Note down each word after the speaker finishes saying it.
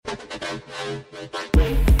What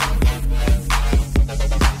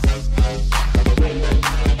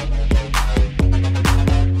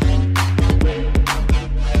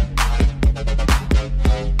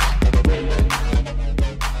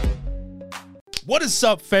is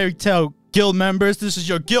up, Fairy Tail Guild members? This is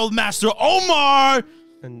your Guild Master, Omar!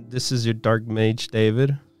 And this is your Dark Mage,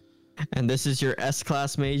 David. And this is your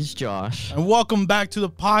S-Class Mage, Josh. And welcome back to the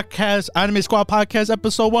podcast, Anime Squad Podcast,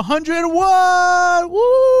 episode 101!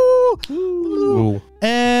 Woo! Ooh.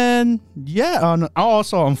 And yeah,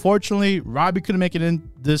 also, unfortunately, Robbie couldn't make it in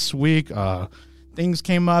this week. Things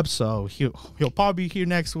came up, so he'll probably be here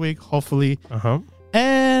next week, hopefully.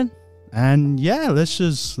 And yeah, let's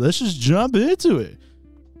just jump into it.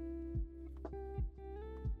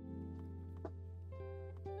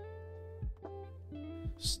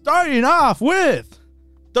 Starting off with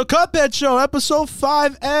the Cuphead Show, episode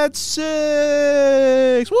 5 and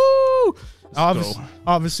 6. Woo!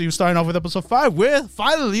 Obviously, we're starting off with episode 5 with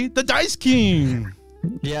finally the Dice King.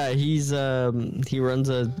 Yeah, he runs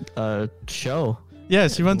a show.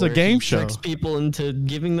 Yes, he runs a game show. Tricks people into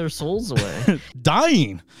giving their souls away.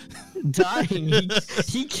 Dying.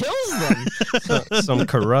 He kills them. Some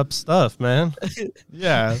corrupt stuff, man.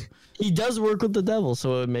 Yeah. He does work with the devil,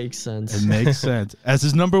 so it makes sense. It makes sense. As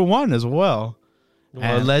his number one as well.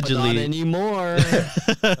 Well, allegedly. Not anymore.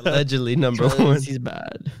 Allegedly number one. He's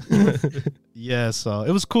bad. Yeah, so it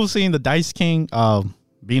was cool seeing the Dice King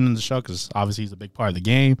being in the show because obviously he's a big part of the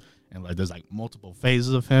game. And like there's like multiple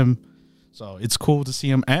phases of him. So it's cool to see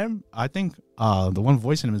him. And I think the one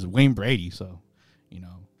voicing him is Wayne Brady. So, you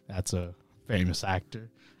know, that's a famous actor.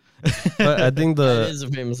 But I think That is a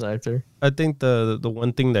famous actor. I think the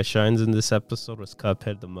one thing that shines in this episode was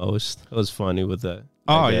Cuphead the most. It was funny with that.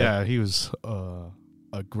 Oh, yeah. He was a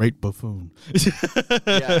great buffoon.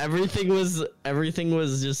 Yeah, everything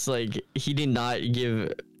was just like he did not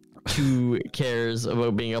give two cares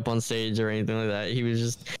about being up on stage or anything like that. He was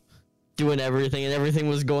just doing everything, and everything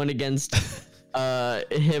was going against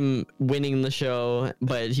him winning the show.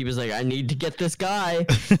 But he was like, I need to get this guy.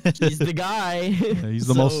 He's the guy. Yeah, he's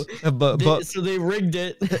the most. So they rigged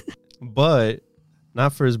it. But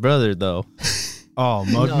not for his brother though. Oh,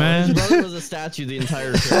 Mugman. His brother was a statue the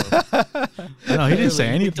entire show. No, he didn't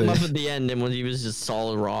say He picked anything. him up at the end, and when he was just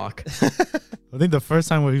solid rock. I think the first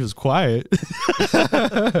time when he was quiet.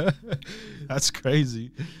 That's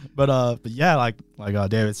crazy. But yeah, like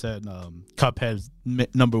David said, Cuphead's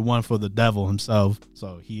number one for the devil himself.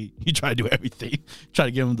 So he tried to do everything. Tried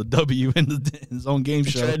to give him the W in his own game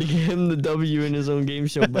show. Tried to give him the W in his own game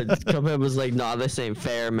show, but Cuphead was like, nah, this ain't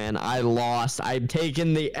fair, man. I lost. I'm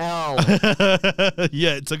taking the L.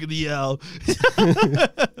 Yeah, it took the L.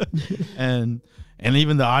 And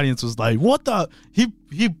even the audience was like, what the?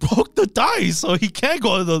 He broke the dice, so he can't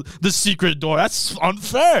go to the secret door. That's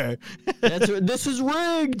unfair. This is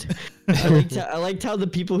rigged. I liked how the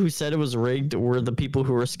people who said it was rigged were the people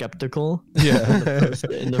who were skeptical. Yeah.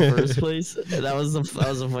 in the first place. That was a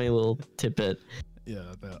funny little tidbit. Yeah,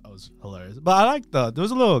 that was hilarious. But I like there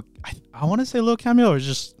was a little, I want to say a little cameo, or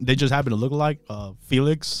they just happen to look alike.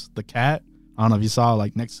 Felix, the cat. I don't know if you saw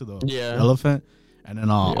like next to the elephant. And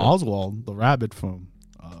then Oswald, the rabbit from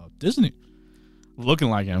Disney,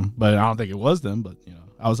 looking like him, but I don't think it was them. But you know,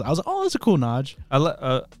 I was like, oh, that's a cool nod.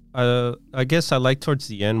 I guess I like towards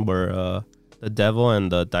the end where the devil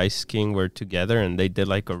and the Dice King were together and they did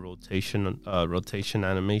like a rotation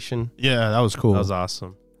animation. Yeah, that was cool. That was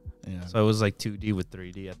awesome. Yeah. So it was like 2D with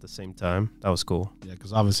 3D at the same time. That was cool. Yeah,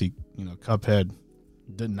 because obviously, you know, Cuphead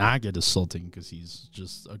did not get assaulting because he's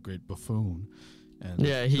just a great buffoon. And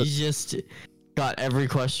yeah, he's just got every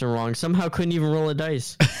question wrong. Somehow couldn't even roll a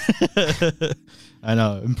dice. I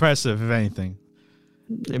know. Impressive, if anything.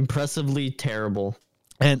 Impressively terrible.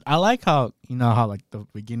 And I like how, you know, how like the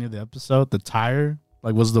beginning of the episode, the tire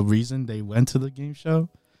like was the reason they went to the game show.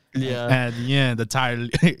 Yeah. And yeah, the tire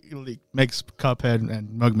makes Cuphead and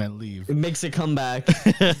Mugman leave. It makes it come back.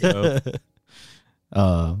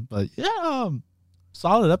 But yeah,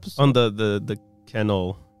 solid episode. On the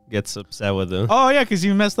kennel gets upset with him. Oh yeah, because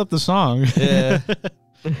he messed up the song. Yeah.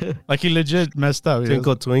 Like he legit messed up.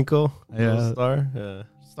 Twinkle Twinkle. Yeah. Little star. Yeah.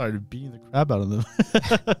 Started beating the crap out of them.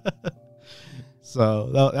 So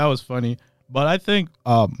that was funny. But I think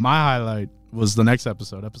my highlight was the next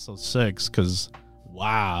episode 6, because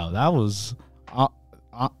wow, that was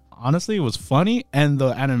honestly, it was funny, and the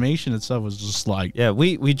animation itself was just like, yeah,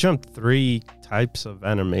 we jumped 3 types of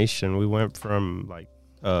animation. We went from like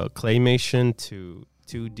claymation to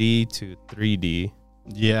 2D to 3D.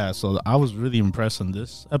 Yeah, so I was really impressed in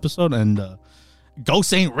this episode, and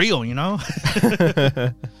ghosts ain't real, you know.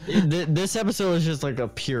 This episode was just like a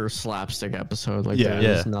pure slapstick episode. Like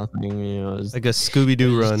there's nothing, you know. Like a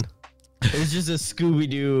Scooby-Doo run. It was just a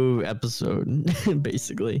Scooby-Doo episode,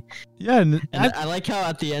 basically. Yeah, and I like how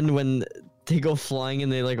at the end when they go flying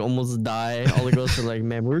and they like almost die, all the ghosts are like,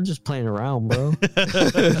 "Man, we were just playing around, bro.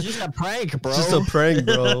 It's just a prank, bro. Just a prank,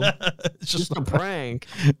 bro. It's just a prank."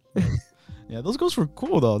 Yeah, those ghosts were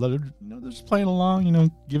cool though. They're just playing along, you know,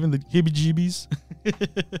 giving the heebie-jeebies.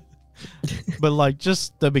 But like,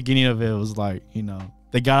 just the beginning of it was like, you know,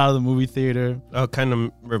 they got out of the movie theater. Oh, kind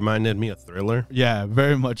of reminded me of Thriller. Yeah,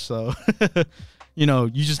 very much so. You know,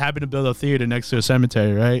 you just happen to build a theater next to a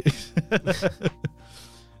cemetery, right?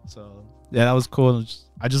 So yeah, that was cool.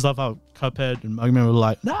 I just love how Cuphead and Mugman were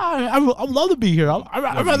like, "Nah, I would love to be here. I'd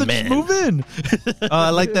rather just move in."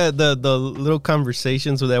 I like the little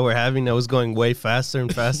conversations that they were having. That was going way faster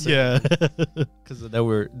and faster. Yeah, because they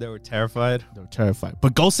were terrified. They were terrified.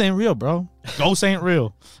 But ghosts ain't real, bro. Ghosts ain't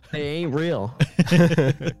real. They ain't real.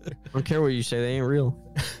 I don't care what you say. They ain't real.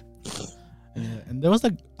 Yeah, and there was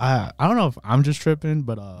like I don't know if I'm just tripping,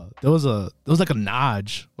 but there was like a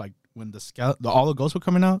nudge, like when all the ghosts were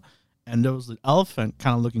coming out. And there was an elephant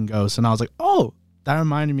kind of looking ghost. And I was like, oh, that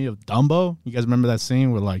reminded me of Dumbo. You guys remember that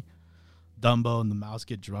scene where like Dumbo and the mouse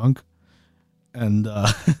get drunk? And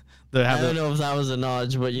I don't know if that was a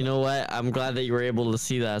nudge, but you know what? I'm glad that you were able to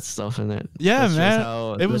see that stuff in it. Yeah,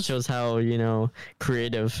 man. It shows how, you know,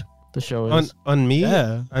 creative the show is. On me,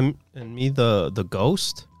 yeah. The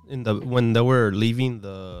ghost when they were leaving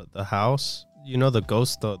the house, you know, the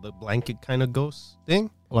ghost, the blanket kind of ghost thing?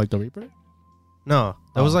 Like the Reaper? No,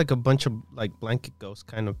 that was like a bunch of like blanket ghost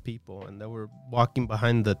kind of people, and they were walking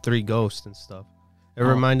behind the three ghosts and stuff. It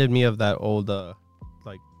reminded me of that old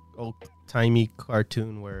timey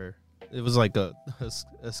cartoon where it was like a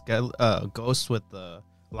ghost with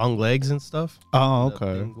long legs and stuff. Oh,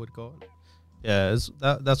 okay. Would go. Yeah,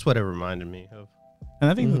 that's what it reminded me of. And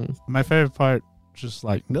I think my favorite part, just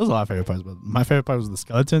like there was a lot of favorite parts, but my favorite part was the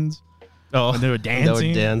skeletons. Oh, when they were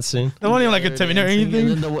dancing. They weren't even like a timid or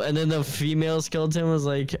anything. And then the female skeleton was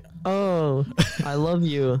like, "Oh, I love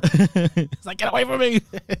you." It's like, get away from me.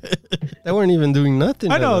 They weren't even doing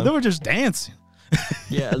nothing. I know, they were just dancing.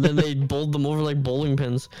 Yeah, and then they bowled them over like bowling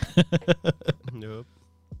pins. Nope.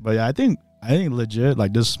 But yeah, I think legit,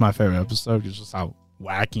 like this is my favorite episode. It's just how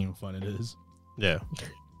wacky and fun it is. Yeah.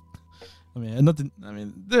 I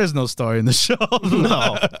mean, there's no story in the show.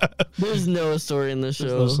 No, there's no story in the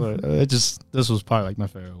show. No this was probably like my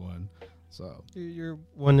favorite one. So you're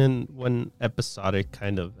one episodic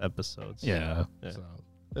kind of episodes. Yeah. So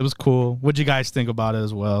it was cool. What'd you guys think about it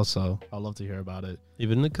as well? So I'd love to hear about it.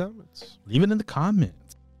 Leave it in the comments.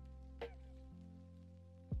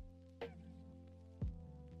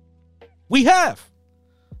 We have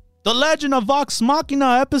The Legend of Vox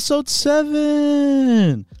Machina, episode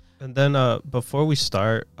 7. And then before we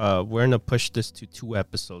start, we're going to push this to 2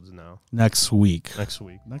 episodes now. Next week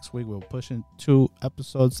we'll push in 2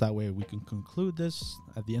 episodes. That way we can conclude this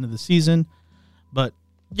at the end of the season. But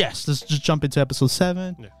yes, let's just jump into episode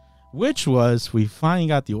 7, which was we finally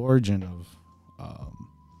got the origin of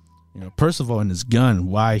Percival and his gun,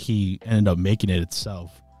 why he ended up making it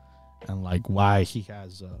itself, and like why he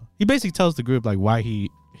has he basically tells the group like why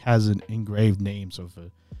he has an engraved name of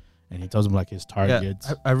it. And he tells them like his targets.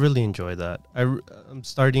 Yeah, I really enjoy that. I'm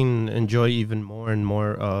starting to enjoy even more and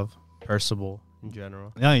more of Percival in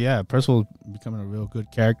general. Yeah. Percival becoming a real good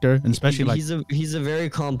character, and especially he's a very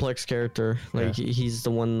complex character. Like he's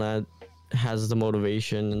the one that has the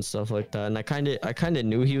motivation and stuff like that. And I kind of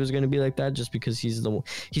knew he was going to be like that just because he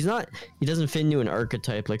doesn't fit into an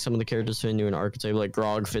archetype like some of the characters fit into an archetype. Like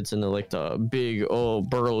Grog fits into like the big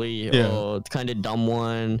burly kind of dumb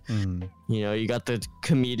one. You know, you got the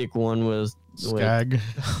comedic one with Skag.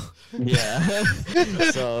 Yeah.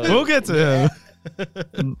 So we'll get to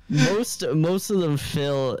him. Most of them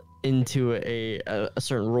fill into a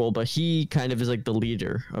certain role, but he kind of is like the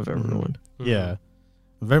leader of everyone. Yeah.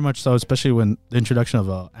 Very much so, especially when the introduction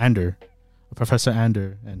of Professor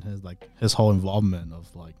Ander, and his whole involvement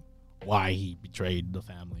of like why he betrayed the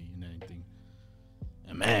family and anything.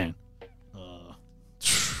 And man,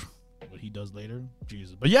 what he does later,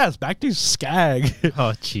 Jesus. But yes, back to Skag.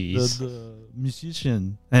 Oh, jeez. The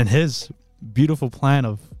musician and his beautiful plan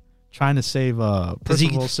of trying to save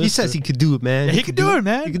Percival's sister. He says he could do it, man. Yeah, he could do it,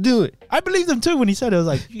 man. He could do it. I believed him too when he said it. I was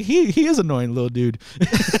like, he is an annoying little dude.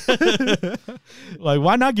 Like,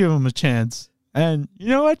 why not give him a chance? And you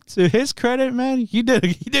know what? To his credit, man, he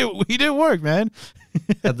did work, man.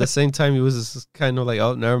 At the same time, he was just kind of like,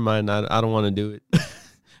 oh, never mind. I don't want to do it.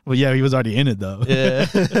 Well, yeah, he was already in it though. Yeah.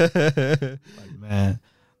 Like, man,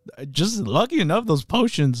 just lucky enough, those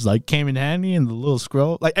potions like came in handy, and the little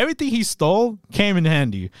scroll, like everything he stole came in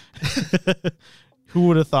handy. Who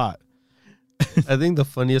would have thought? I think the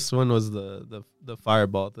funniest one was the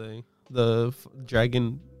fireball thing, the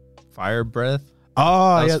dragon fire breath.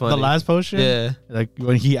 Oh yeah, the last potion. Yeah, like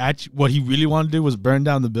when what he really wanted to do was burn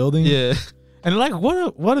down the building. Yeah, and like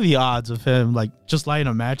what are the odds of him like just lighting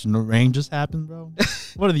a match and the rain just happened, bro?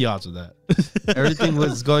 What are the odds of that? Everything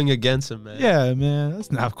was going against him, man. Yeah, man,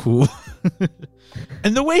 that's not cool.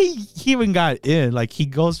 And the way he even got in, like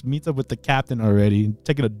he meets up with the captain already,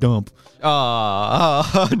 taking a dump.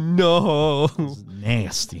 Oh no, that was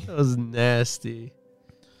nasty. That was nasty.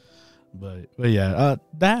 But yeah,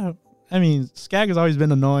 that. I mean, Skag has always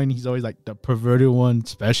been annoying. He's always like the perverted one,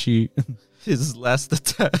 especially his last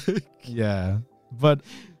attack. Yeah, but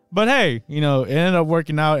hey, it ended up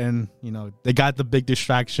working out, and they got the big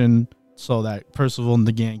distraction so that Percival and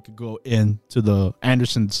the gang could go into the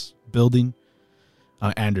Anderson's building.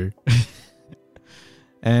 Ander.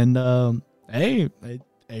 And hey,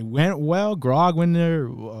 it went well. Grog went there,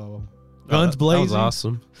 guns blazing. That was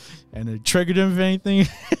awesome. And it triggered him, if anything.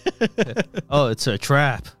 Oh, it's a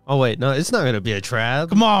trap. Oh, wait. No, it's not going to be a trap.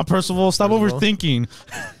 Come on, Percival. Stop overthinking.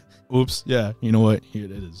 Oops. Yeah. You know what? Here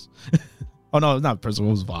it is. Oh, no. It's not Percival.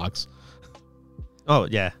 It was Vox. Oh,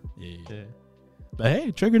 yeah. Yeah. But hey,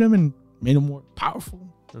 it triggered him and made him more powerful.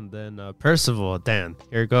 And then Percival, Dan,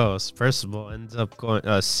 here it goes. Percival ends up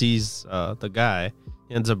sees the guy.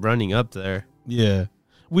 He ends up running up there. Yeah.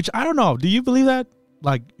 Which, I don't know. Do you believe that?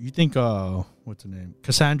 Like, you think, what's her name?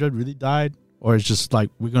 Cassandra really died? Or it's just like,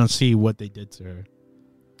 we're going to see what they did to her?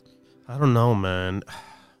 I don't know, man.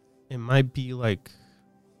 It might be like,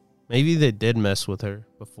 maybe they did mess with her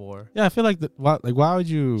before. Yeah, I feel like, why would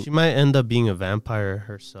you? She might end up being a vampire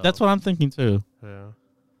herself. That's what I'm thinking too. Yeah.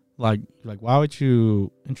 Like, why would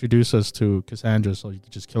you introduce us to Cassandra so you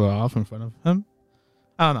could just kill her off in front of him?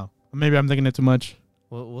 I don't know. Maybe I'm thinking it too much.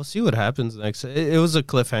 Well, we'll see what happens next. It was a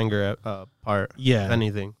cliffhanger part. Yeah. If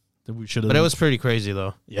anything. We should have. But it was pretty crazy,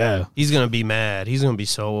 though. Yeah. He's going to be mad. He's going to be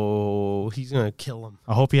he's going to kill him.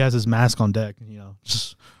 I hope he has his mask on deck,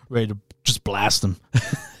 just ready to just blast him.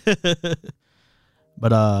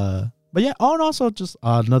 But yeah. Oh, and also just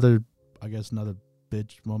another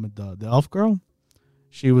bitch moment. The elf girl.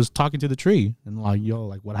 She was talking to the tree and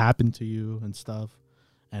like, what happened to you and stuff.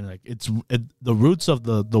 And like, the roots of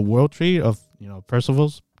the world tree of,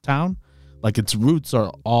 Percival's town, like its roots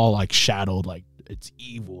are all like shadowed, like it's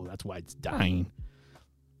evil. That's why it's dying.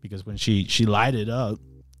 Because when she lighted up,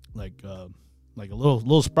 like a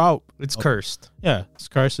little sprout. It's cursed. Yeah. It's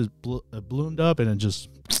cursed. It bloomed up and it just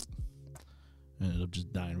ended up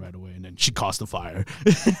just dying right away. And then she caused the fire.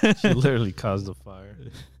 She literally caused the fire.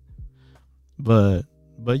 But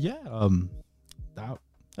yeah, that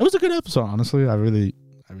it was a good episode. Honestly, I really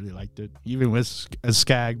liked it. Even with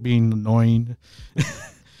Skag being annoying,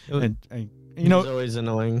 and he's always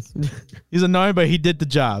annoying. He's annoying, but he did the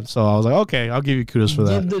job. So I was like, okay, I'll give you kudos for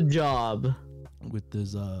that. Did the job with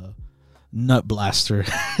his nut blaster,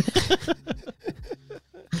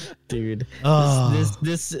 dude.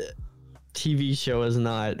 This TV show is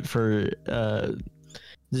not for.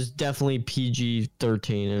 This is definitely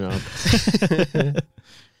PG-13 and up.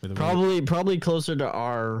 Probably closer to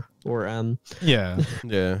R or M. Yeah.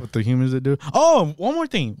 Yeah. What the humans that do. Oh, one more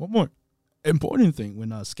important thing.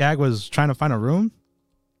 When Skag was trying to find a room,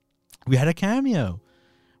 we had a cameo.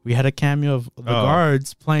 We had a cameo of the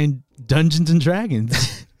guards playing Dungeons and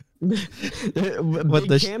Dragons. Big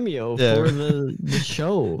cameo for the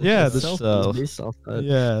show. Yeah, the show. Based off that.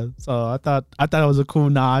 Yeah. So I thought it was a cool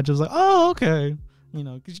nod. I was like, oh, okay.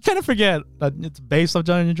 Because you kind of forget that it's based off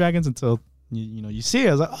Dungeons and Dragons until you see it.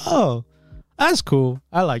 I was like, oh, that's cool.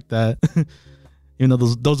 I like that.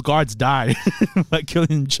 Those guards died by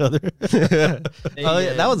killing each other. Yeah,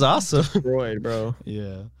 that was awesome. Destroyed, bro.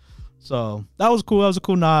 Yeah. So that was cool. That was a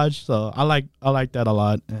cool nod. So I like that a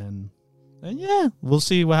lot. And yeah, we'll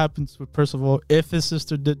see what happens with Percival if his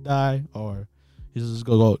sister did die or he's just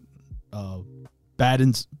gonna go bad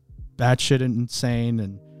shit and insane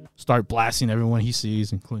and start blasting everyone he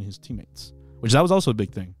sees, including his teammates. Which that was also a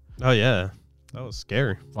big thing. Oh yeah. That was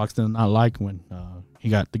scary. Fox did not like when he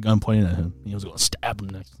got the gun pointed at him. He was going to stab him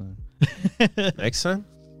next time. Next time?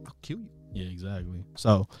 I'll kill you. Yeah, exactly.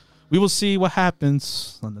 So we will see what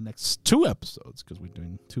happens on the next 2 episodes because we're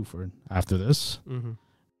doing 2 for after this. Mm-hmm.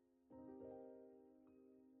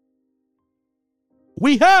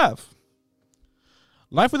 We have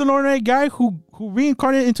Life with an Ordinary Guy who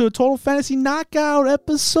reincarnated into a Total Fantasy Knockout,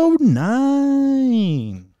 episode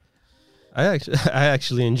 9. I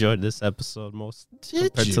actually enjoyed this episode most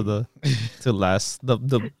compared to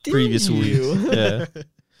the previous week. Yeah.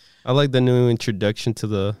 I like the new introduction to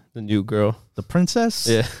the new girl, the princess.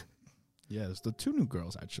 Yeah. Yes, the two new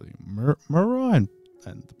girls actually, Mura and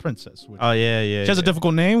the princess. Oh yeah. She has a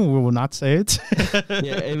difficult name. We will not say it.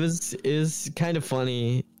 Yeah, it was kind of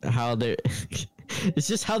funny how they. It's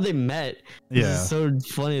just how they met. Yeah, it's so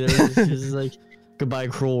funny. They're just like, "Goodbye,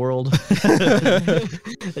 cruel world."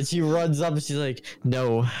 And she runs up and she's like,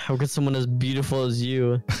 "No, how could someone as beautiful as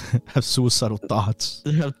you have suicidal thoughts?"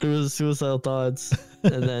 Have suicidal thoughts,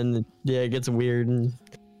 and then it gets weird. And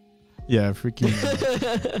yeah, freaking.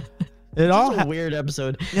 It's a weird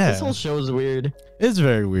episode. Yeah, this whole show is weird. It's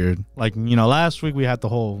very weird. Like, last week we had the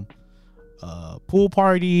whole pool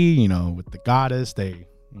party. With the goddess. They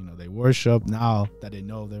worship. Now that they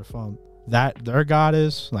know they're from their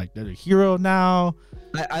goddess, like they're the hero now.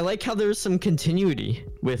 I like how there's some continuity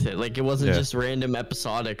with it. Like, it wasn't just random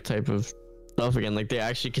episodic type of stuff again. Like, they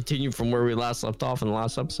actually continued from where we last left off in the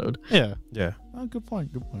last episode. Yeah. Oh, good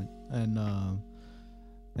point.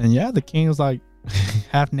 And yeah, the king was like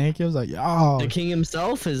half naked. Was like, "Yo." The king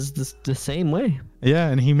himself is the same way. Yeah,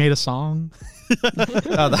 and he made a song. He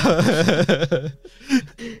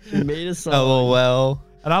made a song. LOL.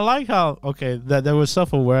 And I like how that they were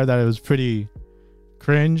self-aware that it was pretty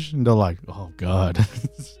cringe, and they're like, "Oh God,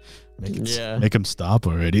 make him stop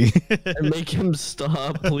already." Make him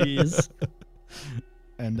stop, please.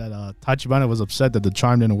 And that Tachibana was upset that the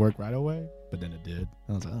charm didn't work right away, but then it did.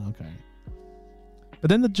 I was like, "Oh, okay." But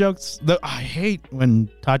then the jokes, I hate when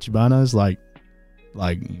Tachibana is like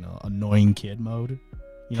annoying kid mode.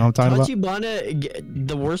 You know what I'm talking about? Tachibana,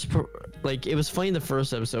 the worst, it was funny in the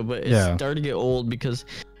first episode, but it started to get old because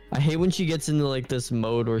I hate when she gets into like this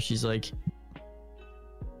mode where she's like,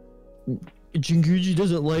 "Jinguji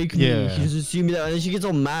doesn't like me. He doesn't see me that," and then she gets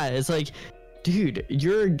all mad. It's like, dude,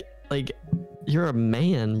 you're a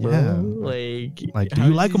man, bro. Yeah. Like, do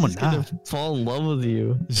you like him or not? Fall in love with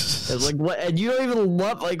you. It's like, what? And you don't even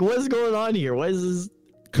love. Like, what is going on here? Why is this?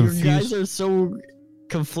 Confused. You guys are so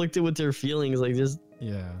conflicted with their feelings. Like, just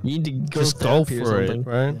you need to go for it,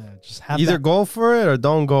 right? Yeah, just have either go for it or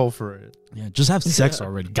don't go for it. Yeah, just have sex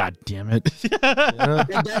already. God damn it.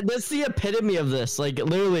 That's the epitome of this. Like,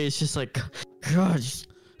 literally, it's just like, God, just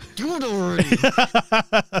do it already.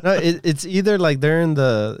 No, it's either like they're in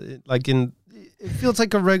it feels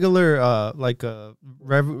like a regular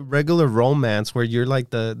regular romance where you're like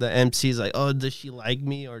the MC's like, "Oh, does she like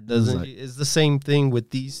me or doesn't she?" It's the same thing with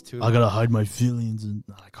these two. I gotta hide my feelings, and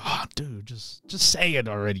like, "Oh, dude, just say it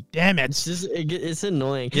already. Damn it." It's just it's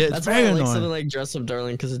annoying. Yeah, that's why I like something like Dress Up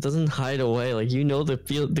Darling, because it doesn't hide away. Like,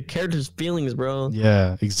 the character's feelings, bro.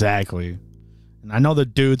 Yeah, exactly. And I know the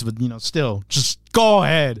dudes would, still just go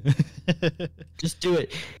ahead. Just do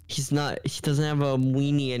it. He doesn't have a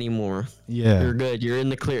weenie anymore. Yeah. You're good. You're in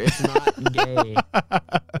the clear. It's not gay.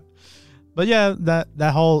 But yeah,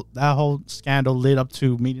 that whole scandal led up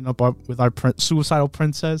to meeting up with our suicidal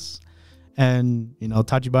princess. And,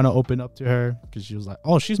 Tachibana opened up to her because she was like,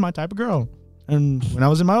 "Oh, she's my type of girl." And when I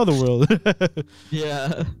was in my other world.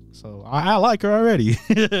 Yeah. So I like her already.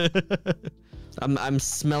 I'm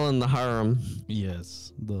smelling the harem.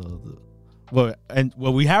 Yes.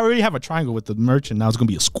 We already have a triangle with the merchant. Now it's gonna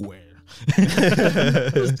be a square.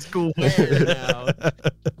 Square now.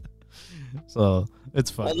 So it's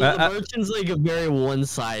fun. The merchant's like a very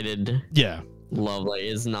one-sided. Yeah. Love, like,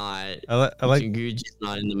 is not. I like Jinguji's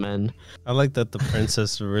not in the men. I like that the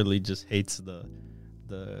princess really just hates the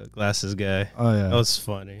glasses guy. Oh yeah. That was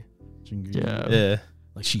funny. Jinguji. Yeah.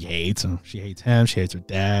 Like, she hates him. She hates him. She hates her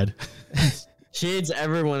dad. She hates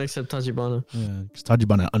everyone except Tachibana. Yeah, because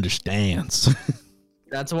Tachibana understands.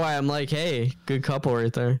 That's why I'm like, hey, good couple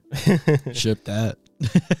right there. Ship that.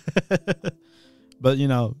 But,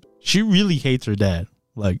 she really hates her dad.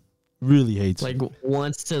 Like, really hates him. Like,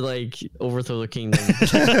 wants to, overthrow the kingdom.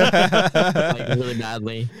 Really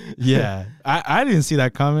badly. Yeah. I didn't see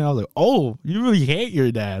that coming. I was like, oh, you really hate your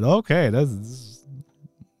dad. Okay,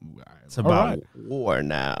 it's about war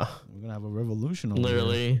now. We're gonna have a revolution.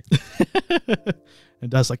 Literally. And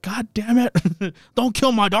Dad's like, "God damn it! Don't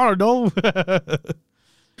kill my daughter, no."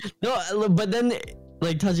 No, but then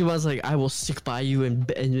Tachibana's like, "I will stick by you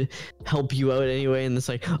and help you out anyway." And it's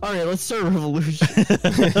like, "All right, let's start a revolution."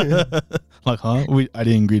 Like, huh? I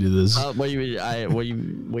didn't agree to this. What do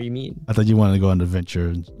you mean? I thought you wanted to go on an adventure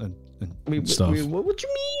and stuff. What you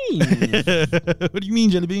mean? What do you mean,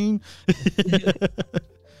 Jelly Bean?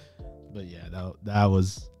 But yeah, that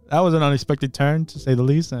was an unexpected turn, to say the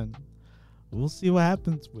least, and we'll see what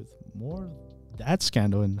happens with more of that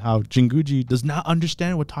scandal and how Jinguji does not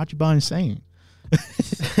understand what Tachibana is saying.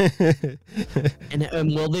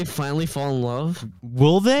 and will they finally fall in love?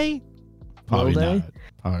 Will they? Probably will they? not.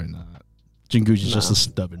 Probably not. Jinguji's just a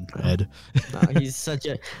stubborn head. No, he's such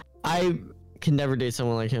a. I can never date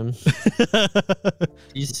someone like him.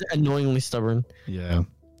 He's annoyingly stubborn. Yeah.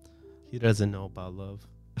 He doesn't know about love.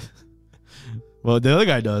 Well, the other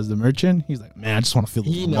guy does. The merchant. He's like, man, I just want to feel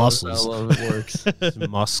the muscles. He knows how love works.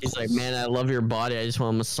 Muscles. He's like, man, I love your body. I just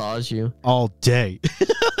want to massage you all day.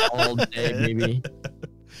 all day, baby.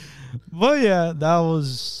 But yeah, that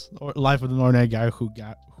was Life of an Ordinary Guy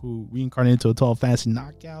who reincarnated into a 12 fantasy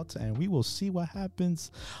knockouts, and we will see what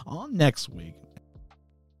happens on next week.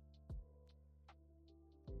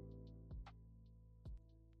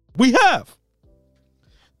 We have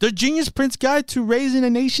The Genius Prince Guide to Raising a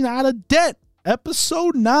Nation Out of Debt,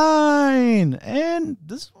 episode 9, and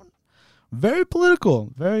this one very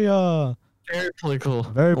political, very political,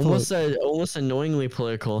 almost annoyingly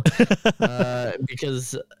political,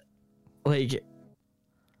 because like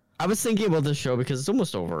I was thinking about this show because it's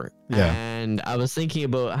almost over, and I was thinking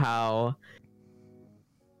about how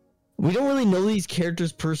we don't really know these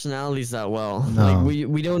characters' personalities that well. No. Like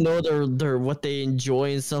we don't know their what they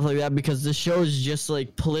enjoy and stuff like that, because the show is just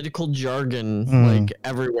like political jargon like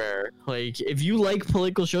everywhere. Like if you like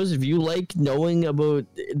political shows, if you like knowing about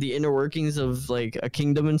the inner workings of like a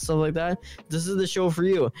kingdom and stuff like that, this is the show for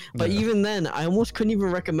you. But even then, I almost couldn't even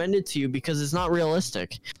recommend it to you because it's not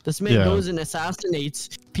realistic. This man goes and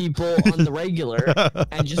assassinates people on the regular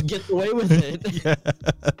and just gets away with it. Yeah.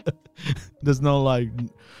 There's no like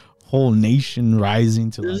whole nation rising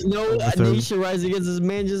to. There's like, no nation rising against this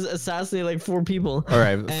man. Just assassinated like 4 people. All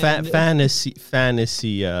right, fantasy,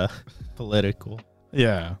 political.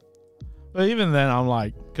 Yeah, but even then, I'm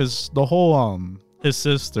like, because the whole his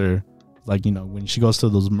sister, like, you know, when she goes to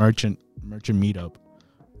those merchant meetup,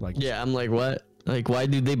 like, I'm like, what? Like, why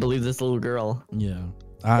do they believe this little girl? Yeah.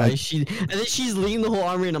 And then she's leading the whole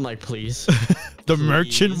army, and I'm like, please. The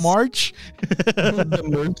merchant march. The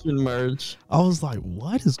merchant march. I was like,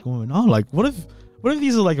 what is going on? Like, what if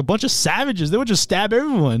these are like a bunch of savages? They would just stab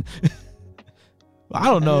everyone. I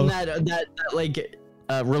don't know. And that like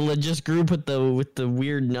religious group with the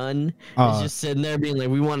weird nun is just sitting there being like,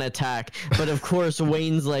 we want to attack, but of course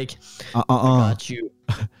Wayne's like, I got you.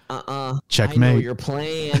 Checkmate. I know your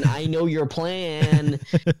plan. I know your plan.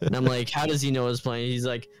 And I'm like, how does he know his plan? He's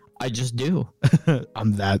like, I just do.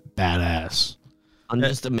 I'm that badass. I'm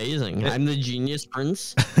just amazing. I'm the genius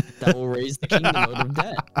prince that will raise the kingdom out of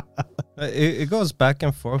debt. It goes back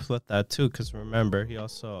and forth with that too, because remember, he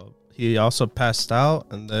also passed out,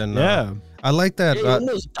 and then I like that. He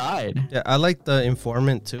almost died. Yeah, I like the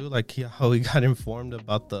informant too, like how he got informed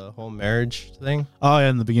about the whole marriage thing. Oh yeah,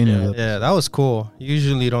 in the beginning. Yeah, that was cool. You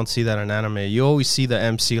usually don't see that in anime. You always see the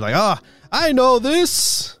MC like, I know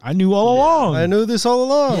this. I knew all along. I knew this all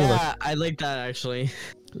along. Yeah, I like that actually.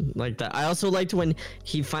 Like that. I also liked when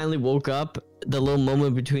he finally woke up. The little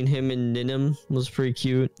moment between him and Ninim was pretty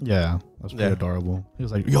cute. Yeah, that's pretty adorable. He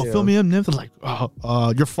was like, yo, fill me in, Nim. They're like,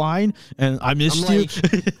 you're fine, and I missed you.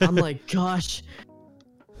 I'm like, gosh,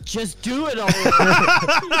 just do it already.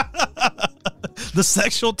 The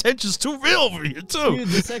sexual tension's too real over here, too. Dude,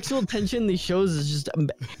 the sexual tension in these shows is just,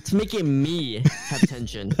 it's making me have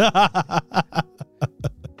tension.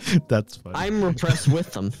 That's funny. I'm repressed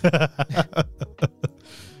with them.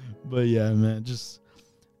 But yeah, man,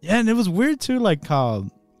 and it was weird too, like how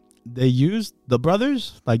they used the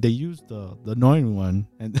brothers, like they used the annoying one,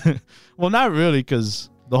 and well, not really, because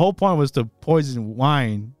the whole point was to poison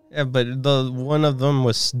wine. Yeah, but the one of them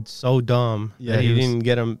was so dumb that he didn't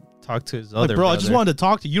get him talk to his other. Bro, brother. I just wanted to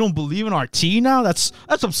talk to you. You don't believe in our tea now? That's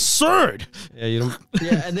absurd. Yeah, you don't.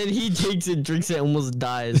 Yeah, and then he takes it, drinks it, almost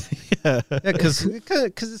dies. Yeah, because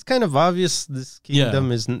it's kind of obvious this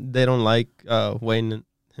kingdom is they don't like Wayne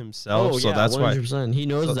himself. So that's 100%. Why he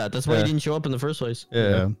knows that. That's why he didn't show up in the first place.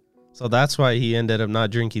 Yeah. So that's why he ended up not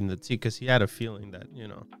drinking the tea, because he had a feeling that,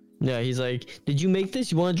 Yeah, he's like, did you make this?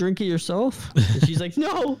 You want to drink it yourself? And she's like,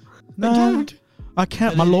 no, I don't. I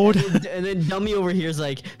can't, my lord. And then dummy over here is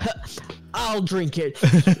like, I'll drink it.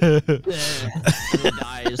 And he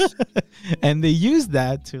dies. And they use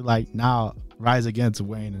that to like now rise against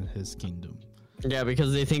Wayne and his kingdom. Yeah,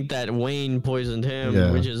 because they think that Wayne poisoned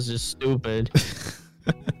him, which is just stupid.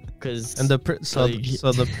 And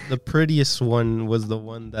the prettiest one was the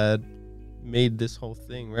one that made this whole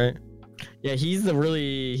thing, right? Yeah, he's the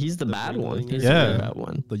bad one. He's the bad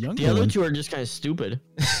one. The other two are just kind of stupid.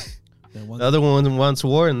 The other one wants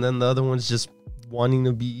war, and then the other one's just wanting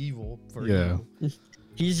to be evil.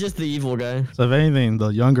 He's just the evil guy. So if anything, the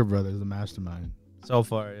younger brother is the mastermind. So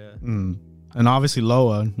far, yeah. And obviously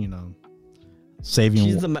Loa,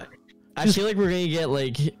 saving. I feel like we're gonna get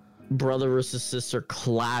like brother versus sister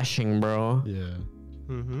clashing, bro. Yeah.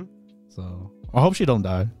 So I hope she don't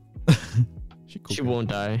die. She won't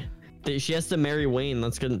die. She has to marry Wayne.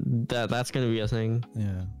 That's gonna be a thing.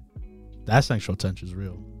 Yeah, that sexual tension is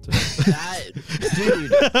real. That dude,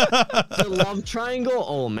 the love triangle.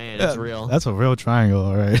 Oh man, it's real. That's a real triangle,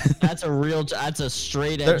 all right. That's a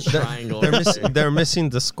straight edge triangle. They're missing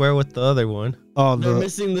the square with the other one. Oh, they're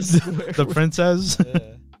missing the square. The princess. Yeah.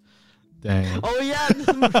 Dang. Oh yeah.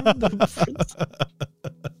 The princess.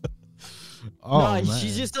 Oh, no, man.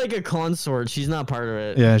 she's just like a consort. She's not part of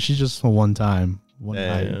it. Yeah, she's just for one night.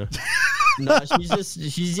 Yeah. No,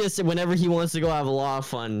 she's just whenever he wants to go have a lot of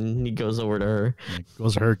fun, he goes over to her. It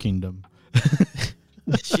goes to her kingdom.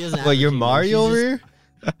 She doesn't. Well, you're Mario over here?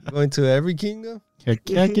 Going to every kingdom?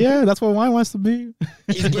 Yeah, that's what Wine wants to be.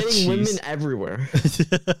 He's getting women everywhere.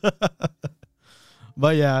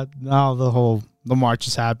 But yeah, now the march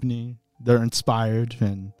is happening. They're inspired,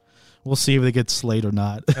 and we'll see if they get slayed or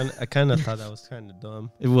not. I kind of thought that was kind of dumb.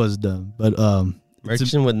 It was dumb, but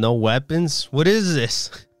merchant with no weapons. What is this?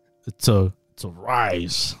 It's a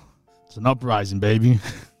rise. It's an uprising, baby.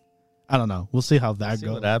 I don't know. We'll see how that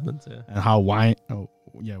goes. What happens? Yeah. And how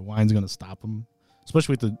Wine's gonna stop him,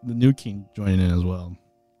 especially with the new king joining in as well.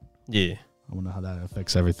 Yeah, I wonder how that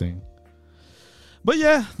affects everything. But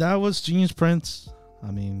yeah, that was Genius Prince.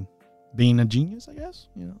 I mean, being a genius, I guess.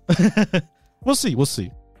 You know, we'll see.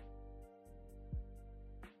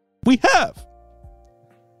 We have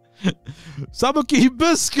Sabaki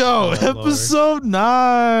Bisco, episode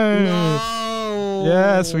 9. No.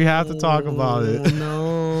 Yes, we have to talk about it.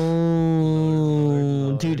 No.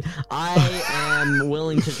 Dude, I am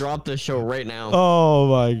willing to drop this show right now. Oh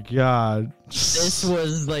my god. This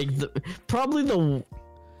was like probably the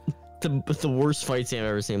worst fight scene I've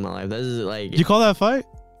ever seen in my life. This is like. Did you call that fight?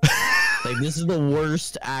 Like, this is the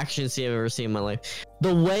worst action scene I've ever seen in my life.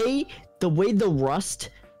 The way the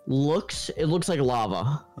rust looks, it looks like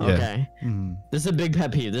lava. Okay. Yeah. Mm-hmm. This is a big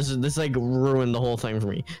pet peeve. This like ruined the whole thing for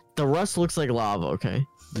me. The rust looks like lava. Okay.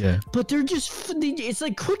 Yeah. But it's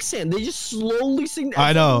like quicksand. They just slowly sink.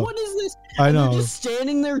 I know. What is this? I know. They're just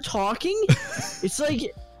standing there talking. It's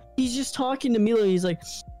like he's just talking to Milo. He's like,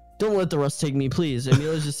 "Don't let the rust take me, please." And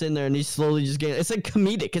Milo's just sitting there, and he's slowly just getting. It's like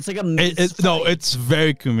comedic. It's like a. It's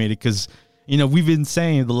very comedic because we've been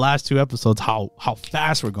saying the last 2 episodes how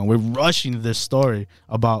fast we're going. We're rushing this story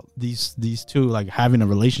about these two like having a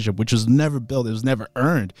relationship, which was never built. It was never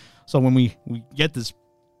earned. So when we get this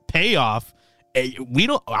payoff, I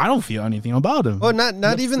don't feel anything about him. Well,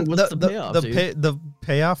 not even the payoff. The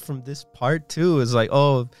payoff from this part too is like,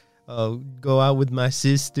 go out with my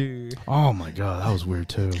sister. Oh my god, that was weird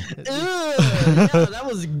too. Yeah, that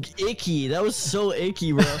was icky. That was so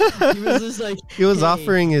icky, bro. He was just like, he was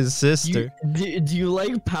offering his sister. Do you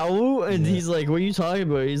like Pau? And he's like, what are you talking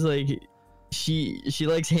about? He's like, she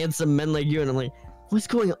likes handsome men like you. And I'm like, what's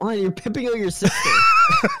going on? You're pimping out your sister.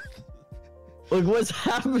 Like, what's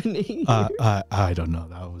happening? I don't know.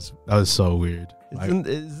 That was so weird.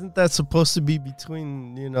 Isn't that supposed to be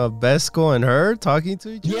between Besco and her talking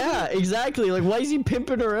to each other? Yeah, exactly. Like, why is he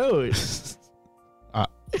pimping her out?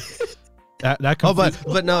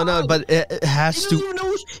 But it has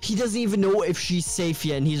to. He doesn't even know if she's safe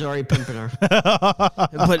yet, and he's already pimping her.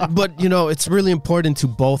 but it's really important to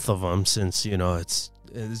both of them since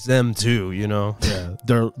it's them too. Yeah,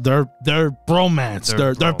 their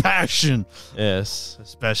bromance, their passion. Yes,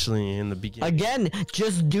 especially in the beginning. Again,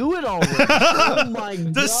 just do it already. Oh my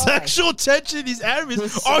god, the sexual tension in these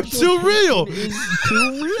animes are too real. Is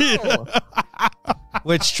too real.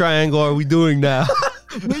 Which triangle are we doing now?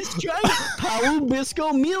 Which triangle? Pau,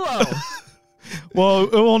 Bisco, Milo. Well,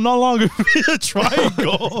 it will no longer be a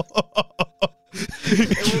triangle.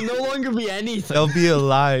 It will no longer be anything. There'll be a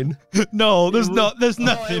line. No, there's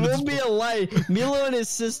nothing. It won't be a line. Milo and his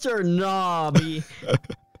sister, it will be.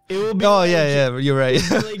 Oh yeah, you're right.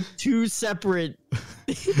 It'll be like 2 separate.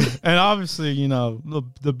 And obviously,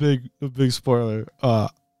 the big spoiler.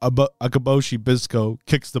 Akaboshi Bisco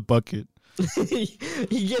kicks the bucket.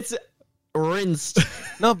 He gets rinsed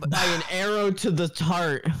by an arrow to the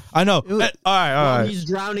heart. I know. All right. He's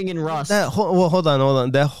drowning in rust. Hold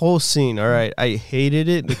on. That whole scene, all right, I hated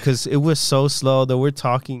it because it was so slow that we're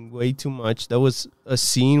talking way too much. There was a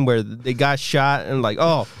scene where they got shot and like,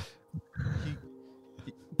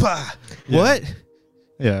 what?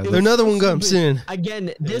 Yeah. Another one comes in.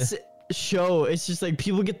 Again, this show, it's just like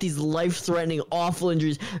people get these life-threatening awful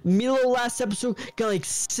injuries. Milo last episode got like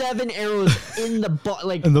 7 arrows in the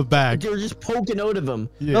in the back. They were just poking out of him.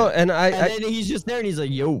 Yeah. No, and then he's just there and he's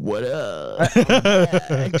like, yo, what up?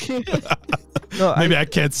 Maybe I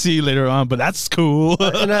can't see later on, but that's cool.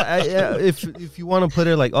 And if you want to put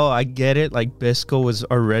it like, I get it, like Bisco was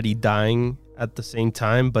already dying at the same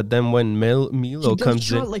time, but then when Milo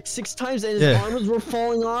comes in, like 6 times, and his arms were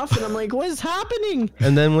falling off, and I'm like, what is happening?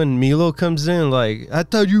 And then when Milo comes in, like, I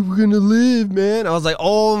thought you were gonna live, man. I was like,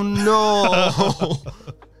 oh no.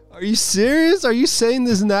 Are you serious? Are you saying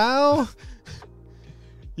this now?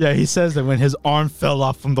 Yeah, he says that when his arm fell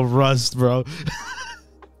off from the rust, bro.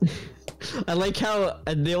 I like how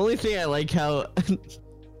the only thing I like how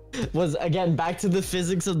was, again, back to the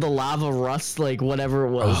physics of the lava rust, like whatever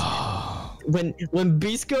it was. When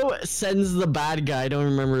Bisco sends the bad guy, I don't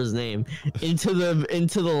remember his name, into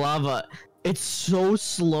the lava, it's so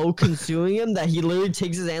slow consuming him that he literally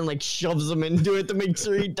takes his hand, like shoves him into it to make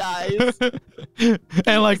sure he dies.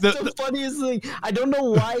 And like the funniest thing, I don't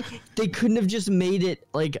know why they couldn't have just made it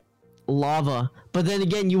like lava, but then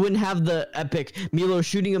again, you wouldn't have the epic Milo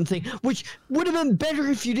shooting him thing, which would have been better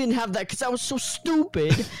if you didn't have that, because that was so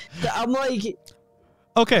stupid that I'm like,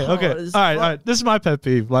 okay, all right, this is my pet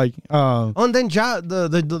peeve, like and then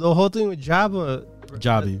the whole thing with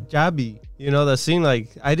Jabi, you know, the scene, like,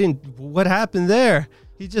 what happened there?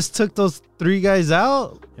 He just took those 3 guys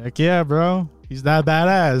out. Heck yeah, bro, he's that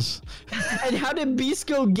badass. And how did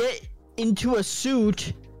Bisco get into a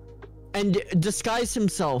suit and disguise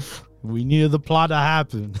himself? We needed the plot to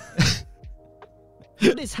happen.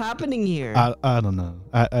 What is happening here? I don't know.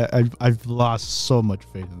 I've lost so much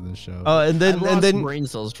faith in this show. Oh, and then brain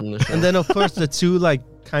cells from the show. And then of course the 2 like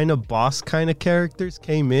kind of boss kind of characters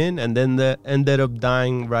came in, and then they ended up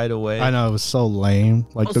dying right away. I know, it was so lame.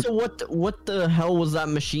 Like, also, what the hell was that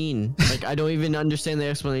machine? Like, I don't even understand the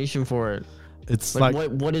explanation for it. It's like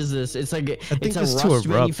what is this? It's like it's a rust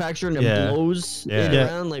manufacturer, and it blows it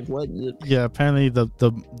around. Like what? Yeah, apparently the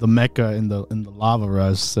mecha in the lava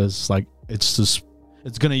rust is like it's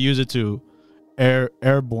gonna use it to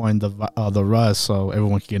airborne the rust, so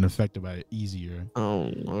everyone can get infected by it easier.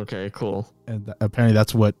 Oh, okay, cool. And apparently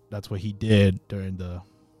that's what he did during the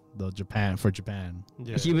Japan.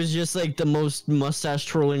 Yeah. He was just like the most mustache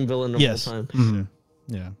twirling villain of all time. Mm-hmm.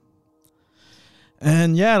 Yeah.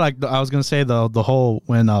 And yeah, like I was gonna say the whole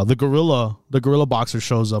when the gorilla boxer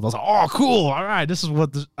shows up, I was like, oh cool, all right, that's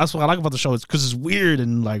what I like about the show. It's because it's weird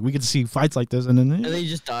and like we get to see fights like this, and then he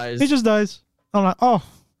just dies. He just dies. I'm like, oh,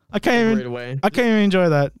 I can't even enjoy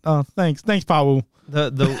that. Oh, thanks, Pawu.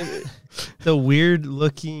 The weird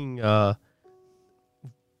looking it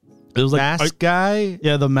was like mask guy.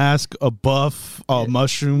 Yeah, the mask, a buff,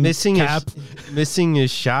 mushroom missing cap, missing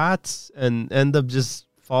his shots, and end up just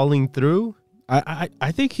falling through.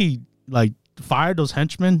 I think he like fired those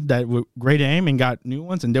henchmen that were great aim and got new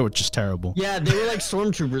ones, and they were just terrible. Yeah, they were like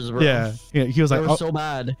stormtroopers, bro. Yeah, he was they like, were so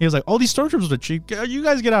bad. He was like, all these stormtroopers are cheap. You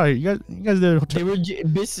guys get out of here. You guys did. They were.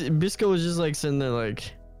 Bisco was just like sitting there,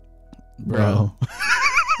 like, bro.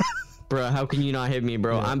 Bro, how can you not hit me,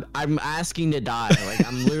 bro? Yeah. I'm asking to die. Like,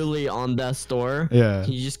 I'm literally on death's door. Yeah.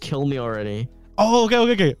 Can you just kill me already? Oh,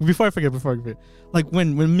 okay. Before I forget. Like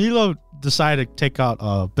when Milo decided to take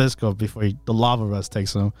out Bisco before the lava rust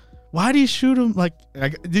takes him, why did he shoot him? Like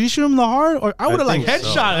did he shoot him in the heart? Or I would have like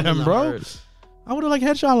headshot him, bro. I would have like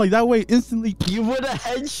headshot him like that way instantly. You would have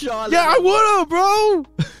headshot him. Yeah, I would have, bro.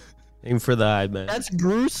 Aim for the eye, man. That's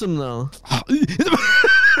gruesome, though.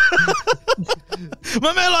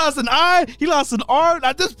 My man lost an eye. He lost an arm.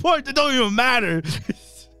 At this point, it don't even matter.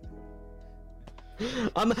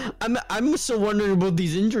 I'm still wondering about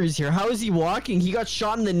these injuries here. How is he walking? He got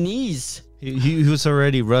shot in the knees. He was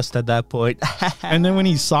already rust at that point. And then when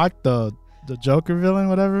he socked the Joker villain,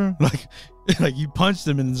 whatever, like you punched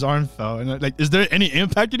him and his arm fell. And like, is there any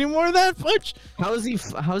impact anymore of that punch? How is he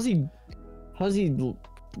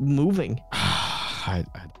moving?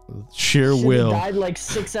 Sheer will. He died like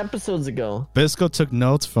 6 episodes ago. Bisco took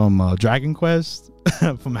notes from Dragon Quest,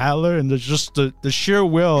 from Hadler, and there's just the sheer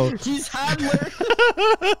will. He's Hadler.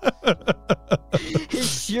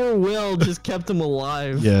 His sheer will just kept him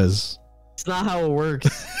alive. Yes. It's not how it works.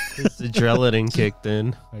 It's the adrenaline kicked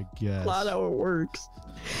in. I guess. It's not how it works.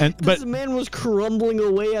 But this man was crumbling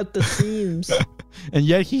away at the seams. And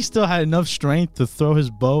yet he still had enough strength to throw his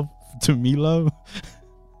bow to Milo.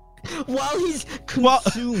 While he's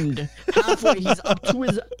consumed halfway, he's up to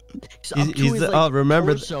his.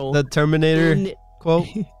 Remember the Terminator quote?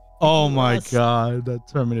 Oh my god, that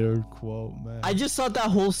Terminator quote, man. I just thought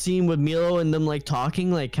that whole scene with Milo and them like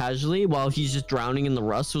talking like casually while he's just drowning in the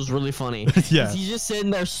rust was really funny. Yeah. He's just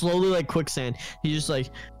sitting there slowly like quicksand. He's just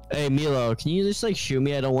like, hey Milo, can you just like shoot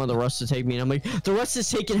me? I don't want the rust to take me. And I'm like, the rust has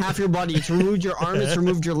taken half your body. It's removed your arm, it's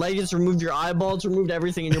removed your leg, it's removed your eyeball, it's removed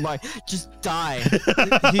everything in your body. Just die.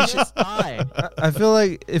 He just die. I feel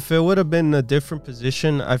like if it would have been a different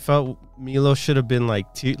position, I felt Milo should have been like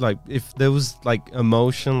if there was like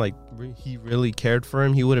emotion, like he really cared for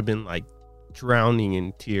him, he would have been like drowning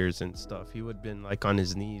in tears and stuff. He would have been like on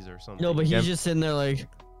his knees or something. No, but he's just sitting there like,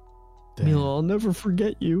 Milo, I'll never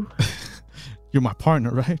forget you. You're my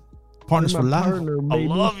partner, right? Partners for life. I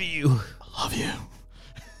love you. I love you.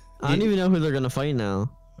 I don't even know who they're gonna fight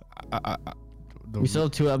now. We still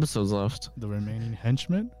have 2 episodes left. The remaining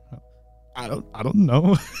henchmen? I don't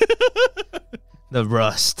know. The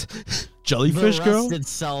Rust. Jellyfish the girl? Rust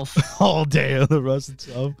itself. Oh damn, the Rust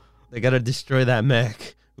itself. They gotta destroy that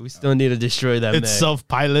mech. We still need to destroy that mech. It's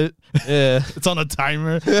self-pilot. Yeah. It's on a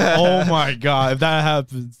timer. Oh my god. If that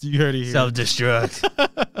happens, you heard it here. Self-destruct.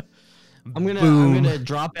 I'm gonna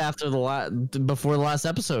drop after before the last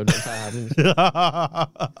episode if that happens.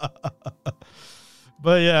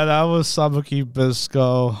 But yeah, that was Sabaki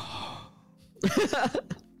Bisco.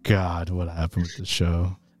 God, what happened with the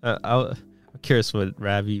show? I'm curious what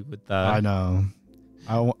Ravi would thought. I know.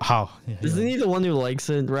 Isn't he the one who likes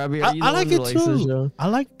it, Ravi? I like it too. I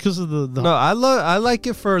like because of the. No, I like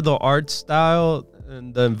it for the art style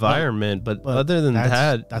and the environment, but other than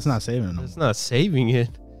that's not saving it. It's not saving it.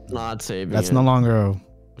 Not saving. That's no longer a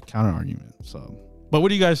counter argument. So, but what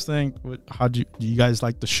do you guys think? Do you guys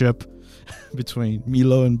like the ship between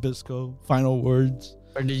Milo and Bisco? Final words.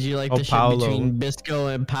 Or did you like the ship between Bisco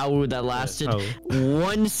and Pau that lasted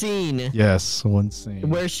one scene? Yes, one scene.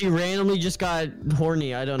 Where she randomly just got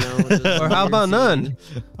horny. I don't know. Or how about none?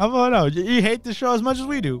 How about no? You hate the show as much as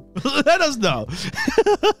we do. Let us know.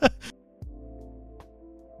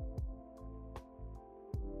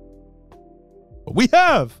 We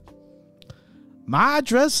have My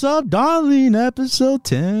Dress Up Darling, episode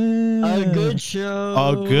 10. A good show.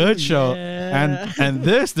 A good show. Yeah. And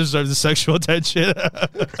this deserves the sexual attention.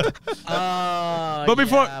 But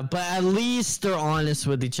at least they're honest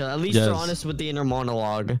with each other. At least they're honest with the inner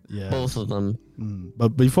monologue. Yeah. Both of them.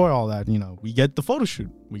 But before all that, we get the photo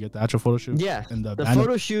shoot. We get the actual photo shoot. Yeah. And the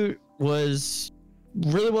photo shoot was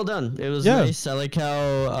really well done. It was nice. I like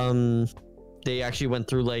how they actually went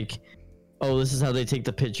through this is how they take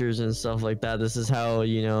the pictures and stuff like that. This is how,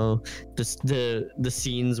 the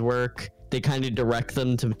scenes work. They kind of direct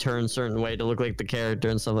them to turn a certain way to look like the character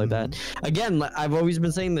and stuff like that. Again, I've always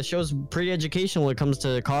been saying the show's pretty educational when it comes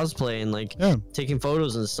to cosplay and taking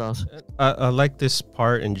photos and stuff. I like this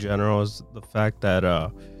part in general is the fact that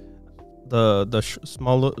the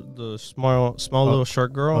small little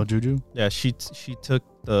short girl. Oh, Juju. Yeah, she took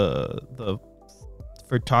the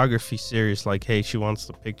photography serious, hey, she wants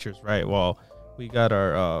the pictures right. Well, we got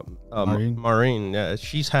our Maureen. Yeah,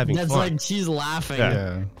 she's having fun. That's she's laughing.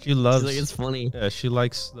 Yeah. She loves. She's it's funny. Yeah, she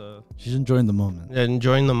likes she's enjoying the moment. Yeah,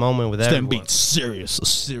 enjoying the moment with everyone. Being a serious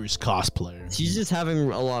cosplayer. She's just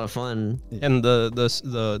having a lot of fun. And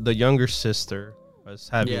the younger sister was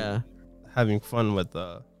having fun with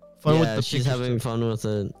the she's having fun with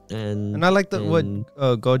it, and I like what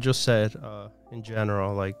Gojo said in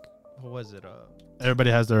general. What was it? Everybody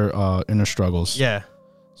has their inner struggles. Yeah.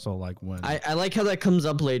 So when I like how that comes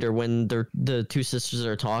up later when the 2 sisters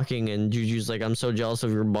are talking and Juju's like, I'm so jealous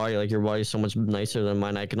of your body. Your body's so much nicer than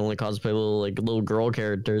mine. I can only cosplay little girl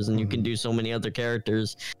characters, and you can do so many other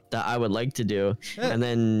characters that I would like to do. Yeah. And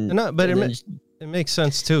then it makes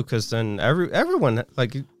sense too, because then everyone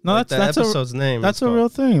the episode's name. That's a real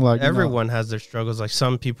thing. Everyone has their struggles.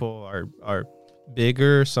 Some people are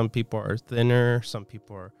bigger, some people are thinner, some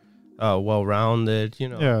people are well-rounded,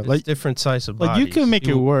 it's different size of bodies. You can make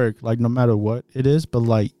it work, no matter what it is, but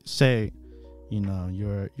say,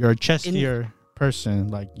 you're a chestier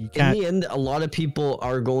person, you can't. In the end, a lot of people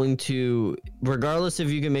are going to, regardless if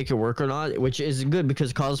you can make it work or not, which is good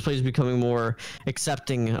because cosplay is becoming more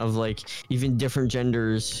accepting of even different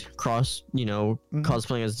genders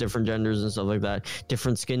cosplaying as different genders and stuff like that,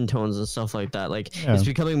 different skin tones and stuff like that. It's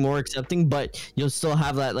becoming more accepting, but you'll still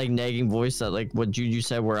have that nagging voice that what Juju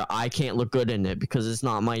said, where I can't look good in it because it's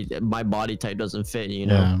not my body type doesn't fit,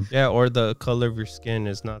 or the color of your skin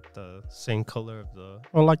is not the same color of the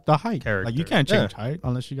the height character. You can't change height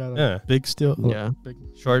unless you got big still. Big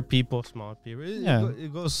short people, small people.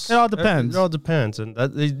 It goes. It all depends. It all depends, and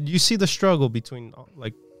you see the struggle between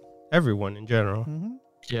everyone in general.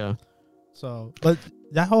 Yeah. So, but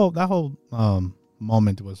that whole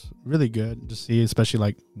moment was really good to see,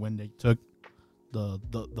 especially when they took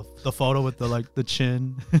the photo with the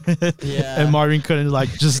chin. Yeah. And Maureen couldn't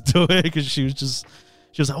just do it because she was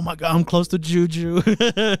like, oh my god, I'm close to Juju.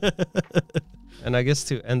 And I guess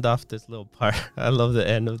to end off this little part, I love the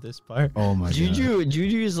end of this part. Oh my god. Juju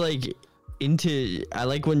is into. I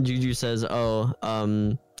like when Juju says,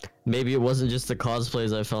 maybe it wasn't just the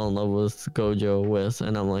cosplays I fell in love with Gojo with,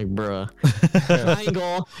 and I'm like, bruh,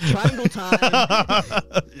 triangle time.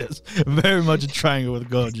 Yes, very much a triangle with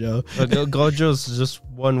Gojo. Gojo's just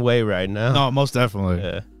one way right now. No, most definitely.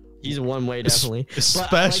 Yeah. He's one way, definitely.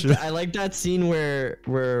 Especially, I like that scene where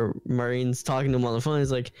Marine's talking to him on the phone.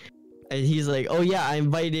 He's like, oh yeah, I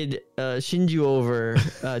invited Shinju over,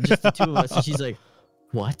 just the two of us. And she's like,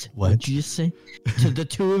 what? What did you just say? To the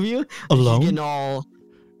two of you? Alone? She's getting all,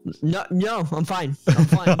 no, I'm fine. I'm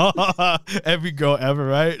fine. Every girl ever,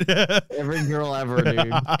 right? Every girl ever,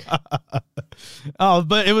 dude. Oh,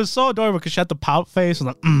 but it was so adorable because she had the pout face and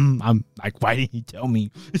like, I'm like, why didn't you tell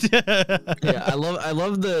me? Yeah, I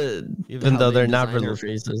love the even though they're not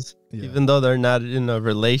faces. Yeah. Even though they're not in a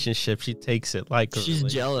relationship, she takes it like she's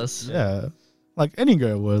jealous. Yeah, like any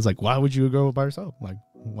girl was. Like, why would you go by herself? Like,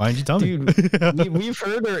 why didn't you tell me? Dude, we've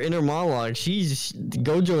heard her inner monologue.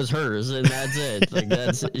 Gojo is hers, and that's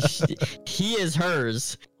it. He is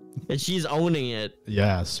hers, and she's owning it.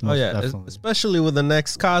 Yes. Oh yeah, definitely. especially with the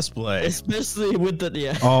next cosplay. Especially with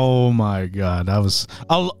the Oh my god, that was.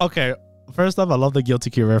 Okay, first off, I love the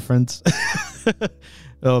Guilty Gear reference.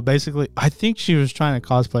 Basically, I think she was trying to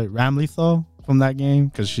cosplay Ramletho from that game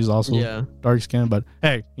because she's also dark skinned. But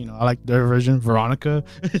hey, I like their version, Veronica.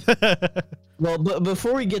 Well, but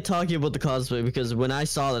before we get talking about the cosplay, because when I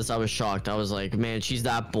saw this, I was shocked. I was like, man, she's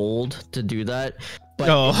that bold to do that. But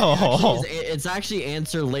it's actually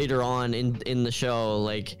answered later on in the show.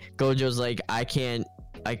 Like, Gojo's like, I can't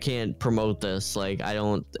promote this. Like,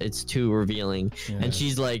 it's too revealing. Yeah. And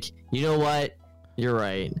she's like, you know what? You're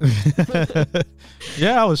right.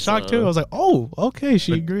 Yeah, I was shocked too. I was like, oh, okay,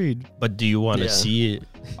 she agreed. But do you want to see it?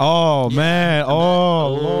 Oh man!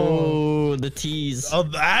 Oh, the tease. Oh,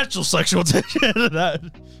 the actual sexual tension. That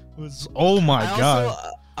was. Oh my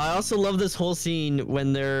god! I also love this whole scene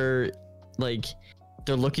when they're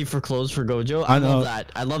looking for clothes for Gojo. I love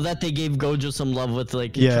that. I love that they gave Gojo some love with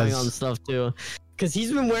trying on stuff too. Because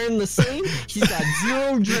he's been wearing the same. He's got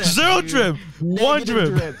zero drip. Zero drip. One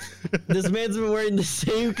drip. This man's been wearing the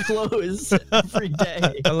same clothes every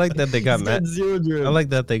day. I like that they got zero drip. I like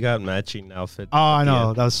that they got matching outfits. Oh, I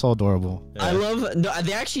know. That was so adorable. Yeah. I love. No,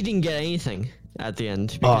 they actually didn't get anything at the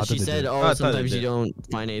end because she said, "Oh, sometimes you don't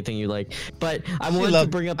find anything you like." But I wanted to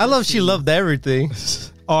bring up. I love. She loved everything.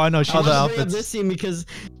 Oh, I know. She loved the outfits. This scene because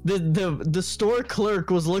the store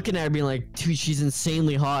clerk was looking at her, being like, "Dude, she's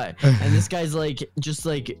insanely hot," and this guy's like, just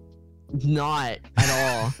like, not at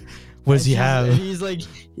all. What does he have? And he's like,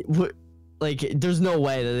 what? Like, there's no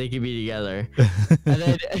way that they could be together.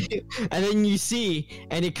 and then you see,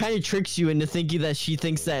 and it kind of tricks you into thinking that she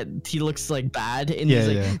thinks that he looks like bad. And he's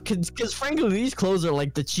like, because frankly, these clothes are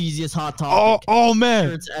like the cheesiest Hot Topic oh man,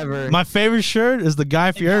 shirts ever. My favorite shirt is the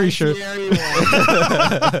Guy Fieri shirt.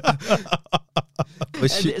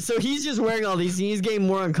 So he's just wearing all these, and he's getting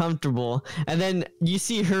more uncomfortable. And then you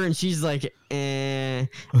see her, and she's like, and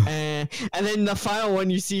then the final one,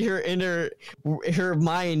 you see her inner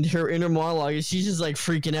monologue, and she's just like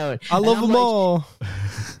freaking out. I love them all.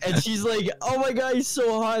 And she's like, oh my god, he's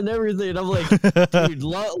so hot and everything. And I'm like, dude,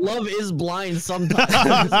 love is blind sometimes.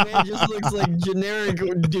 This man just looks like generic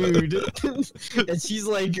dude. And she's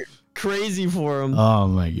like crazy for him. Oh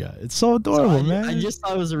my god, it's so adorable, man. I just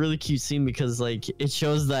thought it was a really cute scene because it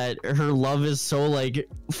shows that her love is so like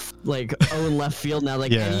in left field now.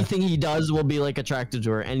 Anything he does will be attractive to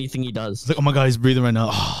her. Anything he does. It's like, oh my god, he's breathing right now.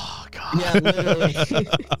 Oh god. Yeah, literally.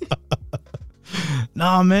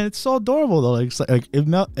 Nah, man, it's so adorable though. It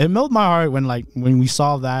melted my heart when we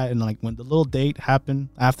saw that, and when the little date happened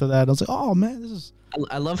after that. I was like, oh man, this is.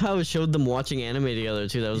 I love how it showed them watching anime together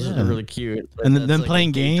too. That was really cute. And then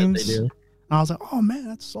playing games. And I was like, oh man,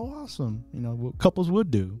 that's so awesome. What couples would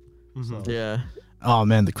do. Mm-hmm. So. Yeah. Oh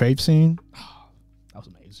man, the crepe scene. Oh, that was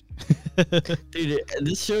amazing. Dude,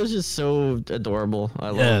 this show is just so adorable.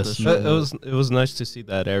 I love this show. It was nice to see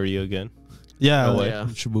that area again. Yeah,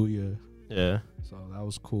 Shibuya. Yeah. So that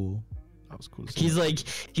was cool. That was cool. He's like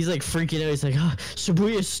freaking out. He's like, oh,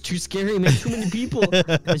 Shibuya's too scary, man. Too many people.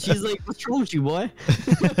 And she's like, what's wrong with you, boy?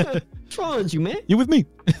 What's wrong with you, man? You with me?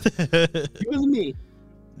 You with me?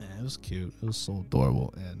 Man, it was cute. It was so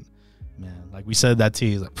adorable. And man, like we said, that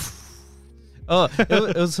tea is like. Oh,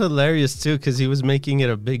 it was hilarious too because he was making it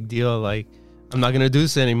a big deal. Like, I'm not gonna do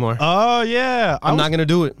this anymore. Oh yeah, I'm not gonna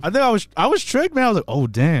do it. I think I was tricked, man. I was like, oh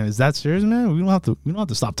damn, is that serious, man? We don't have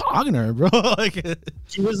to stop talking to her, bro.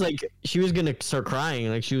 She was gonna start crying.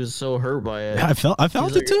 Like, she was so hurt by it. Yeah, I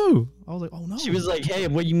felt it too. I was like, oh no. She was like, hey,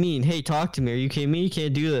 what do you mean? Hey, talk to me. Are you kidding me? You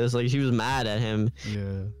can't do this. Like, she was mad at him.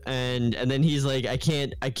 Yeah. And then he's like, I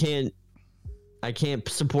can't I can't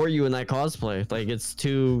support you in that cosplay. Like, it's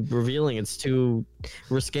too revealing. It's too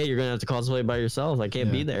risque. You're gonna have to cosplay by yourself. I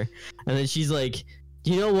can't be there. And then she's like,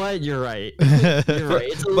 you know what? You're right. You're right.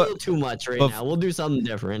 It's a little too much now. We'll do something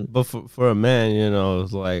different. But for a man, you know,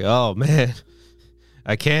 it's like, oh man,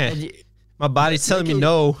 I can't. My body's telling me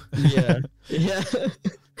no. Yeah. Yeah.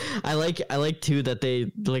 I like too that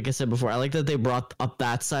they, like I said before, I like that they brought up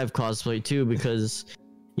that side of cosplay too, because,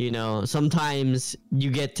 you know, sometimes you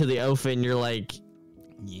get to the outfit and you're like,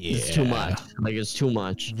 it's too much. Like, it's too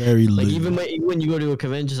much. Very like little. even when you go to a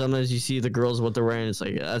convention, sometimes you see the girls what they're wearing. It's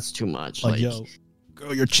like, that's too much. Like, yo,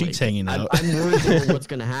 girl, your cheeks hanging out. I'm worried about what's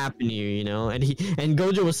gonna happen to you, you know. And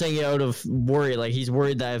Gojo was saying it out of worry. Like, he's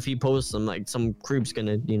worried that if he posts them, like, some creep's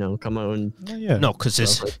gonna, you know, come out and no, because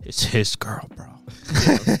it's his girl, bro.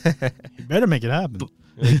 You better make it happen.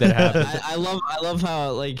 Make that happen. I love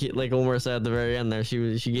how like Omar said at the very end there,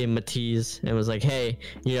 she gave him a tease and was like, hey,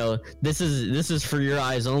 you know, this is for your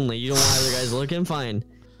eyes only. You don't want other guys looking? Fine.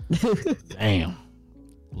 Damn,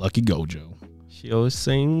 lucky Gojo. She always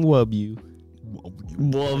saying "wub you."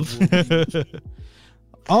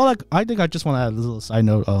 I think I just want to add a little side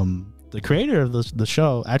note. The creator of the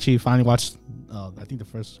show actually finally watched I think the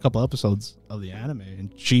first couple episodes of the anime,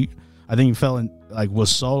 and I think fell in, like,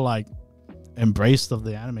 was so like embraced of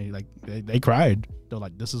the anime, like they cried. They're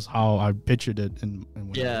like, this is how I pictured it, and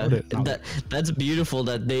when I wrote it. That's beautiful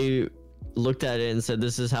that they looked at it and said,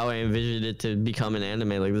 this is how I envisioned it to become an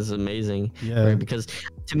anime. Like, this is amazing. Yeah. Right? Because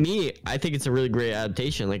to me, I think it's a really great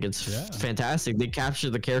adaptation. Like, it's fantastic. They capture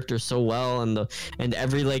the characters so well, and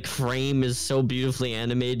every like frame is so beautifully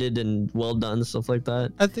animated and well done, stuff like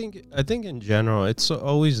that. I think in general, it's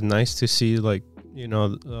always nice to see, like, you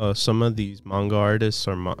know, some of these manga artists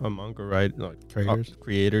or manga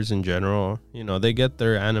creators in general, you know, they get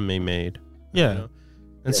their anime made. Yeah. You know?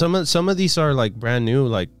 And some of these are like brand new,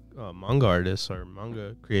 like manga artists or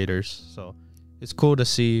manga creators. So it's cool to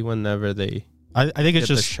see whenever they I think it's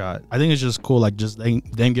just shot. I think it's just cool, like, just them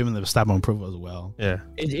giving the stamp of approval as well. Yeah.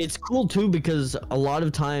 It's cool too, because a lot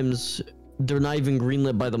of times they're not even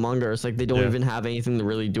greenlit by the manga artists. Like, they don't even have anything to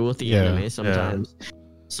really do with the anime sometimes. Yeah.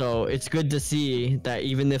 So it's good to see that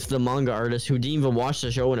even if the manga artist who didn't even watch the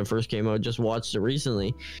show when it first came out, just watched it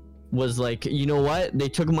recently, was like, you know what? They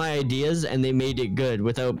took my ideas and they made it good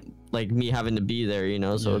without, like, me having to be there, you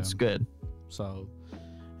know? So it's good. So,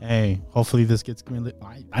 hey, hopefully this gets greenlit.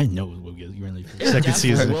 I know it will get greenlit for the second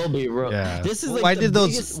season. It will be, bro. Yeah. This is like why did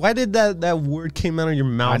that word came out of your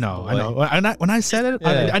mouth? I know. When I said it,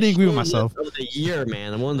 I didn't agree with myself. Of the year,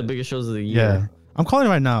 man. One of the biggest shows of the year. Yeah. I'm calling it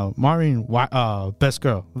right now. Maureen, best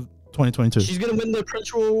girl, 2022. She's gonna win the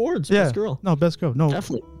Crunchyroll Awards. Yeah. Best girl. No, best girl. No,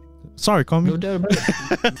 definitely. Sorry, call me. No doubt about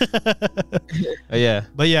it. Yeah.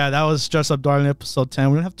 But yeah, that was Dress Up Darling episode 10.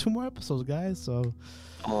 We're gonna have 2 more episodes, guys. So.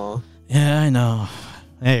 Aw. Yeah, I know.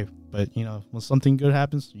 Hey, but you know, when something good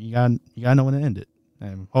happens, you gotta know when to end it,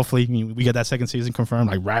 and hopefully we get that second season confirmed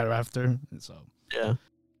like right after. So. Yeah.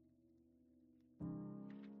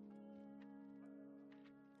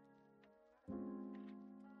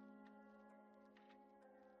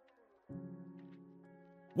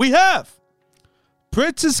 We have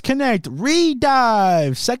Princess Connect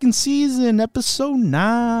Redive, second season, episode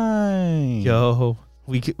 9. Yo,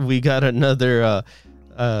 we got another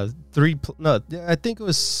 3. I think it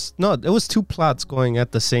was 2 plots going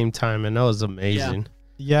at the same time, and that was amazing.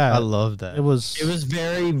 Yeah, I love that. It was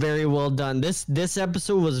very, very well done. This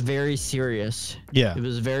episode was very serious. Yeah, it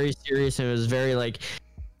was very serious, and it was very like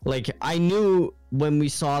I knew when we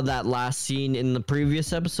saw that last scene in the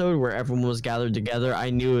previous episode where everyone was gathered together, I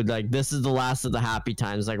knew, like, this is the last of the happy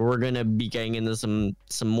times. Like, we're gonna be getting into some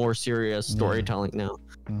more serious storytelling now.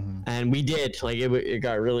 Mm-hmm. And we did. Like, it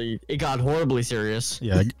got horribly serious.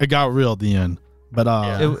 Yeah, it got real at the end. But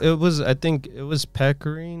it was, I think it was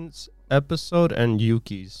Pekkarin's episode and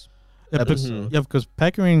Yuki's episode. Mm-hmm. Yeah, because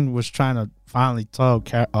Pekkarin was trying to finally tell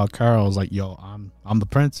Carol, like, yo, I'm the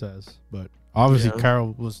princess, but obviously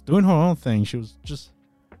Carol was doing her own thing. She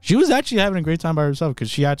was actually having a great time by herself, because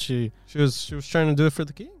she was trying to do it for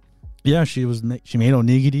the king. Yeah, she made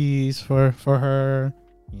onigiris for her.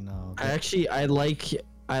 You know, I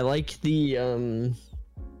like the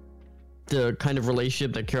kind of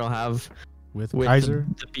relationship that Carol have with Kaiser,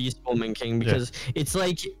 the Beast Woman King, because it's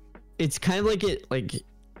kind of like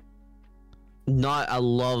not a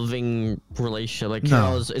loving relationship. Like,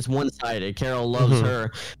 Carol it's one-sided. Carol loves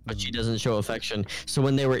her, but she doesn't show affection. So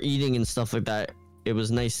when they were eating and stuff like that, it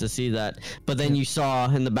was nice to see that. But then you saw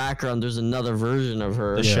in the background there's another version of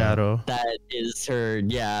her, the shadow, that is her.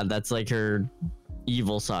 That's like her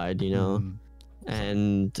evil side, you know.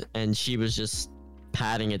 And she was just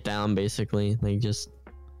patting it down, basically, like just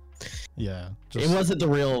Yeah, it wasn't the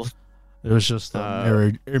real. It was just a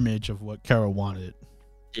mirrored image of what Carol wanted.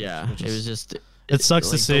 Yeah, it was just. It sucks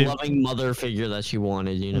like to see the loving mother figure that she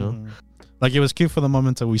wanted. You know, like it was cute for the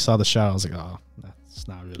moment until we saw the shadow. I was like, oh, that's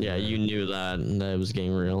not really. Yeah, you knew that it was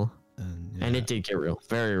getting real, and it did get real,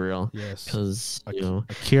 very real. Yes, because you know,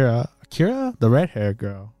 Akira, the red-haired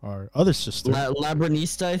girl, our other sister,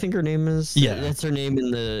 Labranista, I think her name is. Yeah, that's her name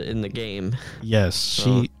in the game. Yes,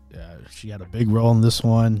 she had a big role in this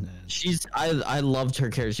one. I loved her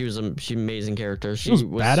character. She's an amazing character. She was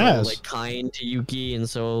badass. So, like, kind to Yuki and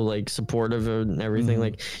so like supportive and everything.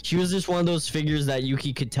 Like she was just one of those figures that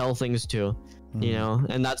Yuki could tell things to, you know,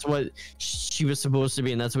 and that's what she was supposed to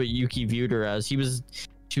be, and that's what Yuki viewed her as. She was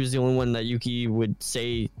the only one that Yuki would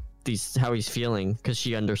say how he's feeling because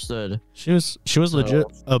she understood. She was legit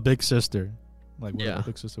a big sister, like what a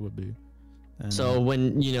big sister would be. And, so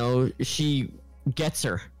when you know she gets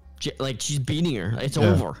her. Like she's beating her. It's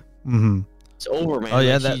over. It's over, man. Oh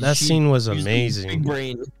yeah, like, that scene was amazing. Big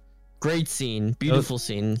brain, great scene, beautiful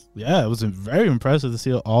scene. Yeah, it was very impressive to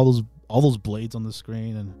see all those blades on the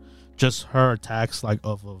screen and just her attacks like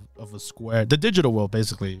of a square. The digital world,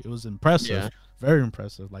 basically, it was impressive, very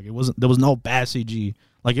impressive. Like there was no bad CG.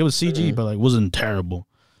 Like it was CG, but like it wasn't terrible.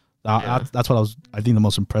 That's what I think the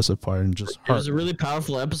most impressive part, and just it was a really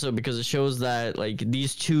powerful episode because it shows that like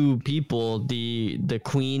these two people, the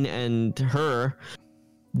queen and her,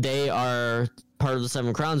 they are part of the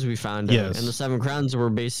Seven Crowns. We found out, and the Seven Crowns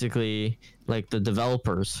were basically like the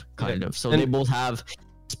developers, kind of. So they both have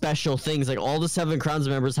special things. Like all the Seven Crowns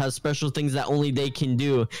members have special things that only they can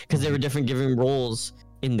do because they were different given roles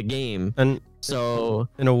in the game. And so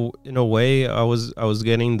in a way, I was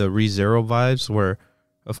getting the ReZero vibes where.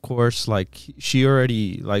 Of course, like she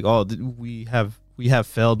already like we have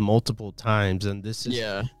failed multiple times, and this is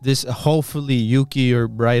this hopefully Yuki, you're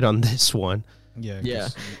right on this one.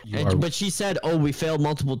 But she said, "Oh, we failed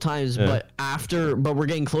multiple times, but we're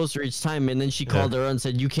getting closer each time." And then she called her and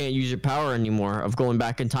said, "You can't use your power anymore of going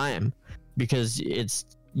back in time because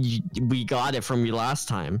we got it from you last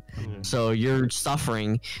time. So you're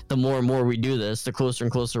suffering. The more and more we do this, the closer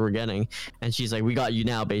and closer we're getting." And she's like, "We got you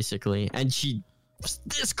now, basically." And she.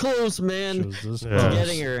 This close, man, to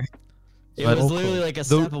getting her. It was literally like a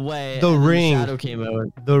step away. The ring, the shadow came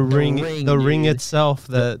out. The ring itself.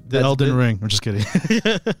 The Elden Ring. I'm just kidding.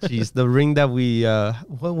 Jeez, the ring that we.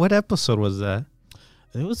 What episode was that?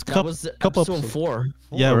 It was couple episode 4.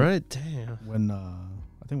 Yeah, right. Damn. When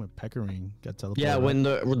I think when Peckering got teleported. Yeah, when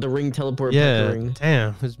the ring teleported. Yeah,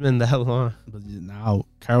 damn, it's been that long. But now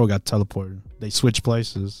Carol got teleported. They switched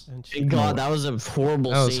places. And God, that was a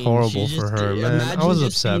horrible scene. That was horrible for her, man. I was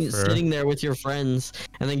upset for her. Sitting there with your friends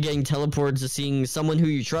and then getting teleported to seeing someone who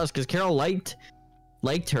you trust, because Carol liked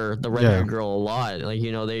her, the red-haired girl, a lot. Like,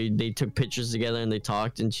 you know, they took pictures together and they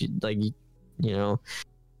talked, and she, like, you know,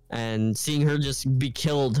 and seeing her just be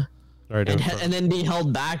killed and then be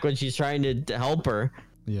held back when she's trying to help her.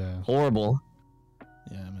 Yeah. Horrible.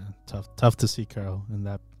 Yeah, man. Tough to see Carol in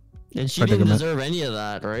that. And she didn't deserve any of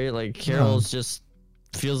that, right? Like Carol's just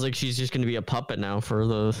feels like she's just going to be a puppet now for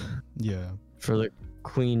the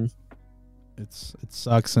queen. It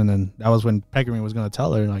sucks, and then that was when Peckering was going to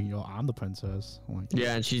tell her, like, yo, I'm the princess. Like,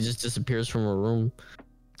 yeah, and she just disappears from her room.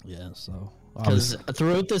 Yeah, so because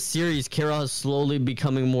throughout this series, Carol is slowly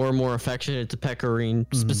becoming more and more affectionate to Peckering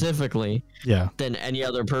specifically, than any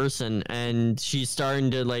other person, and she's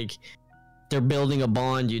starting to like, they're building a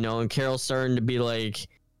bond, you know, and Carol's starting to be like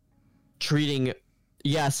treating.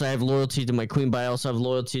 Yes, I have loyalty to my queen, but I also have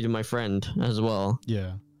loyalty to my friend as well.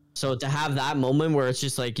 Yeah. So to have that moment where it's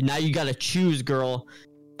just like, now you got to choose, girl.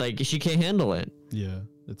 Like, she can't handle it. Yeah,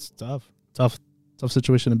 it's tough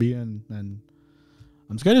situation to be in, and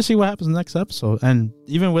I'm scared to see what happens in the next episode. And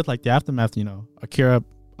even with like the aftermath, you know, Akira,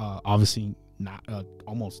 obviously not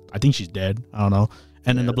almost. I think she's dead. I don't know.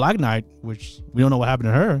 And then the Black Knight, which we don't know what happened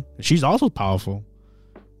to her, she's also powerful.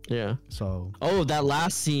 Yeah. So. Oh, that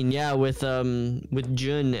last scene, yeah, with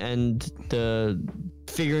Jun and the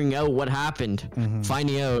figuring out what happened,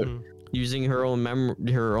 finding out using her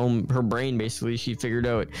own her brain. Basically, she figured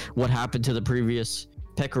out what happened to the previous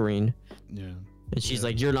Pecorine. Yeah. And she's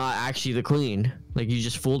like, "You're not actually the queen. Like, you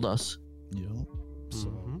just fooled us." Yep.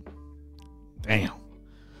 So. Damn.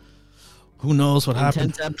 Who knows what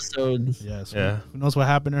happened? Intense episode. Yes. Yeah. Who knows what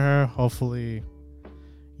happened to her? Hopefully,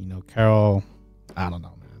 you know, Carol. I don't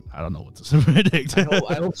know, man. I don't know what to predict.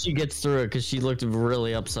 I hope she gets through it, because she looked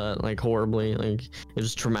really upset, like horribly. Like, it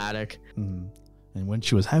was traumatic. And when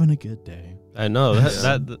she was having a good day. I know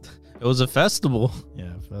that It was a festival.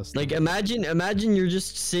 Yeah, festival. Like imagine you're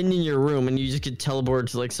just sitting in your room and you just get teleported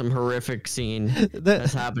to like some horrific scene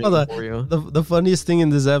that's happening for you. The funniest thing in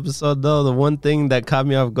this episode, though, the one thing that caught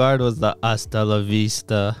me off guard was the "Hasta la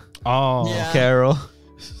vista." Oh, Yeah. Carol.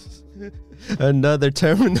 Another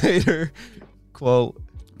Terminator quote.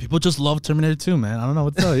 people just love Terminator 2, man. I don't know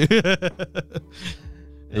what to tell you. That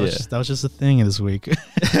was just a thing this week.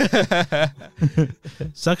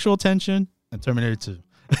 Sexual tension and Terminator 2.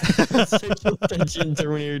 Sexual tension,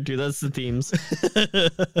 Terminator 2. That's the themes.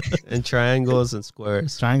 And triangles and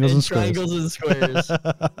squares. Triangles and squares.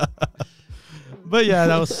 But yeah,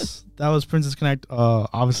 that was Princess Connect.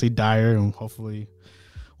 Obviously dire, and hopefully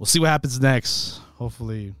we'll see what happens next.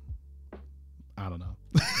 Hopefully, I don't know.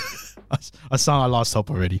 I lost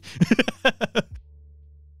hope already.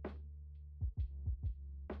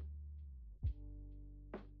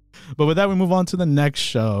 But with that, we move on to the next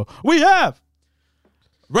show. We have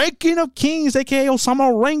Ranking of Kings, aka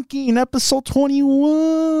Osama Ranking, episode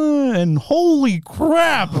 21. Holy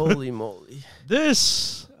crap! Holy moly!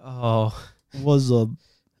 This was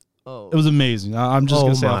it was amazing. I'm just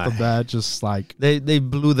gonna say off the bat, just like they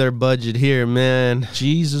blew their budget here, man.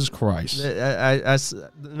 Jesus Christ!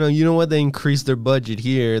 You know what? They increased their budget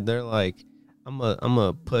here. They're like, I'm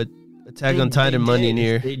gonna put Attack on Titan money in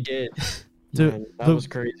here. They did. Dude, man, that was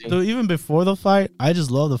crazy. Dude, even before the fight, I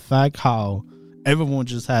just love the fact how everyone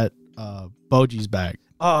just had Boji's back.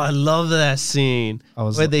 Oh, I love that scene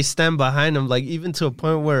where they stand behind him, like even to a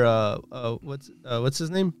point where what's his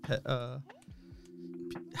name? I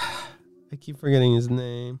keep forgetting his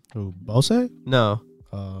name. Who, Bose? No,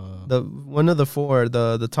 the one of the four,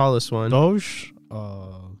 the tallest one. Doge.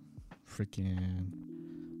 Freaking.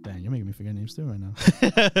 Dang, you're making me forget names too right now.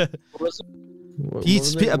 A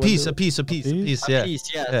piece.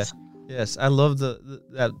 Yes. I love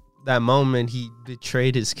that moment he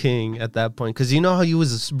betrayed his king at that point, because you know how he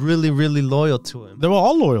was really, really loyal to him. They were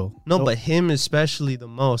all loyal. No, but him especially the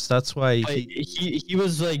most. That's why he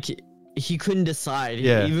was like, he couldn't decide.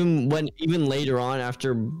 Yeah. Even later on,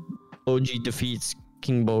 after Boji defeats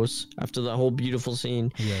King Bose, after that whole beautiful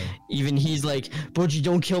scene, even he's like, Boji,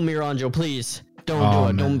 don't kill Miranjo, please. Don't do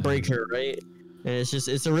it. Don't break her, right? And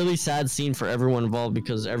it's a really sad scene for everyone involved,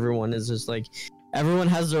 because everyone is just like, everyone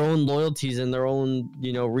has their own loyalties and their own,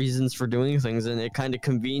 reasons for doing things, and it kind of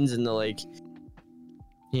convenes into like,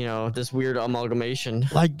 this weird amalgamation.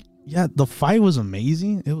 Like, yeah, the fight was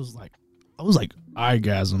amazing. It was like, I was like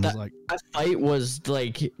orgasm. That fight was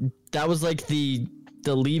like, that was like the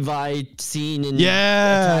Levi scene in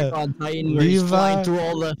Attack on Titan, where he's flying through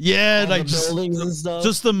all the buildings and stuff.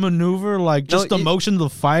 Just the maneuver, like the motion of the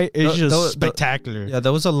fight is just spectacular. Yeah,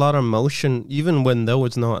 there was a lot of motion, even when there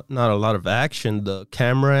was not a lot of action. The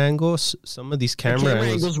camera angles, some of these camera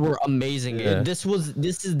angles were amazing. Yeah. This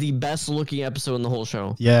is the best looking episode in the whole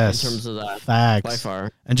show. Yes, in terms of that, facts by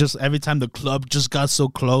far. And just every time the club just got so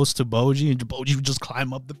close to Boji, and Boji would just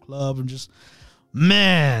climb up the club and just,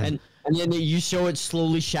 man. And then you show it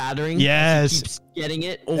slowly shattering. Yes, he keeps getting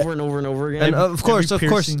it over and over and over again. And of course,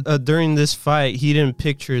 during this fight, he didn't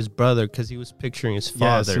picture his brother because he was picturing his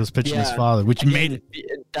father. Yes, he was picturing his father, which made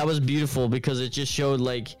it. That was beautiful, because it just showed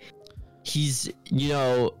like he's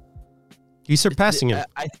surpassing him.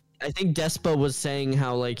 I think Despa was saying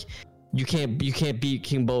how like you can't beat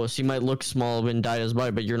King Bose. He might look small and die as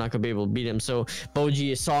body, but you're not gonna be able to beat him. So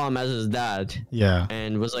Boji saw him as his dad. Yeah.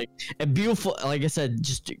 And was like a beautiful, like I said,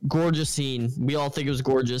 just gorgeous scene. We all think it was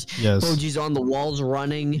gorgeous. Yes. Boji's on the walls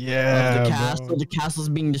running. Yeah. The castle. Bro. The castle's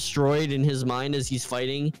being destroyed in his mind as he's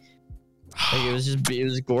fighting. Like it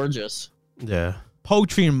was gorgeous. Yeah.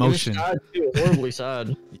 Poetry in motion. It was sad too, horribly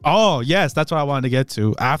sad. Oh yes, that's what I wanted to get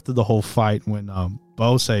to after the whole fight when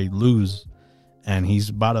Bose lose, and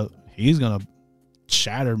he's gonna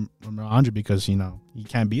shatter Miranjo because he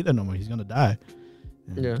can't be there no more. He's gonna die.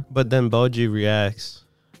 Yeah. But then Boji reacts.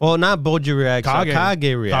 Well, not Boji reacts.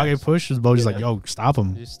 Kage reacts. Kage pushes. Boji's like, "Yo, stop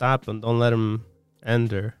him! You stop him! Don't let him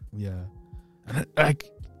enter." Yeah. And like,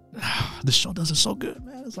 the show does it so good,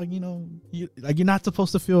 man. It's like you're not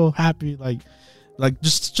supposed to feel happy, like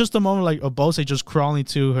just a moment like a Bose just crawling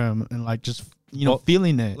to him and like just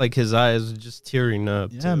feeling it, like his eyes just tearing up.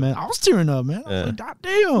 Yeah, man, I was tearing up, man. I was like, God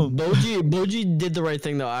damn. Boji did the right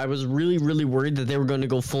thing though. I was really, really worried that they were going to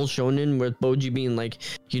go full shonen with Boji being like,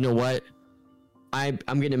 you know what, I'm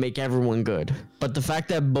gonna make everyone good. But the fact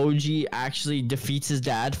that Boji actually defeats his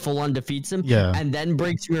dad, full on defeats him, and then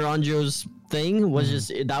breaks Miranjo's thing was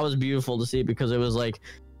that was beautiful to see, because it was like,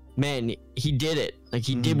 man, he did it. Like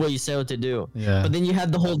he did what he set out to do. Yeah. But then you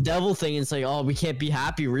had the whole devil thing, and it's like, oh, we can't be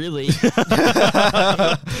happy, really.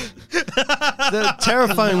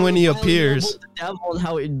 terrifying when he appears. The devil and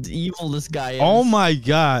how evil this guy is. Oh my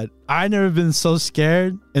god, I never been so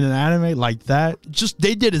scared in an anime like that. Just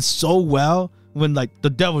they did it so well when like the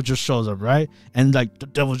devil just shows up, right? And like the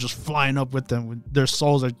devil just flying up with them when their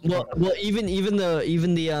souls are. Well, even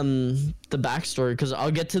the backstory, because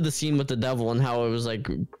I'll get to the scene with the devil and how it was like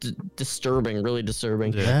disturbing, really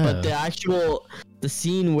disturbing. Yeah. But the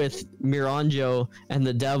scene with Miranjo and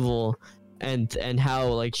the devil. And how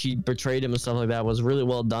like she betrayed him and stuff like that was really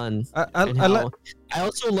well done. I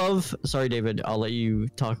also love. Sorry, David. I'll let you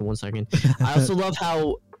talk in 1 second. I also love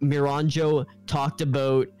how Miranjo talked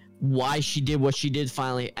about why she did what she did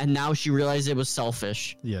finally, and now she realized it was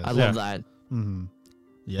selfish. Yes. I love that. Mm-hmm.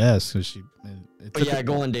 Yes, because she. But yeah,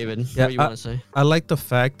 go on, David. Yeah, what do you want to say? I like the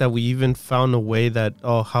fact that we even found a way that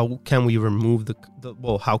how can we remove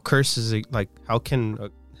how curses like how can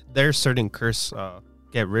there's certain curse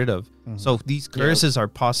get rid of. Mm-hmm. So these curses are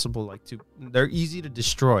possible, like they're easy to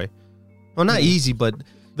destroy. Well, not easy, but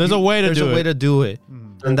there's a way to do it.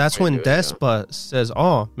 Mm-hmm. And that's when Despa says,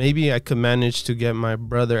 "Oh, maybe I could manage to get my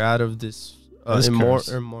brother out of this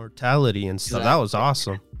immortality and stuff." Exactly. That was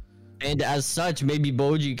awesome. And as such, maybe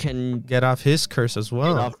Boji can get off his curse as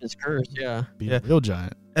well. Get off his curse, yeah. Be a real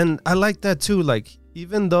giant. And I like that too. Like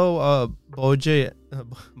even though Boji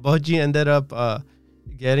ended up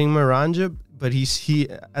getting Miranja. But he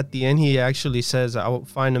at the end he actually says, "I'll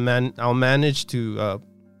find a man. I'll manage to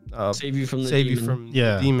save you from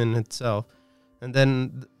the demon itself." And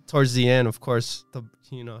then towards the end, of course,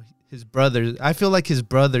 his brother. I feel like his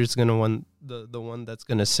brother is gonna the one that's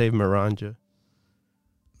gonna save Miranja.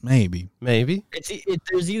 Maybe.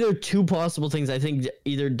 There's either two possible things. I think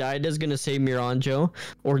either Daida's gonna save Miranjo,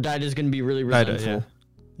 or Daida's gonna be really resentful.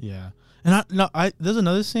 Yeah. And there's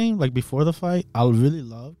another thing, like before the fight, I really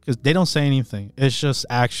love, because they don't say anything. It's just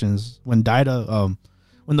actions. When Daida,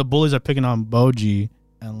 when the bullies are picking on Boji,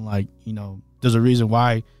 and like, there's a reason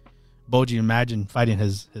why Boji imagined fighting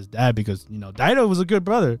his dad, because, Daida was a good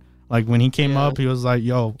brother. Like when he came up, he was like,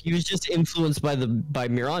 yo. He was just influenced by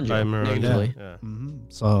Miranjo. Negatively. Yeah. Mm-hmm.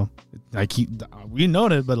 So like we know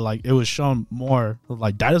that, but like it was shown more,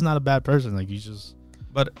 like Daida's not a bad person. Like he's just.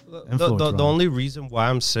 But the only reason why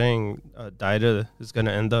I'm saying Daida is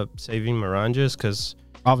gonna end up saving Miranja is because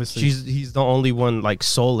obviously he's the only one like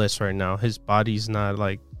soulless right now. His body's not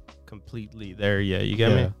like completely there yet. You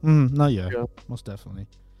get me? Not yet. Yeah. Most definitely.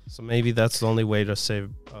 So maybe that's the only way to save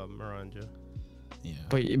Miranja. Yeah.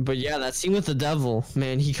 But yeah, that scene with the devil,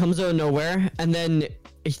 man, he comes out of nowhere, and then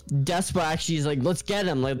Despa actually is like, let's get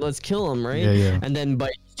him, like let's kill him, right? Yeah. And then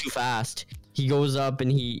but he's too fast. He goes up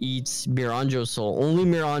and he eats Miranjo's soul. Only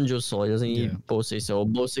Miranjo's soul. He doesn't eat Bose's soul.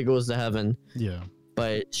 Bose goes to heaven. Yeah.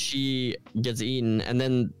 But she gets eaten, and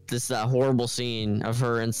then that horrible scene of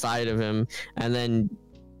her inside of him, and then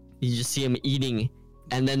you just see him eating,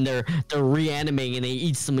 and then they're reanimating and they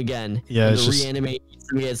eats them again. Yeah. And reanimate.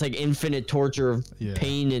 It's like infinite torture of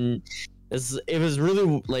pain, and it was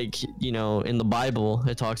really like, in the Bible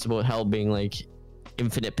it talks about hell being like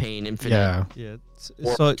infinite pain, infinite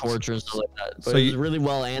torture and stuff like that. But it was really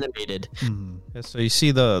well animated. Mm-hmm. Yeah, so you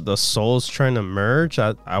see the souls trying to merge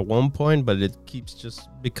at one point, but it keeps just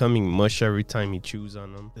becoming mush every time he chews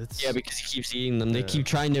on them. Because he keeps eating them. They keep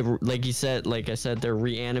trying to, like I said, they're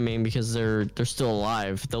reanimating because they're still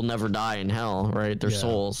alive. They'll never die in hell, right? Their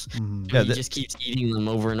souls. Mm-hmm. He just keeps eating them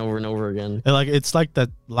over and over and over again. And it's like that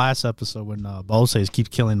last episode when Bose keeps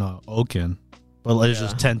killing Oken. But it's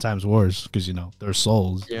just 10 times worse because, they're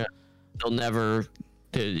souls. Yeah. They're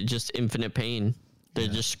just infinite pain. They're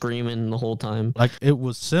just screaming the whole time. Like, it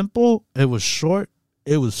was simple. It was short.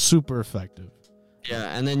 It was super effective.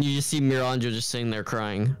 Yeah, and then you just see Miranjo just sitting there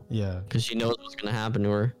crying. Yeah. Because she knows what's going to happen to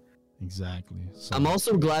her. Exactly. So, I'm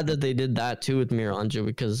also glad that they did that, too, with Miranjo,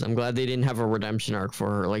 because I'm glad they didn't have a redemption arc for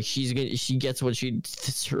her. Like, she gets what she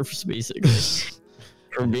deserves, basically.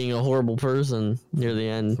 For being a horrible person near the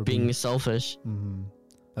end, being selfish. Mm-hmm.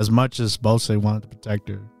 As much as Bose wanted to protect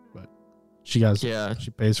her, but she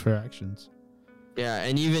pays for her actions. Yeah,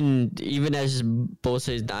 and even as Bose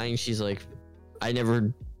is dying, she's like, I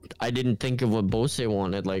didn't think of what Bose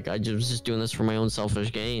wanted. Like, I was just doing this for my own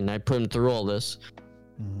selfish gain. I put him through all this.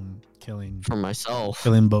 Mm-hmm. Killing for myself.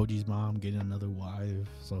 Killing Boji's mom, getting another wife,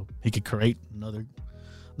 so he could create another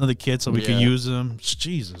kid, so we could use him.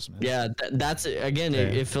 Jesus, man. Yeah, that's again.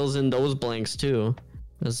 It fills in those blanks too,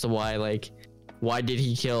 as to why did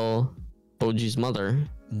he kill Boji's mother?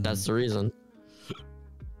 Mm-hmm. That's the reason.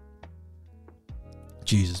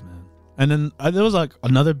 Jesus, man. And then there was like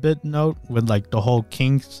another bit note with like the whole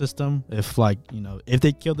king system. If if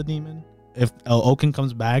they kill the demon, if Oken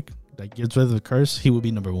comes back, gets rid of the curse, he would be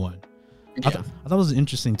number one. I thought it was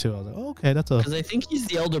interesting too. I was like, oh, okay, that's a. Because I think he's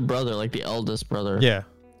the elder brother, like the eldest brother. Yeah.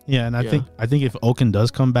 Yeah, and I think if Oaken does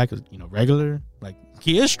come back, regular, like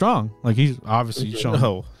he is strong. Like he's obviously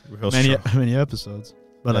shown many episodes.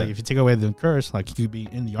 But like if you take away the curse, like he could be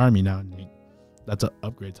in the army now, and that's an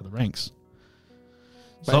upgrade to the ranks.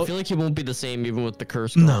 But I feel like he won't be the same even with the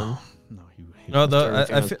curse gone.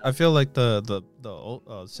 I feel like the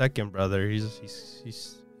second brother,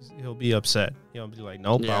 he'll be upset. He'll be like,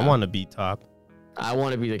 nope, I want to be top. I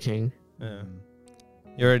want to be the king. Yeah.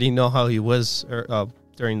 You already know how he was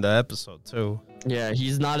during the episode too. Yeah,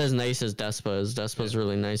 he's not as nice as Despa is. Despa's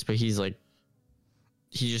really nice, but he's like,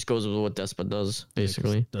 he just goes with what Despa does,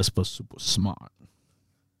 basically. Despa's super smart.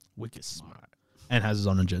 Wicked smart. And has his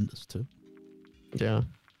own agendas too. Yeah.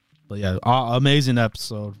 But yeah, amazing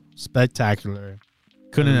episode. Spectacular.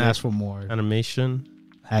 Couldn't ask for more. Animation.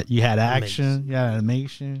 You had action. Amazing. You had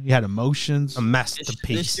animation. You had emotions. A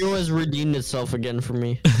masterpiece. This show has redeemed itself again for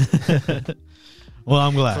me. Well,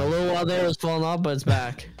 I'm glad. For a little while there, it was falling off, but it's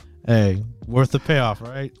back. Hey, worth the payoff,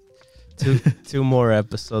 right? Two more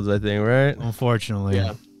episodes, I think, right? Unfortunately.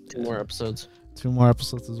 Yeah, 2 more episodes. 2 more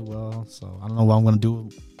episodes as well. So I don't know what I'm going to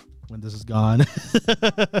do when this is gone.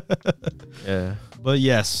 Yeah. But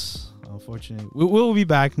yes, unfortunately. We'll be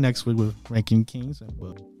back next week with Ranking Kings. And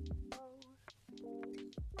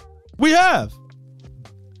we have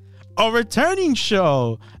a returning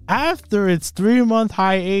show after its 3-month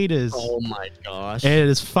hiatus. Oh my gosh. It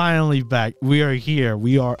is finally back. We are here.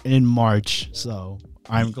 We are in March. So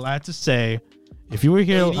I'm glad to say, if you were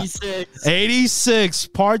here, 86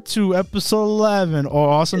 part 2, episode 11, or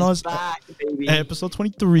also known as back, baby. Episode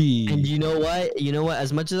 23. And you know what?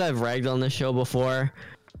 As much as I've ragged on this show before,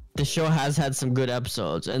 the show has had some good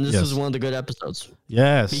episodes, and this was one of the good episodes.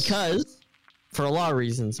 Yes. Because, for a lot of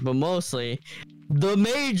reasons, but mostly, the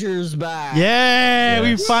Major's back. Yeah,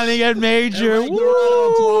 we finally get Major. Woo!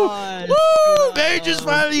 Woo! Major's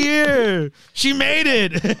finally here. She made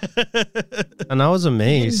it. And I was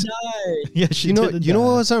amazed. Yeah, you know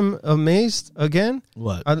what was I'm amazed again?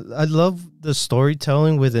 What? I love the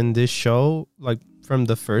storytelling within this show, like from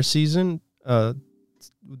the first season.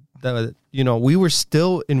 That we were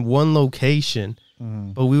still in one location,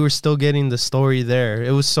 but we were still getting the story there.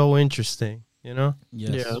 It was so interesting, Yes.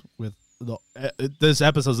 Yeah. With this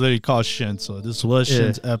episode's literally called Shin, so this was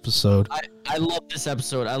Shin's episode. I love this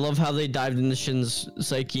episode. I love how they dived into Shin's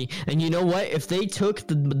psyche. And you know what? If they took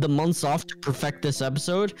the months off to perfect this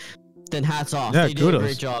episode, then hats off. Yeah, they did a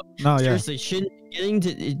great job. No, seriously, Shin getting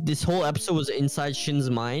to this whole episode was inside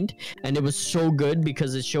Shin's mind, and it was so good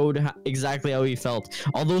because it showed exactly how he felt.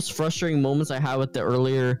 All those frustrating moments I had with the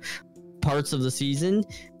earlier parts of the season,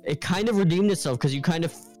 it kind of redeemed itself because you kind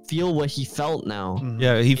of feel what he felt now.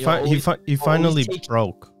 Yeah, he finally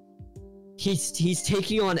broke. He's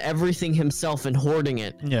taking on everything himself and hoarding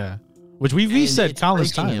it. Yeah, which we said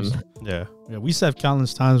countless times. Yeah, we said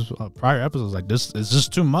countless times prior episodes like this is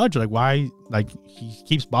just too much. Like why? Like he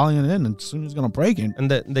keeps balling it in, and soon he's gonna break it.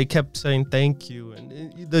 And that they kept saying thank you,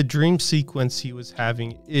 and the dream sequence he was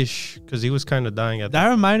having because he was kind of dying at that.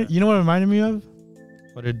 Reminded you know what it reminded me of?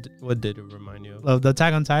 What did it remind you of? The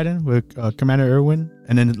Attack on Titan with Commander Irwin,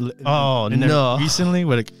 and then recently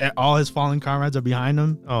with all his fallen comrades are behind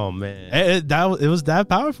him. Oh man, it was that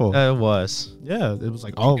powerful. It was. Yeah, it was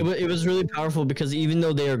like it was really powerful because even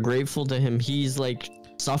though they are grateful to him, he's like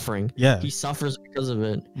suffering. Yeah, he suffers because of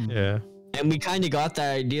it. Yeah, and we kind of got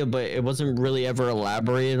that idea, but it wasn't really ever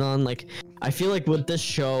elaborated on. Like I feel like with this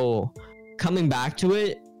show, coming back to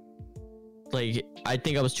it. Like, I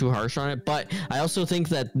think I was too harsh on it, but I also think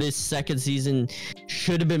that this second season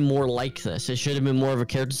should have been more like this. It should have been more of a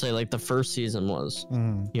character study like the first season was.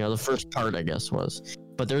 The first part, I guess, was.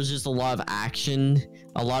 But there's just a lot of action,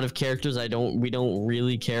 a lot of characters we don't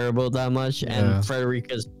really care about that much, and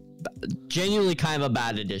Frederica's genuinely kind of a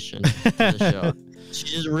bad addition to the show.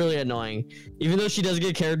 She's just really annoying. Even though she does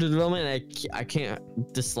get character development, I can't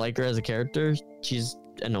dislike her as a character. She's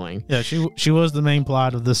annoying. Yeah, she was the main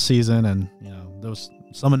plot of this season, and there was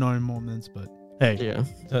some annoying moments, but hey,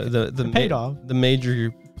 the paid off. The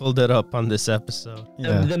Major pulled it up on this episode.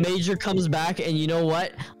 The Major comes back, and you know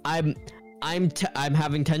what? I'm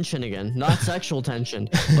having tension again, not sexual tension,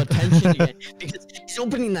 but tension again because he's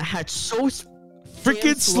opening the hatch so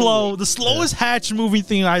freaking slow. The slowest hatch moving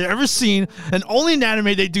thing I've ever seen, and only in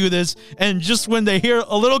anime they do this. And just when they hear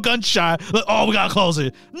a little gunshot, like, oh, we gotta close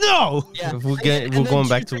it. No. Yeah, we're going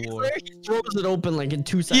back to war. He throws it open like in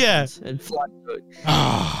 2 seconds. Yeah. And flies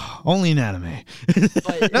out. only in anime.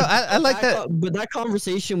 But No, I like that. But that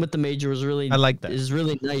conversation with the Major was really, I like that. Is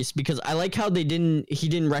really nice because I like how he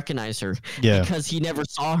didn't recognize her. Yeah. Because he never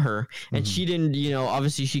saw her and she didn't,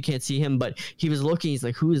 obviously she can't see him, but he was looking. He's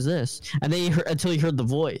like, who is this? And then until he heard the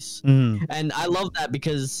voice. And I love that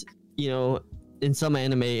because in some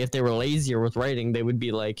anime, if they were lazier with writing, they would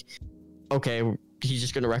be like, okay, he's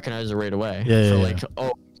just gonna recognize her right away.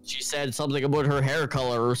 Oh, she said something about her hair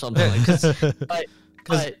color or something.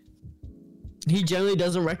 But he generally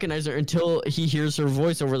doesn't recognize her until he hears her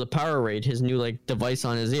voice over the power raid, his new device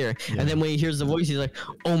on his ear. And then when he hears the voice, he's like,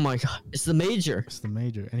 "Oh my god, it's the Major!" It's the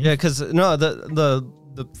Major. And because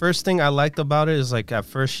the first thing I liked about it is at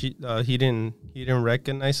first he didn't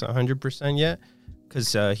recognize 100% yet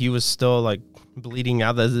because he was still bleeding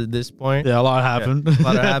out at this point. Yeah, a lot happened. A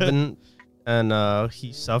lot happened, and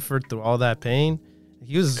he suffered through all that pain.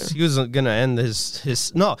 He was gonna end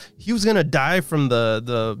he was gonna die from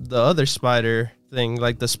the other spider thing,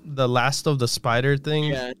 the last of the spider thing.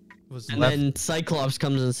 Yeah. Then Cyclops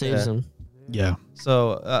comes and saves him. Yeah.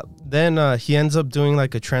 So then he ends up doing a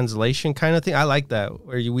translation kind of thing. I like that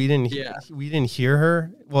where we didn't hear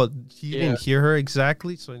her. Well, he didn't hear her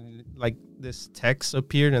exactly. So this text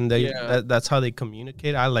appeared and that's how they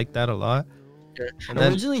communicate. I like that a lot.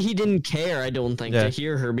 Originally, he didn't care, I don't think, to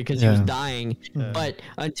hear her because he was dying. But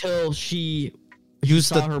until she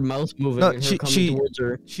saw her mouth moving and her coming towards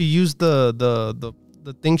her. She used the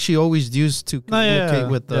thing she always used to communicate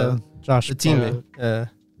with the teammate.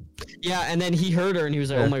 Yeah, and then he heard her and he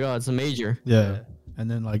was like, "Oh my god, it's a Major." Yeah. And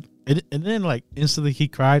then instantly he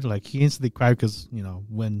cried. He instantly cried because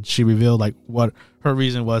when she revealed what her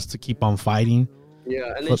reason was to keep on fighting.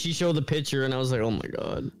 Yeah, and then she showed the picture, and I was like, "Oh my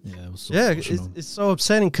god!" Yeah, it was so it's so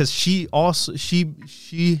upsetting because she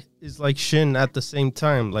is like Shin at the same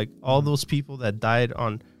time. All those people that died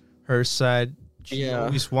on her side, she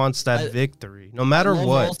always wants that victory, no matter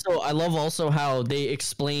what. I love also how they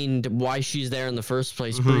explained why she's there in the first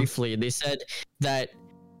place briefly. They said that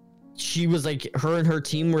she was her and her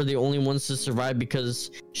team were the only ones to survive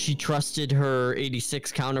because she trusted her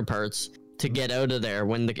 86 counterparts to get out of there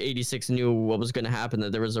when the 86 knew what was going to happen,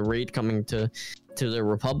 that there was a raid coming to the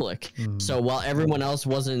Republic. So while everyone else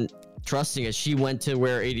wasn't trusting it, she went to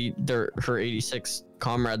where her 86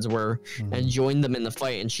 comrades were and joined them in the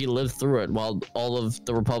fight, and she lived through it while all of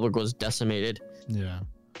the Republic was decimated. Yeah.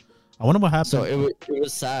 I wonder what happened. So it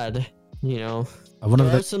was sad, I wonder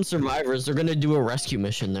there are some survivors. They're gonna do a rescue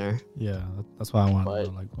mission there. Yeah, that's why I want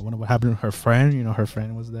to know. I wonder what happened to her friend. Her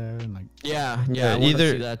friend was there, and yeah.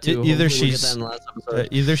 Either that too. Either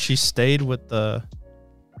she stayed with the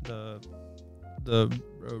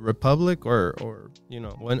Republic or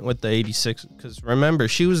went with the 86. Because remember,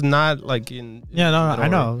 she was not in. Yeah, no, I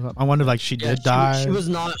know. I wonder she did die. She was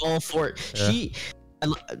not all for it. Yeah. I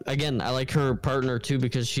like her partner too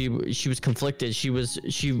because she was conflicted. She was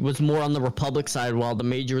more on the Republic side while the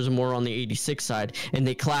Major was more on the 86 side, and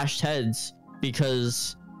they clashed heads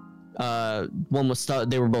because one was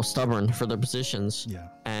they were both stubborn for their positions. Yeah,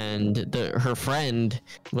 and her friend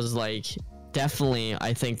was definitely.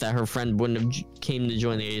 I think that her friend wouldn't have came to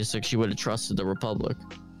join the 86. She would have trusted the Republic.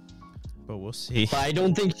 But we'll see. But I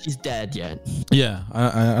don't think she's dead yet. Yeah,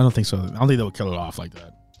 I don't think so. I don't think they would kill her off like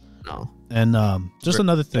that. No. And just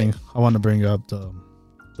another thing I want to bring up, the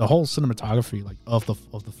whole cinematography of the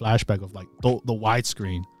flashback of the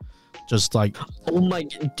widescreen, just oh my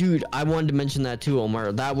dude, I wanted to mention that too,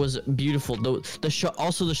 Omar. That was beautiful. The shot,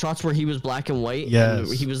 also the shots where he was black and white. Yeah,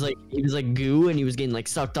 he was goo and he was getting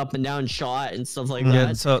sucked up and down, shot and stuff like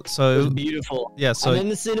that. So it was beautiful. Yeah. So and then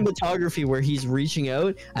the cinematography where he's reaching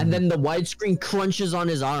out and then the widescreen crunches on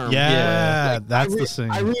his arm. Yeah, that's the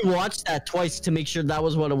thing. I rewatched that twice to make sure that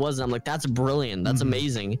was what it was. And I'm like, that's brilliant. That's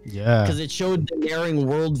amazing. Yeah, because it showed the narrowing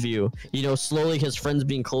worldview. Slowly his friends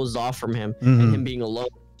being closed off from him and him being alone.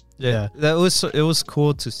 Yeah, it was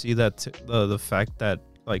cool to see that the fact that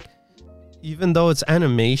even though it's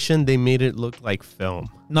animation, they made it look like film.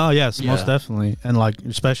 No, yes, most definitely, and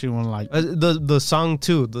especially when the song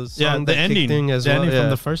too, the ending thing as well, ending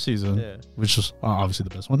from the first season, which was obviously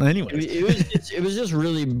the best one. Anyway, it was just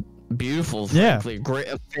really beautiful. Frankly. Great,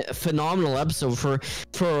 a phenomenal episode for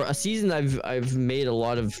a season. I've made a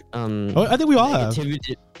lot of I think we all have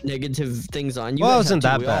negative things on. Well, it wasn't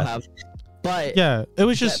that bad. But yeah, it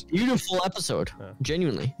was just beautiful episode.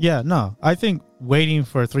 Genuinely. Yeah, no, I think waiting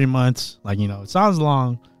for 3 months, it sounds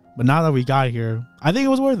long, but now that we got here, I think it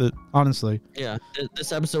was worth it, honestly. Yeah,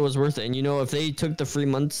 this episode was worth it. And if they took the 3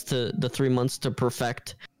 months to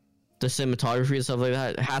perfect the cinematography and stuff like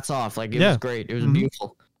that, hats off. It was great. It was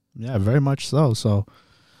beautiful. Yeah, very much so. So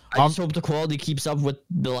I just hope the quality keeps up with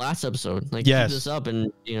the last episode. Like, yes. keep this up,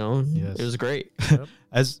 and it was great. Yep.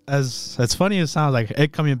 As funny as it sounds, like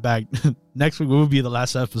it coming back next week will be the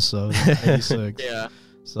last episode. 86. Yeah.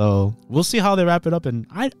 So we'll see how they wrap it up, and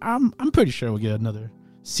I'm pretty sure we'll get another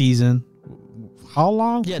season. How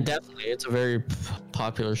long? Yeah, definitely. It's a very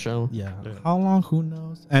popular show. Yeah. How long? Who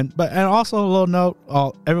knows? And also a little note.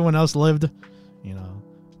 Everyone else lived.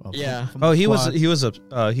 Yeah. He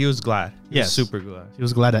was glad. Yeah, super glad. He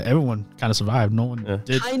was glad that everyone kind of survived. No one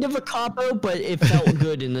did. Kind of a cop out, but it felt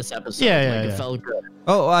good in this episode. It felt good.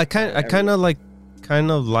 Oh, I kind of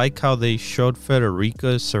like how they showed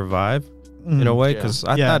Federica survive. In a way, because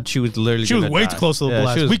I thought she was literally way too close to the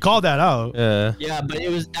blast. We called that out. Yeah, but it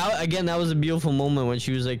was that was a beautiful moment when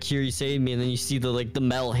she was like, "Kiri, save me," and then you see the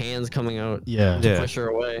metal hands coming out. To push her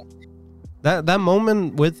away. That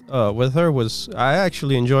moment with her was, I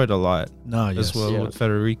actually enjoyed a lot. As well with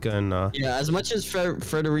Federica and as much as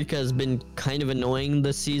Federica has been kind of annoying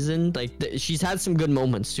this season, like she's had some good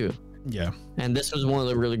moments too. Yeah, and this was one of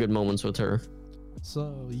the really good moments with her.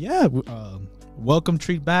 So welcome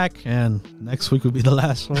treat back, and next week will be the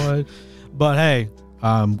last one. But hey,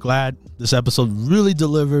 I'm glad this episode really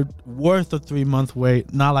delivered, worth a 3-month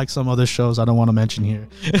wait, not like some other shows I don't want to mention here.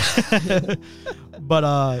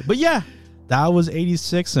 but yeah, that was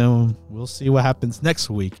 86, and we'll see what happens next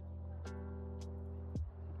week.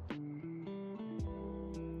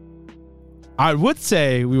 I would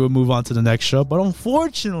say we would move on to the next show, but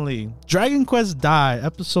unfortunately, Dragon Quest Dai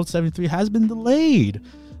episode 73 has been delayed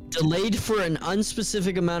for an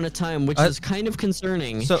unspecific amount of time, which is kind of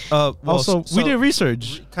concerning. So we did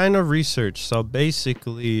research. So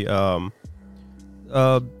basically,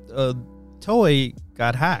 Toei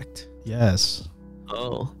got hacked. Yes.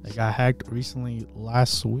 Oh. They got hacked recently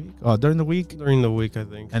last week. During the week. During the week, I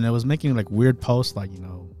think. And it was making like weird posts, like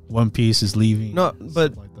One Piece is leaving.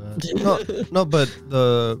 But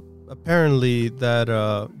apparently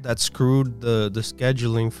that screwed the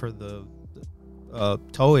scheduling for the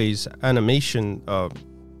Toei's animation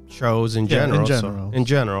shows in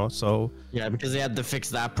general. So yeah, because they had to fix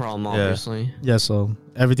that problem, obviously. Yeah, so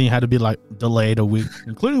everything had to be like delayed a week,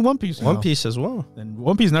 including One Piece. One Piece as well. And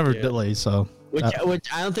One Piece never delayed, so which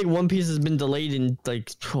I don't think One Piece has been delayed in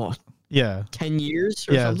like 10 years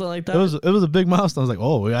or something like that. It was a big milestone. I was like,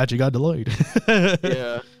 oh, we actually got delayed.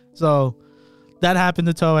 Yeah. So that happened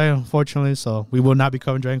to Toei, unfortunately. So we will not be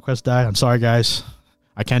covering Dragon Quest Dai. I'm sorry, guys.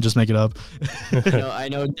 I can't just make it up. I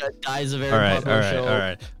know Dai is a very popular show. All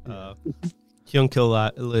right.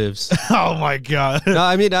 Hyunkil lives. Oh my god. No,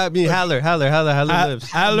 I mean Haller lives.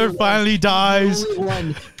 Haller finally dies. Only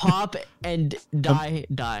one. Pop and die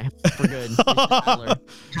for good.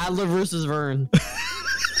 Haller versus Vern.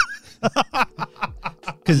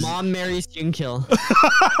 Mom marries Hyunkil.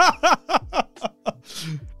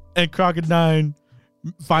 And Crocodile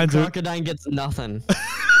finds her. Crocodile gets nothing.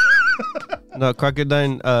 No,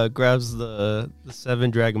 Crocodile grabs the 7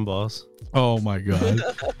 Dragon Balls. Oh my god.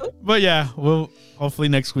 But yeah, we'll hopefully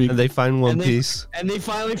next week. And they find One Piece. And they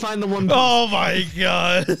finally find the One Piece. Oh my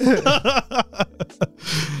god.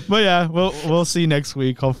 But yeah, we'll see next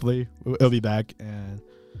week. Hopefully it'll be back. And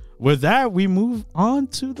with that, we move on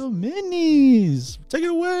to the minis. Take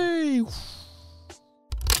it away.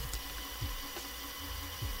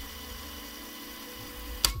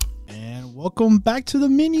 And welcome back to the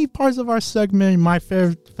mini parts of our segment, my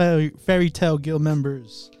Fairy Tale Guild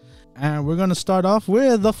members. And we're going to start off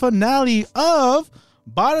with the finale of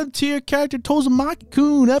Bottom Tier Character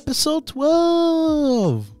Tomaki-chun, episode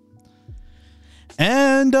 12.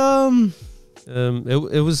 And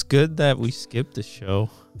it was good that we skipped the show.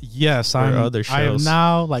 Yes, I am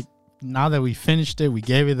now that we finished it, we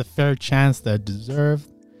gave it the fair chance that it deserved.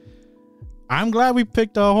 I'm glad we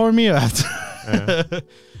picked Horimiya after. Yeah.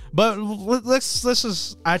 But let's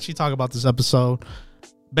just actually talk about this episode.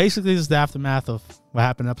 Basically, this is the aftermath of what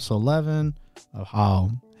happened in episode 11, of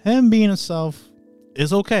how him being himself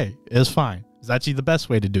is okay. It's fine. It's actually the best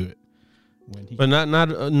way to do it. But not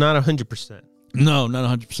 100%. No,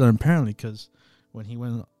 not 100% apparently, because when he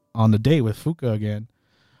went on the date with Fuka again,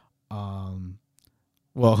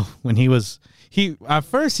 when he at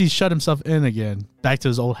first he shut himself in again, back to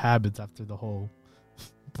his old habits after the whole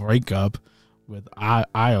breakup with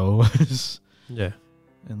Io. Yeah.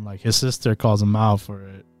 And like his sister calls him out for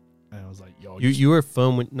it, and I was like, "Yo, you were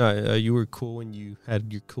fun when you were cool when you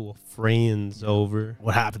had your cool friends over.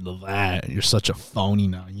 What happened to that? You're such a phony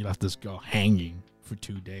now. You left this girl hanging for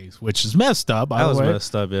 2 days, which is messed up. By the way, that was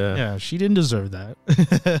messed up. Yeah, yeah, she didn't deserve that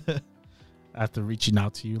after reaching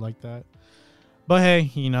out to you like that. But hey,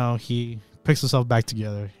 he picks himself back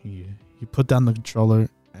together. He put down the controller,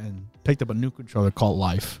 and picked up a new controller called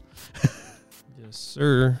Life. Yes,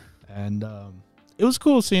 sir. And it was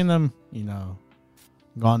cool seeing them,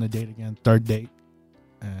 go on a date again, third date.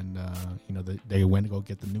 And, they went to go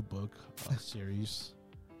get the new book series,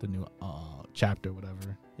 the new chapter,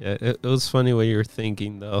 whatever. Yeah, it was funny what you were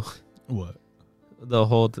thinking, though. What? The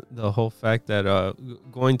whole fact that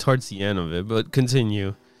going towards the end of it, but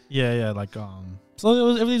continue. Yeah,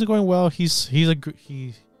 so everything's going well. He's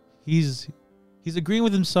agreeing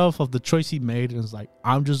with himself of the choice he made, and it's like,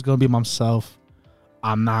 I'm just gonna be myself.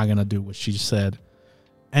 I'm not gonna do what she said.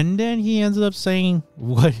 And then he ended up saying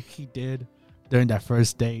what he did during that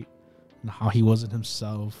first date, and how he wasn't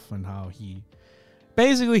himself, and how he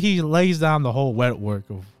lays down the whole wet work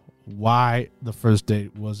of why the first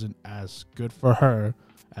date wasn't as good for her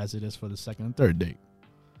as it is for the second and third date,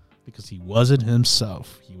 because he wasn't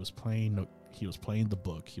himself. He was playing the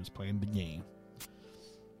book. He was playing the game,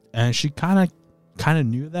 and she kind of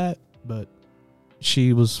knew that, but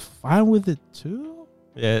she was fine with it too.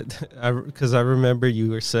 Yeah, because I remember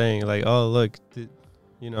you were saying like, "Oh, look, it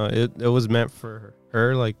was meant for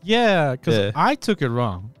her." Like, yeah, because I took it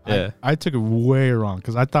wrong. Yeah, I took it way wrong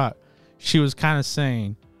because I thought she was kind of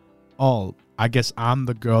saying, "Oh, I guess I'm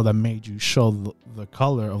the girl that made you show the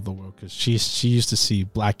color of the world," because she used to see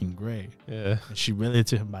black and gray. Yeah, and she related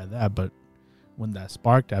to him by that. But when that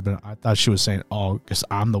spark happened, I thought she was saying, "Oh, because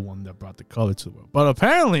I'm the one that brought the color to the world." But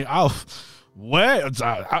apparently,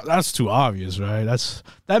 that's too obvious, right?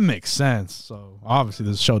 That makes sense. So obviously,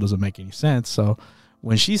 this show doesn't make any sense. So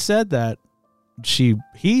when she said that,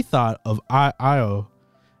 he thought of Io,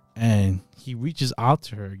 and he reaches out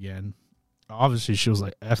to her again. Obviously, she was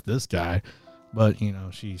like, F this guy. But,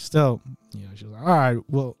 she still, she was like, all right,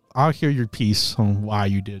 well, I'll hear your piece on why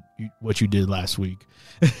you did what you did last week.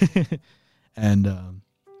 And I'm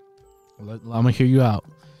going to hear you out.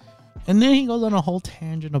 And then he goes on a whole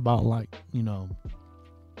tangent about, like,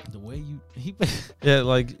 the way yeah,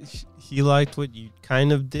 like, he liked what you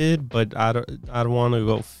kind of did, but I don't want to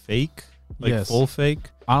go fake, like full fake.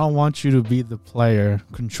 I don't want you to be the player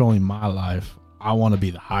controlling my life. I want to be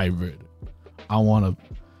the hybrid. I want to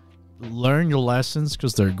learn your lessons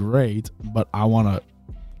because they're great, but I want to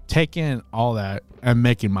take in all that and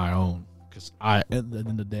make it my own, because at the end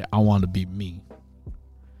of the day, I want to be me.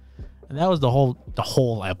 And that was the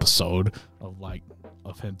whole episode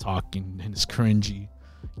of him talking in his cringy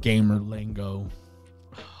gamer lingo.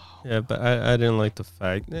 Yeah, but I didn't like the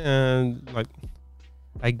fact, like,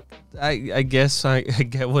 I guess I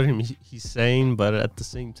get what he's saying, but at the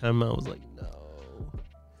same time, I was like, no.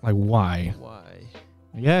 Like, why?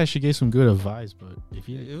 Yeah, she gave some good advice, but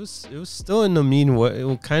it was still in the mean way. It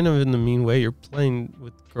was kind of in the mean way. You're playing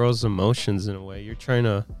with girls' emotions in a way. You're trying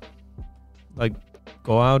to, like,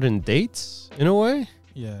 go out on dates in a way.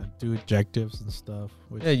 Yeah, do objectives and stuff.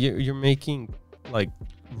 Yeah, you're making like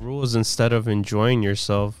rules instead of enjoying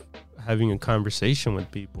yourself, having a conversation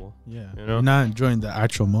with people. Yeah, you're not enjoying the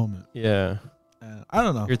actual moment. Yeah, I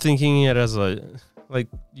don't know. You're thinking it as when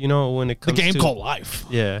it comes the game to called life.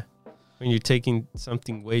 Yeah. When you're taking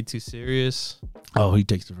something way too serious. Oh, he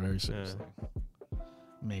takes it very seriously. Yeah.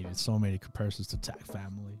 Made so many comparisons to Tech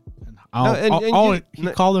Family, and he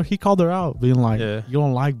called her out, being like, "You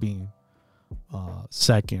don't like being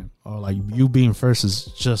second, or like you being first is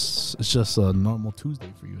just a normal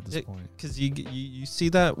Tuesday for you at this point." Because you see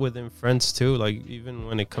that within friends too. Like even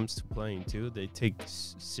when it comes to playing too, they take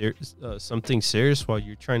something serious while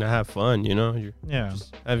you're trying to have fun. You're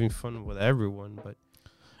just having fun with everyone, but.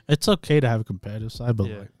 It's okay to have a competitive side, but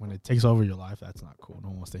like when it takes over your life, that's not cool. No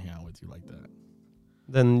one wants to hang out with you like that.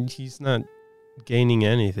 Then he's not gaining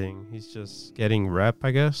anything. He's just getting rep,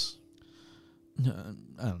 I guess. I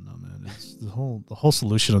don't know, man. It's the whole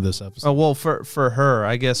solution of this episode. Oh well, for her,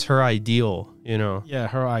 I guess her ideal, Yeah,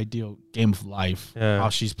 her ideal game of life. Yeah. How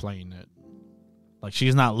she's playing it, like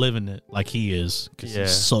she's not living it like he is, because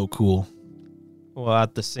he's so cool. Well,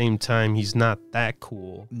 at the same time, he's not that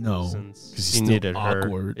cool. No, because he needed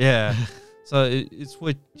awkward. Her. Yeah, so it's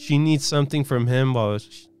what she needs something from him, while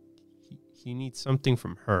he needs something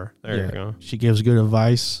from her. There you go. She gives good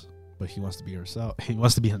advice, but he wants to be herself. He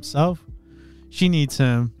wants to be himself. She needs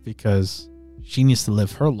him because she needs to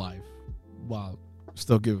live her life while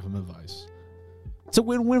still giving him advice. It's a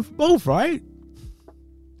win-win for both, right?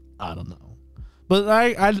 I don't know, but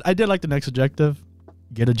I did like the next objective.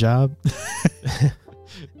 Get a job.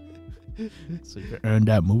 So you can earn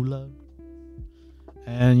that moolah.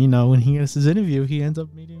 And when he gets his interview, he ends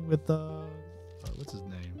up meeting with what's his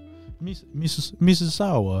name, Mrs.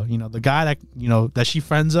 Sawa. The guy that that she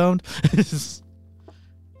friend zoned.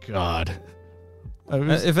 God.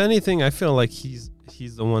 If anything, I feel like he's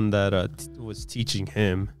the one that was teaching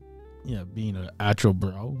him. being an actual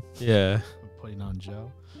bro. Yeah. Putting on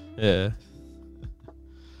gel. Yeah.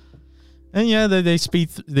 And they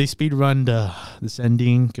speed run this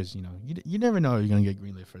ending because you never know if you're gonna get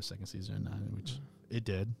greenlit for a second season or not, which it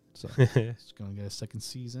did. So it's gonna get a second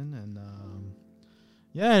season, and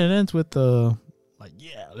it ends with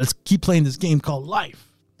let's keep playing this game called life.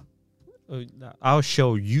 I'll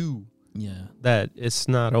show you. Yeah, that it's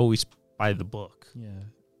not always by the book. Yeah,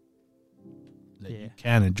 that you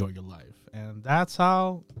can enjoy your life, and that's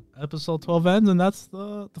how episode 12 ends, and that's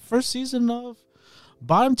the first season of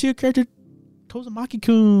Bottom Tier Character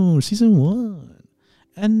Tomaki-chun, season 1.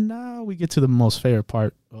 And now we get to the most favorite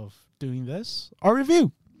part of doing this, our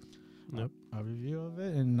review. Yep. Our review of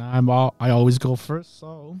it, and I always go first,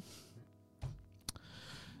 so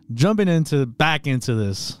jumping back into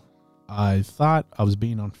this, I thought I was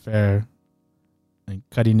being unfair and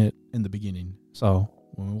cutting it in the beginning. So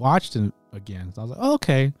when we watched it again, I was like, oh,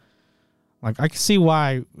 okay. Like, I can see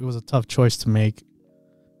why it was a tough choice to make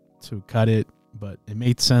to cut it, but it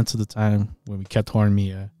made sense at the time when we kept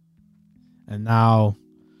Horimiya. And now,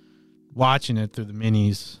 watching it through the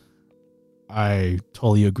minis, I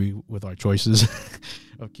totally agree with our choices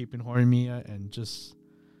of keeping Horimiya, and just,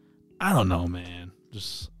 I don't know, man.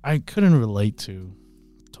 Just, I couldn't relate to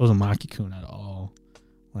Tomaki-chun at all.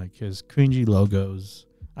 Like, his cringy logos.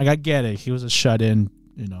 Like, I get it. He was a shut-in,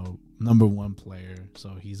 number 1 player,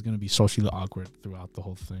 so he's going to be socially awkward throughout the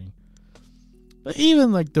whole thing. But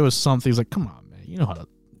even, like, there was some things like, come on, man. You know how to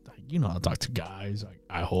talk to guys. Like,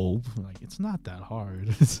 I hope. Like, it's not that hard.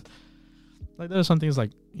 Like, there's some things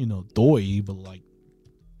like, doi, but, like,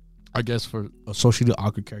 I guess for a socially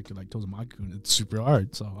awkward character like Tomaki-chun, it's super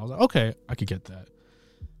hard. So I was like, okay, I could get that.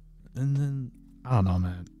 And then, I don't know,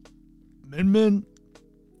 man.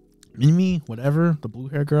 Mimi, whatever, the blue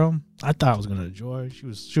hair girl, I thought I was gonna enjoy. She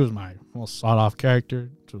was my most sought off character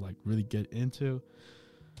to like really get into.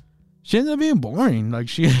 She ended up being boring. Like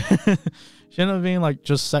she ended up being like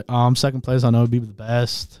just second place. I know it'd be the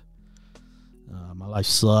best. My life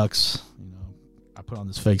sucks. I put on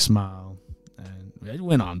this fake smile, and it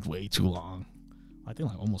went on way too long. I think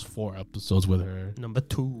like almost 4 episodes with her. Number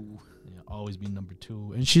 2. Yeah, always be number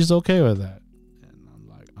 2, and she's okay with that. And I'm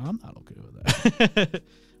like, I'm not okay with that.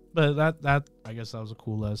 But that I guess that was a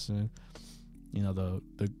cool lesson. The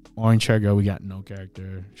orange hair girl, we got no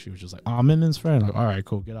character. She was just like, oh, I'm Minmin's friend. Like, all right,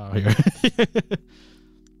 cool, get out of here.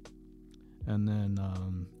 And then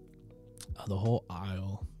the whole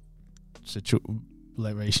aisle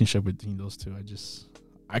relationship between those two,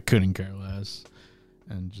 I couldn't care less.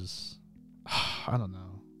 And just, I don't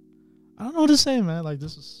know what to say, man. Like,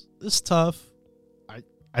 this is tough.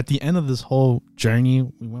 At the end of this whole journey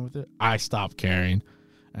we went with it, I stopped caring.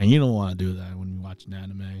 And you don't want to do that when you watch an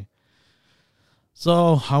anime.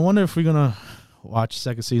 So I wonder if we're going to watch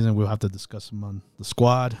second season. We'll have to discuss them on the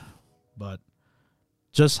squad. But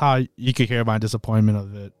just how you could hear my disappointment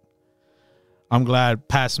of it. I'm glad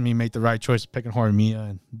Past Me made the right choice of picking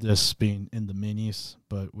Horimiya and this being in the minis.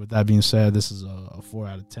 But with that being said, this is a 4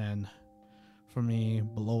 out of 10 for me.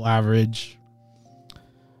 Below average.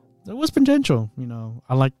 There was potential.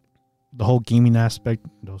 I like the whole gaming aspect,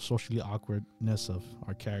 the socially awkwardness of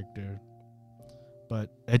our character.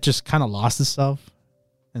 But it just kind of lost itself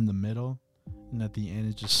in the middle. And at the end,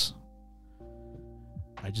 I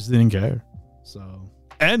just didn't care. So,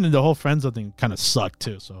 and the whole Friendzone thing kind of sucked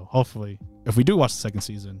too. So hopefully, if we do watch the second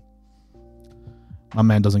season, my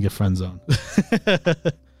man doesn't get friendzoned.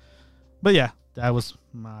 But yeah, that was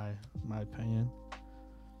my opinion.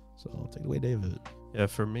 So take it away, David. Yeah,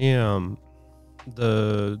 for me,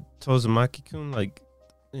 the Tomaki-chun, like,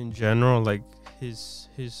 in general, like, his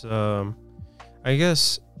I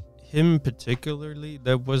guess him particularly,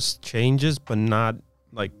 there was changes, but not,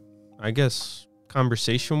 like, I guess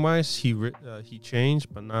conversation-wise, he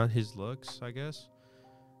changed, but not his looks, I guess.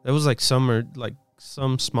 There was, like, some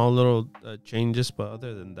small little changes, but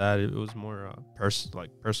other than that, it was more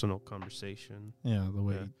personal conversation. Yeah, the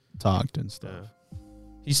way he talked and stuff. Yeah.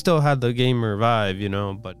 He still had the gamer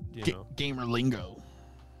vibe, but gamer lingo.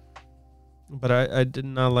 But I did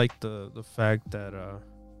not like the fact that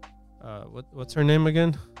what's her name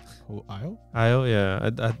again? Oh, Io? Io,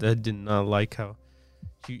 yeah. I did not like how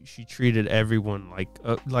she treated everyone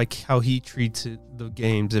like how he treats the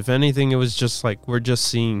games. If anything, it was just like we're just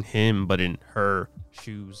seeing him, but in her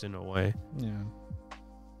shoes in a way. Yeah.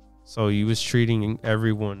 So he was treating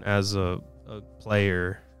everyone as a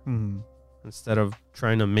player. Mm-hmm. Instead of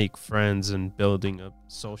trying to make friends and building a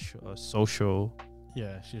social.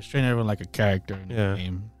 Yeah, she was treating everyone like a character in the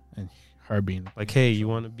game, and her being like, hey, you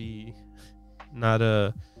want to be not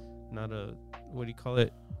a what do you call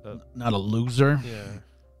it? Not a loser. Yeah,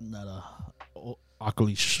 not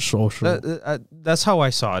awkwardly social. That's how I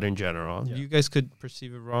saw it in general. Yeah. You guys could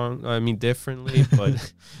perceive it wrong. I mean, differently,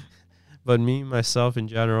 but but me myself in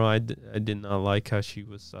general, I did not like how she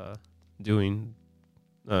was doing,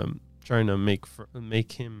 trying to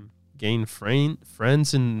make him gain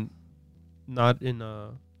friends and not in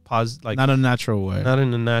a not in a natural way. Not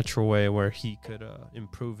in a natural way where he could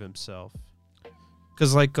improve himself.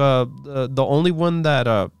 Because like the only one that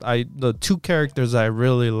the two characters I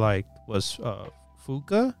really liked was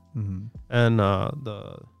Fuka and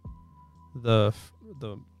the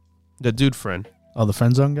dude friend. Oh, the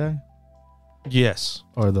friend zone guy. Yes.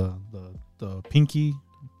 Or the pinky.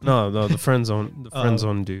 No, the friend zone friend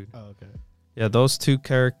zone dude. Oh, okay. Yeah, those two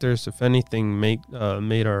characters, if anything, made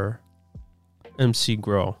our MC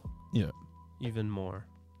grow. Yeah. Even more.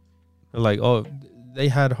 Like, they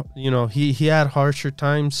had, he had harsher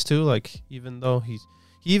times too. Like, even though he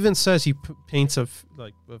even says he paints a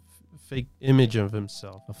fake image of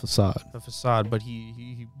himself, a facade, but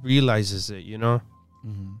he realizes it,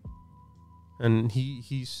 and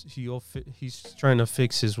he's trying to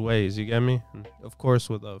fix his ways. You get me? And of course,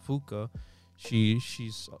 with Fuka,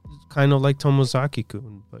 she's kind of like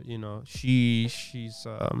Tomozaki-kun, but she's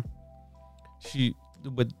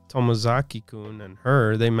with Tomozaki-kun and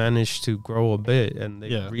her, they managed to grow a bit, and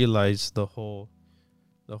they realized the whole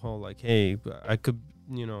like, hey, I could,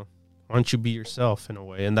 why don't you be yourself in a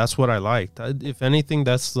way? And that's what I liked. If anything,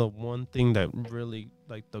 that's the one thing that really,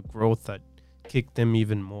 like, the growth that kicked them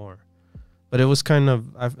even more. But it was kind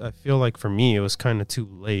of, I feel like for me, it was kind of too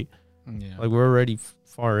late. Yeah. Like, we're already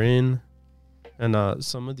far in, and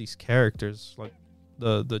some of these characters, like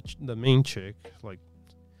the main chick, like,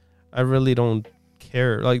 I really don't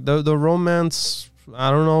care. Like the romance,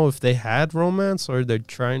 I don't know if they had romance or they're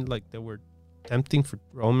trying, like, they were tempting for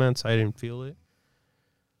romance. I didn't feel it.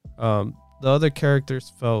 The other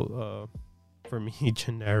characters felt for me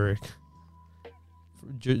generic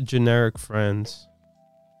friends,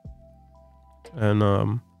 and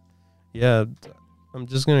I'm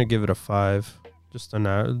just gonna give it a 5. Just an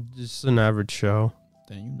average show.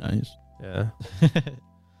 Dang, nice. Yeah.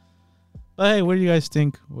 But hey, what do you guys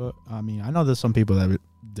think? Well, I mean, I know there's some people that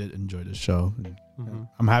did enjoy the show. And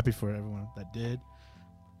I'm happy for everyone that did.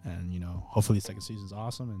 And, hopefully the second season's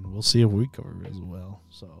awesome. And we'll see if we cover it as well.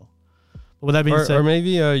 So, but with that being said. Or maybe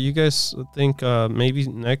you guys think maybe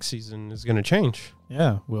next season is going to change.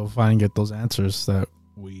 Yeah, we'll finally get those answers that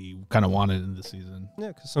we kind of wanted in this season. Yeah,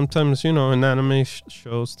 because sometimes, in anime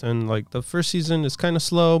shows tend, like, the first season is kind of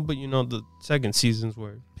slow, but, the second season's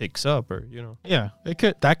where it picks up, or, Yeah, that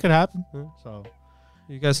could happen. Yeah. So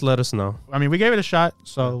you guys let us know. I mean, we gave it a shot,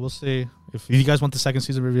 so we'll see. If you guys want the second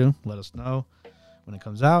season review, let us know when it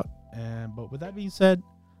comes out. But with that being said,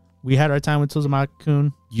 we had our time with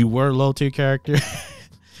Tomaki-kun. You were a low tier character,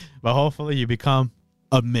 but hopefully you become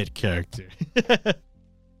a mid character.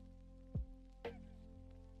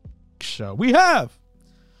 Show we have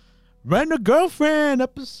Rent a Girlfriend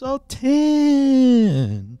episode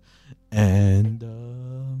 10, and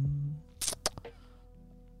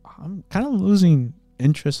I'm kind of losing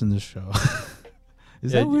interest in this show.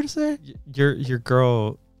 Is that weird to say? Your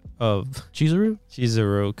girl of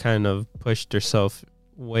Chizuru kind of pushed herself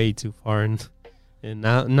way too far, and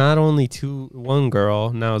now not only one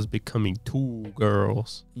girl, now it's becoming 2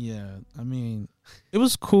 girls. Yeah, I mean, it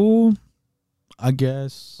was cool, I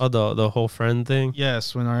guess. Oh, the whole friend thing?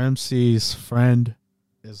 Yes, when our MC's friend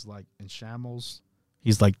is, like, in shambles,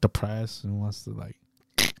 he's, like, depressed and wants to, like,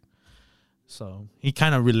 so he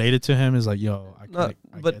kind of related to him. Is like, yo, it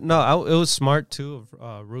was smart too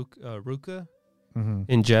of Ruka.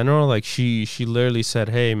 In general. Like, she literally said,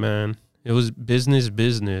 hey man, it was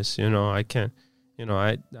business, I can't,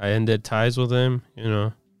 I ended ties with him,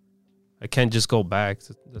 I can't just go back.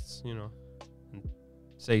 That's,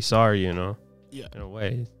 say sorry, Yeah. In a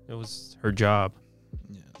way, it was her job.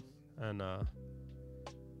 Yeah. And I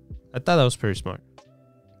thought that was pretty smart.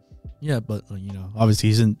 Yeah, but obviously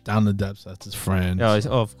he's in down the depths. That's his friend. Yeah, so,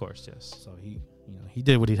 of course, yes. So he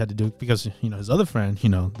did what he had to do because his other friend,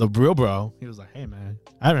 the real bro, he was like, hey man,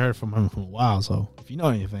 I haven't heard from him for a while. So if you know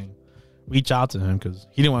anything, reach out to him because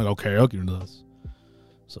he didn't want to go karaoke with us.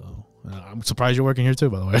 So I'm surprised you're working here too,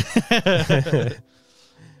 by the way.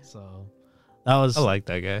 So that was. I like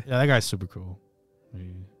that guy. Yeah, that guy's super cool.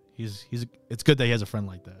 He's. It's good that he has a friend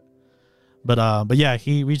like that. But yeah,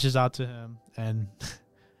 he reaches out to him and.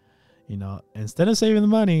 Instead of saving the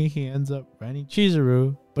money, he ends up renting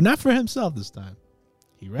Chizuru, but not for himself this time.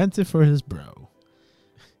 He rented for his bro.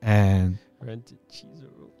 And rented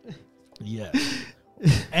Chizuru. Yeah.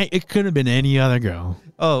 It could have been any other girl.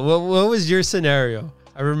 Oh, well, what was your scenario?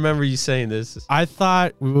 I remember you saying this. I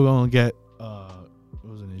thought we were gonna get what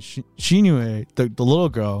was it? Shinue, the little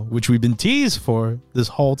girl, which we've been teased for this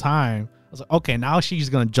whole time. I was like, okay, now she's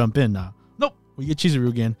gonna jump in now. Nope, we get Chizuru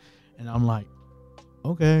again, and I'm like,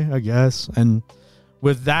 okay, I guess. And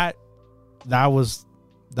with that was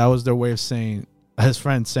their way of saying, his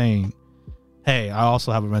friend saying, hey, I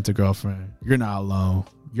also have a rented girlfriend. You're not alone.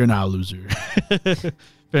 You're not a loser. If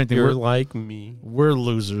anything, you're like me. We're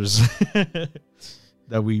losers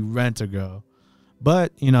that we rent a girl.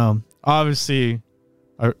 But obviously,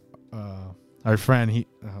 our friend,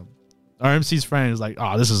 our MC's friend is like,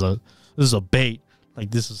 oh, this is a bait.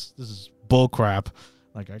 Like this is bull crap.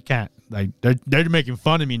 Like I can't. Like they're making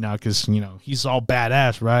fun of me now because he's all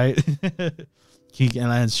badass, right? And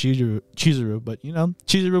it's Chizuru, but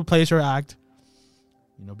Chizuru plays her act.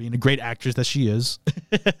 Being a great actress that she is.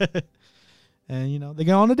 And they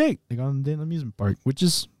go on a date. They go on an amusement park, which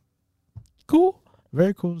is cool,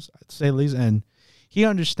 very cool to say the least. And he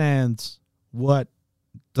understands what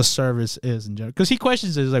the service is in general, because he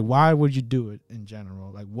questions it. He's like, why would you do it in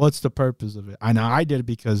general? Like, what's the purpose of it? I know I did it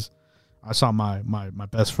because I saw my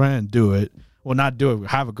best friend do it. Well, not do it,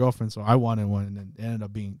 have a girlfriend, so I wanted one, and then it ended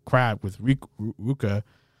up being crap with Ruka.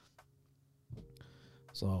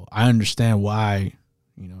 So I understand why,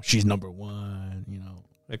 she's number one,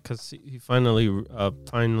 Because he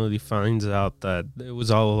finally finds out that it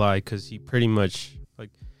was all a lie, because he pretty much,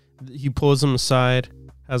 he pulls him aside,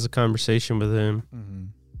 has a conversation with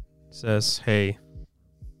him, says, hey,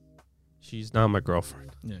 she's not my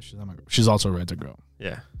girlfriend. Yeah, she's not my girlfriend. She's also a rented girl.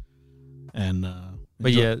 Yeah. And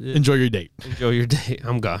but enjoy your date. Enjoy your date.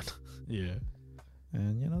 I'm gone. Yeah.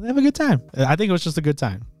 And they have a good time. I think it was just a good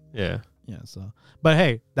time. Yeah. Yeah. So, but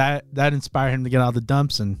hey, that inspired him to get out of the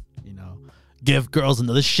dumps and give girls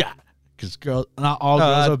another shot, because not all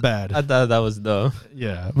girls are bad. I thought that was dumb.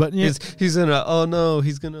 Yeah, but he's gonna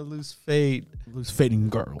he's gonna lose fate in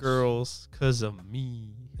girls because of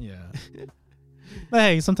me. Yeah. But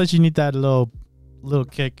hey, sometimes you need that little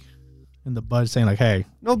kick in the butt, saying like, hey.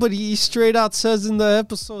 No, but he straight out says in the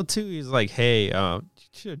episode too, he's like, hey, you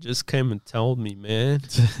should have just came and told me, man.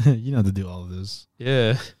 You know to do all of this.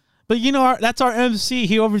 Yeah. But that's our MC.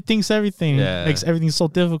 He overthinks everything. Yeah. Makes everything so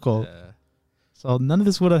difficult. Yeah. So none of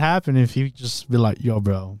this would have happened if you just be like, yo,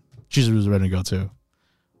 bro, Chizuru's ready to go too.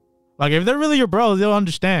 Like, if they're really your bros, they'll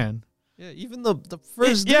understand. Yeah, even the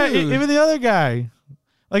first dude. Yeah, even the other guy.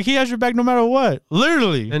 Like, he has your back no matter what.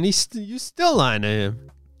 Literally. And you still lying to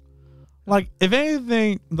him. Like, if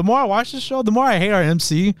anything, the more I watch this show, the more I hate our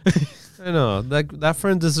MC. I know. That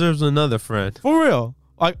friend deserves another friend. For real.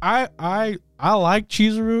 Like, I like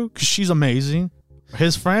Chizuru because she's amazing.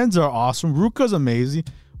 His friends are awesome. Ruka's amazing.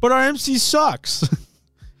 But our MC sucks.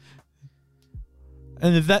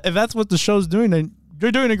 And if that's what the show's doing, then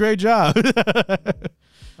you're doing a great job.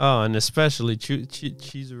 Oh, and especially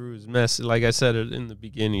Chizuru is messing. Like I said in the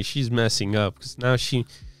beginning, she's messing up because now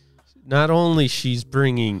not only she's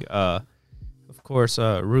bringing, of course,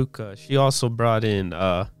 Ruka. She also brought in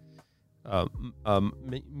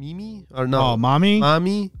Mimi or no,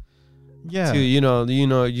 Mommy. Yeah, to,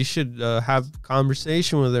 you should have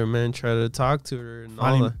conversation with her, man. Try to talk to her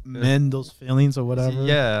and mend those feelings or whatever.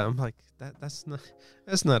 Yeah, I'm like that's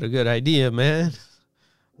not a good idea, man.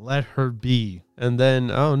 Let her be. And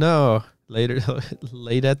then, oh no, late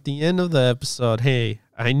at the end of the episode, hey,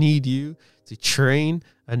 I need you to train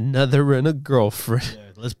another girlfriend.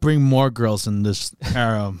 Yeah, let's bring more girls in this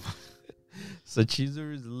harem. So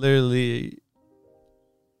Chizuru is literally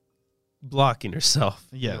blocking herself.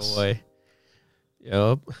 Yes. In a way.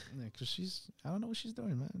 Yep. Yeah, because I don't know what she's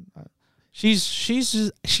doing, man.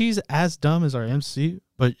 She's as dumb as our MC,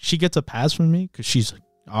 but she gets a pass from me because she's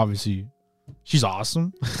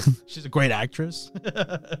awesome. She's a great actress.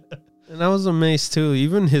 And I was amazed too.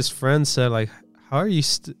 Even his friend said, like, how are you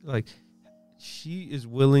she is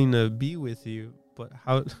willing to be with you, but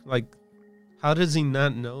how does he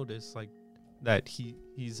not notice that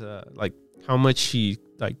he's how much she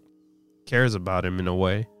cares about him in a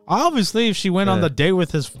way? Obviously, if she went on the date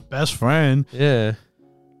with his best friend. Yeah.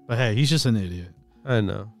 But hey, he's just an idiot. I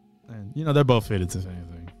know. And they're both idiots, if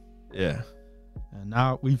anything. Yeah. And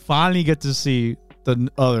now we finally get to see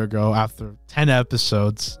the other girl after 10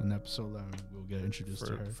 episodes. In episode 11, we'll get introduced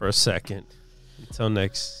to her. For a second. Until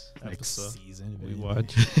next episode. Season. We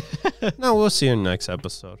watch. No, we'll see you in the next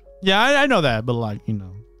episode. Yeah, I know that. But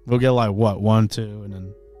we'll get 1, 2, and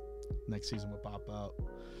then next season will pop out.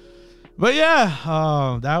 But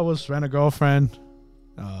yeah, that was Rent a Girlfriend.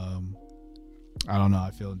 I don't know.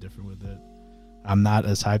 I feel indifferent with it. I'm not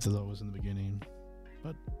as hyped as I was in the beginning.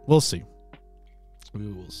 But we'll see.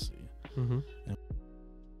 We will see. Mm-hmm.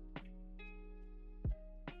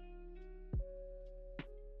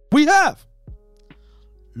 we have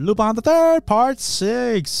Lupin the Third, Part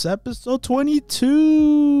 6, Episode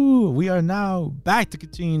 22. We are now back to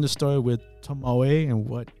continue the story with Tomoe and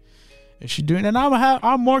what is she doing. And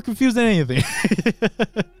I'm more confused than anything.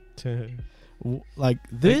 Like,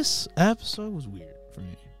 this episode was weird for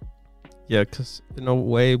me. Yeah, because in a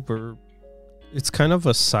way, it's kind of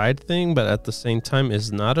a side thing, but at the same time,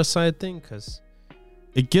 it's not a side thing because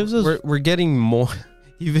it gives us... We're getting more,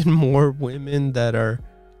 even more women that are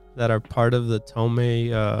part of the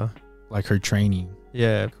Tomei, like her training,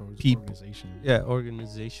 organization,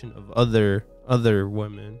 organization of other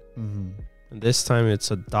women, and this time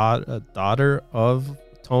it's a daughter of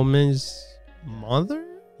Tomei's mother.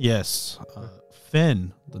 Yes,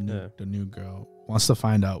 Finn, the new girl, wants to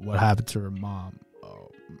find out what happened to her mom,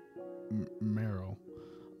 Meryl,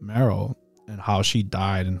 and how she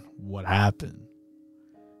died and what happened.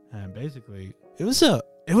 And basically, it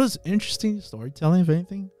was interesting storytelling, if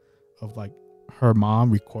anything, of like her mom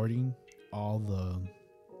recording all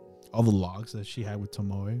the logs that she had with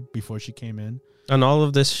Tomoe before she came in. And all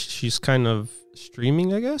of this, she's kind of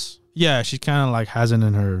streaming, I guess. Yeah, she kind of like has it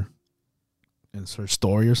in her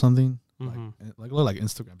story or something, like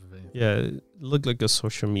Instagram. Yeah, it looked like a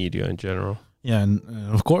social media in general. Yeah, and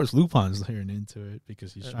of course Lupin's hearing into it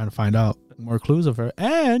because he's trying to find out more clues of her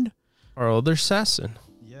and our other assassin.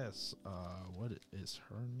 Yes, what is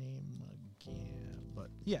her name again? But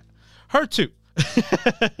yeah, her too.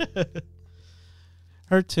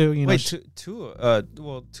 Her too. You know. Wait,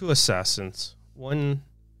 two assassins. One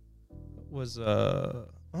was no,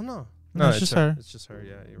 it's just her. It's just her.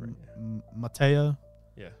 Yeah, you're right. Matea.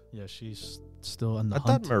 Yeah, she's still in the hunt.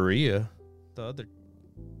 I thought Maria, the other.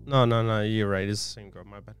 No, you're right. It's the same girl.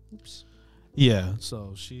 My bad. Oops. Yeah,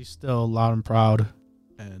 so she's still loud and proud,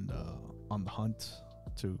 and on the hunt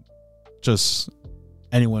to just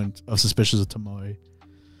anyone of suspicious of Tomoe.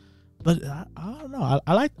 But I don't know.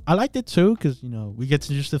 I liked it too because we get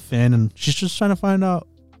to introduce Finn, and she's just trying to find out,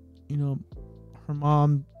 her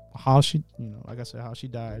mom, how she, like I said, how she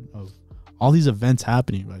died, of all these events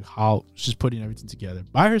happening, like how she's putting everything together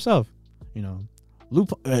by herself.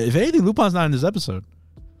 Lupin, if anything, Lupin's not in this episode.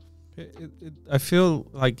 I feel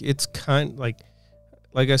like it's kind like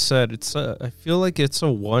I said, I feel like it's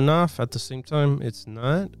a one-off. At the same time, it's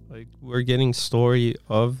not. Like, we're getting story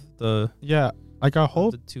of the like I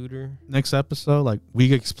hope the tutor next episode, like we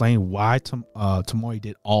could explain why Tomoe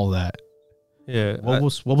did all that. Yeah, what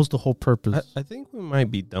was the whole purpose? I think we might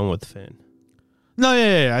be done with Finn. No,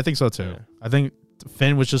 yeah, I think so too. Yeah. I think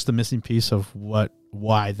Finn was just the missing piece of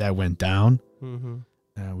why that went down, and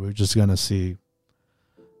we're just gonna see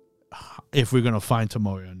if we're gonna find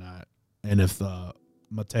Tomoe or not, and if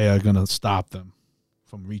Matea are gonna stop them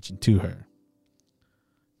from reaching to her.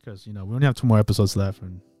 Because we only have 2 more episodes left,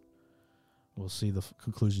 and we'll see the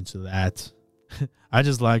conclusion to that. I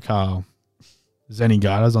just like how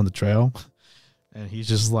Zenigata's on the trail, and he's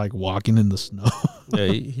just like walking in the snow. Yeah,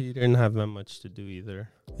 he didn't have that much to do either.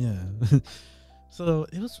 Yeah, so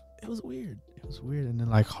it was weird. It was weird, and then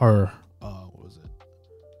like her, what was it?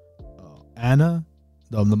 Anna,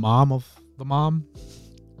 the mom of the mom.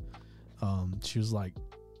 She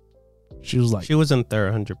wasn't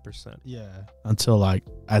there 100%. Yeah, until like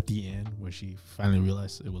at the end when she finally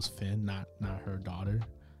realized it was Finn, not her daughter.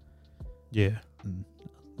 Yeah, and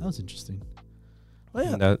that was interesting. Well,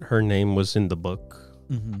 yeah, and that her name was in the book.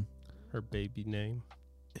 Her baby name.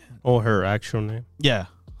 Oh, her actual name. Yeah,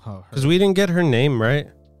 because we didn't get her name, right?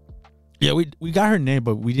 Yeah, we got her name,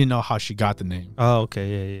 but we didn't know how she got the name. Oh,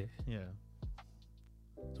 okay, yeah.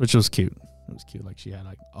 Which was cute. It was cute. Like she had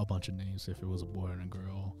like a bunch of names if it was a boy and a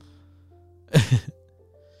girl.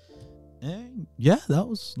 And yeah, that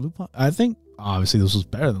was Lupin. I think obviously this was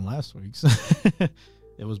better than last week's.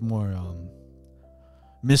 It was more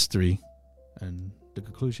mystery, and the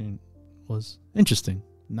conclusion was interesting.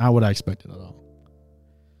 Not what I expected at all.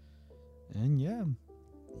 And yeah,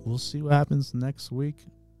 we'll see what happens next week.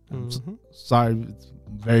 Sorry, it's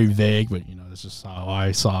very vague, but that's just how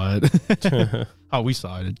I saw it. How we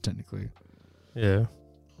saw it, technically. Yeah.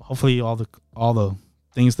 Hopefully all the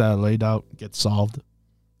things that are laid out get solved,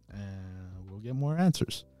 and we'll get more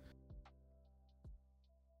answers.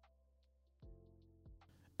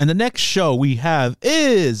 And the next show we have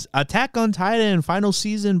is Attack on Titan Final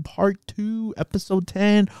Season Part 2, Episode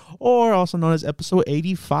 10, or also known as Episode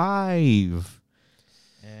 85.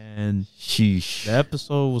 And sheesh. The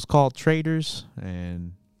episode was called Traitors,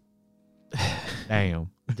 and damn.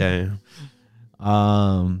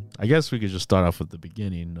 I guess we could just start off with the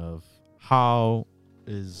beginning of how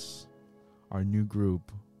is our new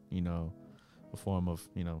group, a form of,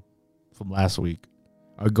 from last week,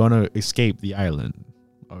 are going to escape the island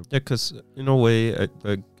Yeah, because in a way,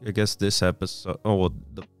 I guess this episode,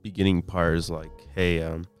 the beginning part is like, hey,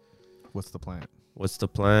 what's the plan? What's the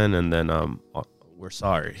plan? And then we're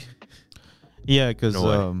sorry. Yeah, because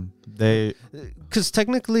because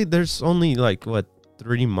technically there's only like 3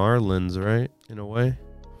 Marlins, right? In a way,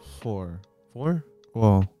 4.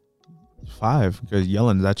 Well, 5 because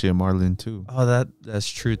Yellen's actually a Marlin too. Oh, that's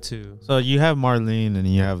true too. So you have Marlene and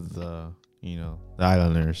you have the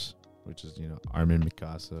Islanders, which is Armin,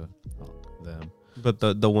 Mikasa, them. But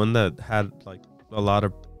the one that had like a lot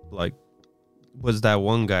of like was that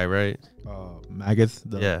one guy, right? Magath,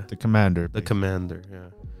 the commander. The commander, yeah.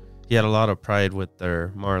 He had a lot of pride with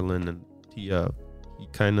their Marlin, and he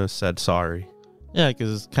kind of said sorry. Yeah,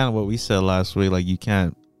 because it's kind of what we said last week. Like, you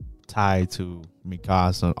can't tie to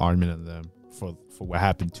Mikasa and Armin and them for what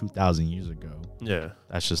happened 2,000 years ago. Yeah,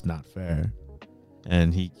 that's just not fair.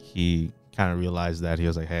 And he kind of realized that. He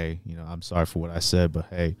was like, hey, I'm sorry for what I said, but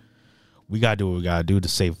hey, we gotta do what we gotta do to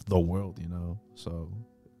save the world, So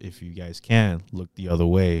if you guys can look the other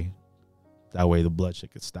way, that way the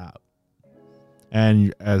bloodshed could stop.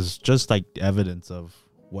 And as just like evidence of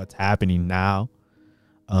what's happening now,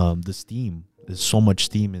 the steam, there's so much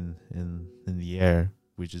steam in the air,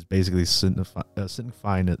 which is basically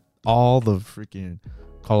signifying that all the freaking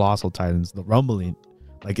colossal titans, the rumbling,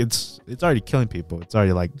 like it's already killing people. It's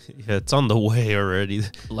already like, yeah, it's on the way already.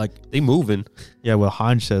 Like they moving. Yeah, well,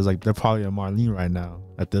 Han says like they're probably a Marlene right now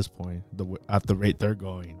at this point, at the rate they're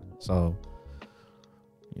going. So,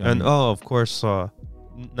 and of course,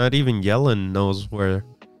 not even Yellen knows where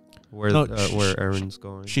Erin's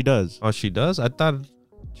going. She does. Oh, she does? I thought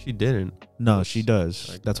she didn't. No, she does.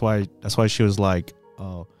 Like, that's why she was like,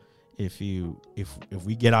 "Oh, if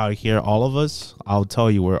we get out of here, all of us, I'll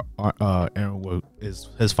tell you where Eren is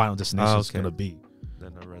his final destination is gonna be."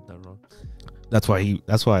 Then I read that wrong. That's why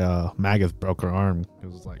Magath broke her arm.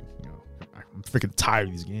 It was like, I'm freaking tired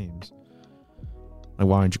of these games. Like,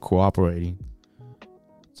 why aren't you cooperating?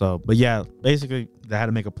 So, but yeah, basically they had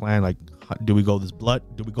to make a plan. Like, do we go in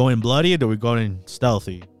bloody or do we go in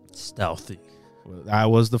stealthy? Stealthy. Well, that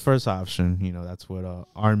was the first option. That's what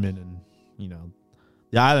Armin and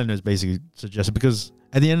the Islanders basically suggested, because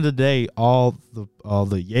at the end of the day, all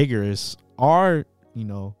the Jaegers are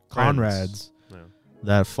comrades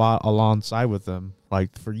that fought alongside with them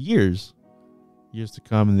like for years to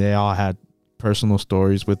come, and they all had personal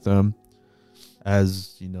stories with them.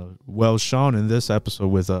 As well shown in this episode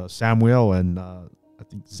with Samuel and I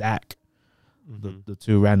think Zach, the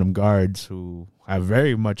 2 random guards who have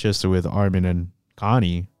very much history with Armin and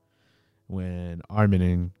Connie. When Armin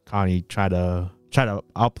and Connie try to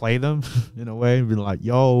outplay them in a way, be like,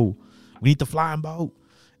 "Yo, we need the flying boat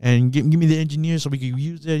and give me the engineer so we can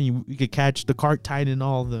use it and we could catch the cart titan and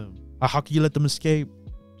all of them. How can you let them escape?"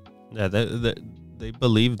 Yeah, they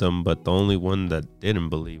believed them, but the only one that didn't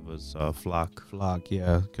believe was Flock. Flock,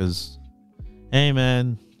 yeah, because, hey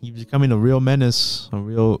man, he's becoming a real menace, a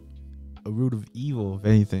root of evil, if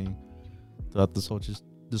anything, throughout this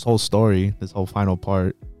whole story, this whole final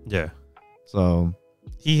part. Yeah. So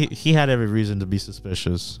he had every reason to be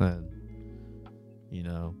suspicious, and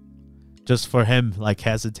just for him like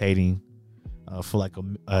hesitating for like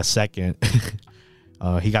a second,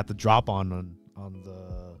 he got the drop on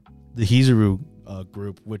the Hizuru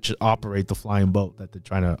group, which operate the flying boat that they're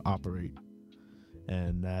trying to operate,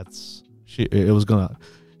 and shit was gonna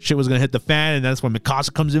hit the fan, and that's when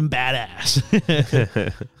Mikasa comes in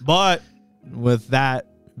badass. But with that,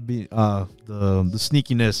 the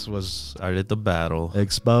sneakiness was started the battle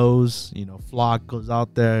exposed. Flock goes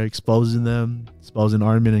out there exposing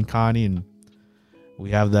Armin and Connie, and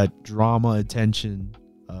we have that drama and tension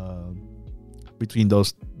between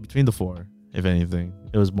the 4. If anything,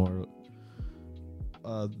 it was more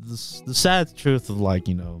the sad truth of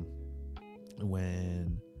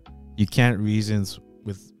when you can't reason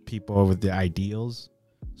with people with their ideals.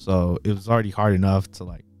 So it was already hard enough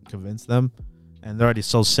to convince them, and they're already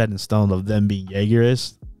so set in stone of them being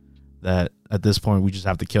Jaegerists that at this point we just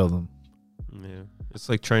have to kill them. Yeah, it's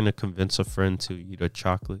like trying to convince a friend to eat a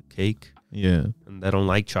chocolate cake. Yeah, and they don't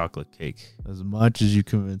like chocolate cake. As much as you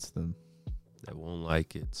convince them, they won't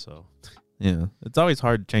like it. So yeah, it's always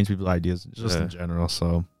hard to change people's ideas just in general.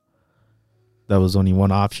 So that was only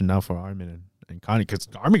one option now for Armin and Connie, because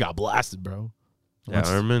Armin got blasted, bro. Yeah,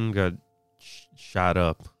 Armin got shot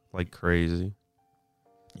up like crazy.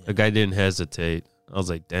 Yeah. The guy didn't hesitate. I was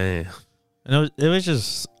like, damn. And it was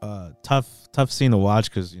just tough scene to watch,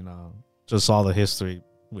 because just all the history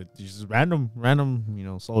with these random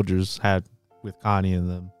soldiers had with Connie and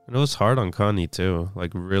them. And it was hard on Connie too,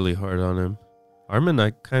 like really hard on him. Armin,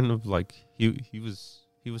 I kind of he was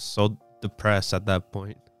so depressed at that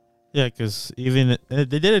point. Yeah, because even they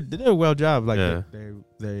did a well job. Like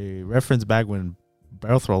they referenced back when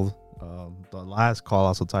Berthold, the last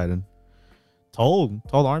Colossal Titan, told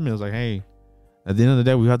Armin, was like, hey, at the end of the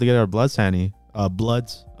day, we have to get our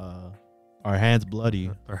our hands bloody.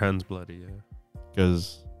 Our hands bloody, yeah.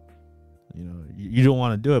 Because you don't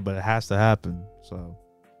want to do it, but it has to happen. So,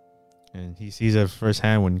 and he sees it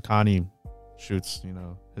firsthand when Connie shoots,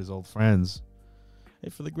 his old friends. Hey,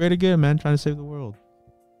 for the greater good, man, trying to save the world.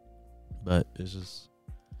 But it's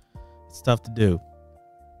tough to do.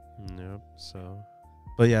 Yep. So,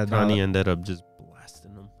 but yeah, Connie ended up just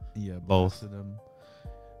blasting them. Yeah, both of them,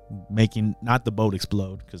 making not the boat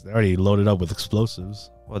explode because they already loaded up with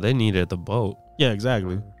explosives. Well, they needed the boat. Yeah,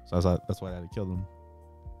 exactly. So that's why they had to kill them.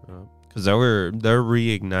 Because they're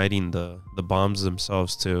reigniting the bombs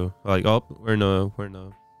themselves too. Like, oh, we're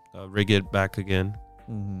gonna rig it back again,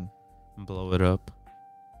 and blow it up.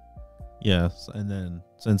 Yes, and then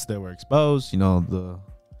since they were exposed, the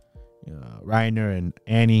Reiner and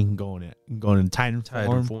Annie going in Titan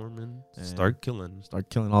form and start killing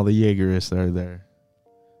all the Jaegerists that are there,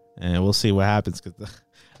 and we'll see what happens. Because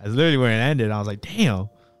that's literally where it ended. I was like, damn,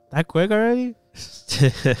 that quick already?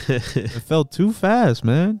 It felt too fast,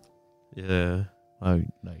 man. Yeah, like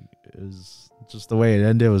it was just the way it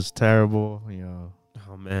ended was terrible.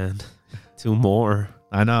 Oh man, 2 more.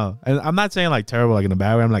 I know. And I'm not saying like terrible like in a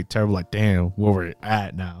bad way. I'm like terrible like damn where we're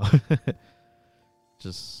at now.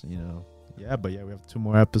 Just yeah, but yeah, we have 2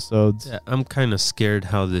 more episodes. Yeah, I'm kind of scared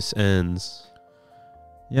how this ends.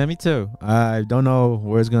 Yeah, me too. I don't know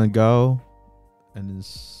where it's gonna go, and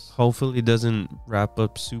hopefully it doesn't wrap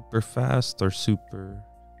up super fast or super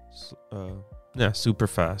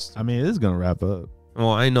fast. I mean, it is gonna wrap up. Well,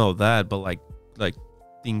 I know that, but like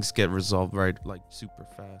things get resolved right like super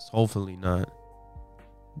fast. Hopefully not.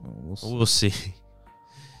 We'll see.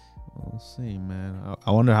 We'll see, man.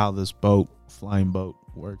 I wonder how this flying boat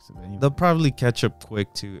works. They'll probably catch up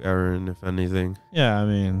quick to Eren, if anything. Yeah, I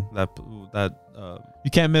mean that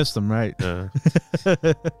you can't miss them, right?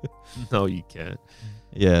 No, you can't.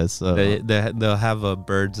 Yeah, so they'll have a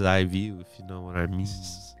bird's eye view, if you know what I mean.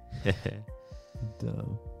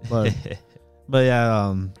 But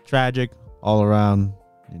yeah, tragic all around.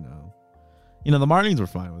 The Marlins were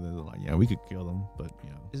fine with it. They're like, yeah, we could kill them, but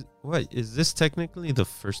is this technically the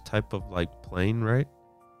first type of like plane, right?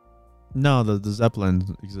 No, the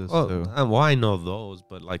Zeppelin exists too. Well, I know those,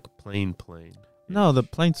 but like plane. No, the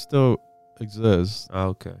plane still exists. Oh,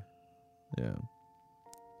 okay. Yeah.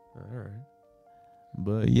 All right.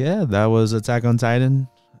 But yeah, that was Attack on Titan,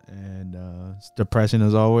 and it's depressing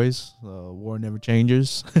as always. War never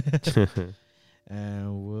changes,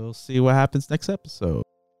 and we'll see what happens next episode.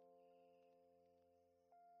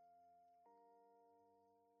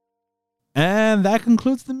 And that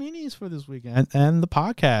concludes the minis for this weekend and the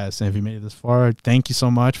podcast. And if you made it this far, thank you so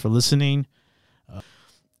much for listening.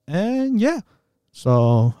 And yeah,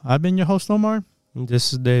 so I've been your host, Omar.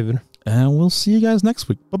 This is David. And we'll see you guys next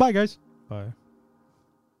week. Bye-bye, guys. Bye.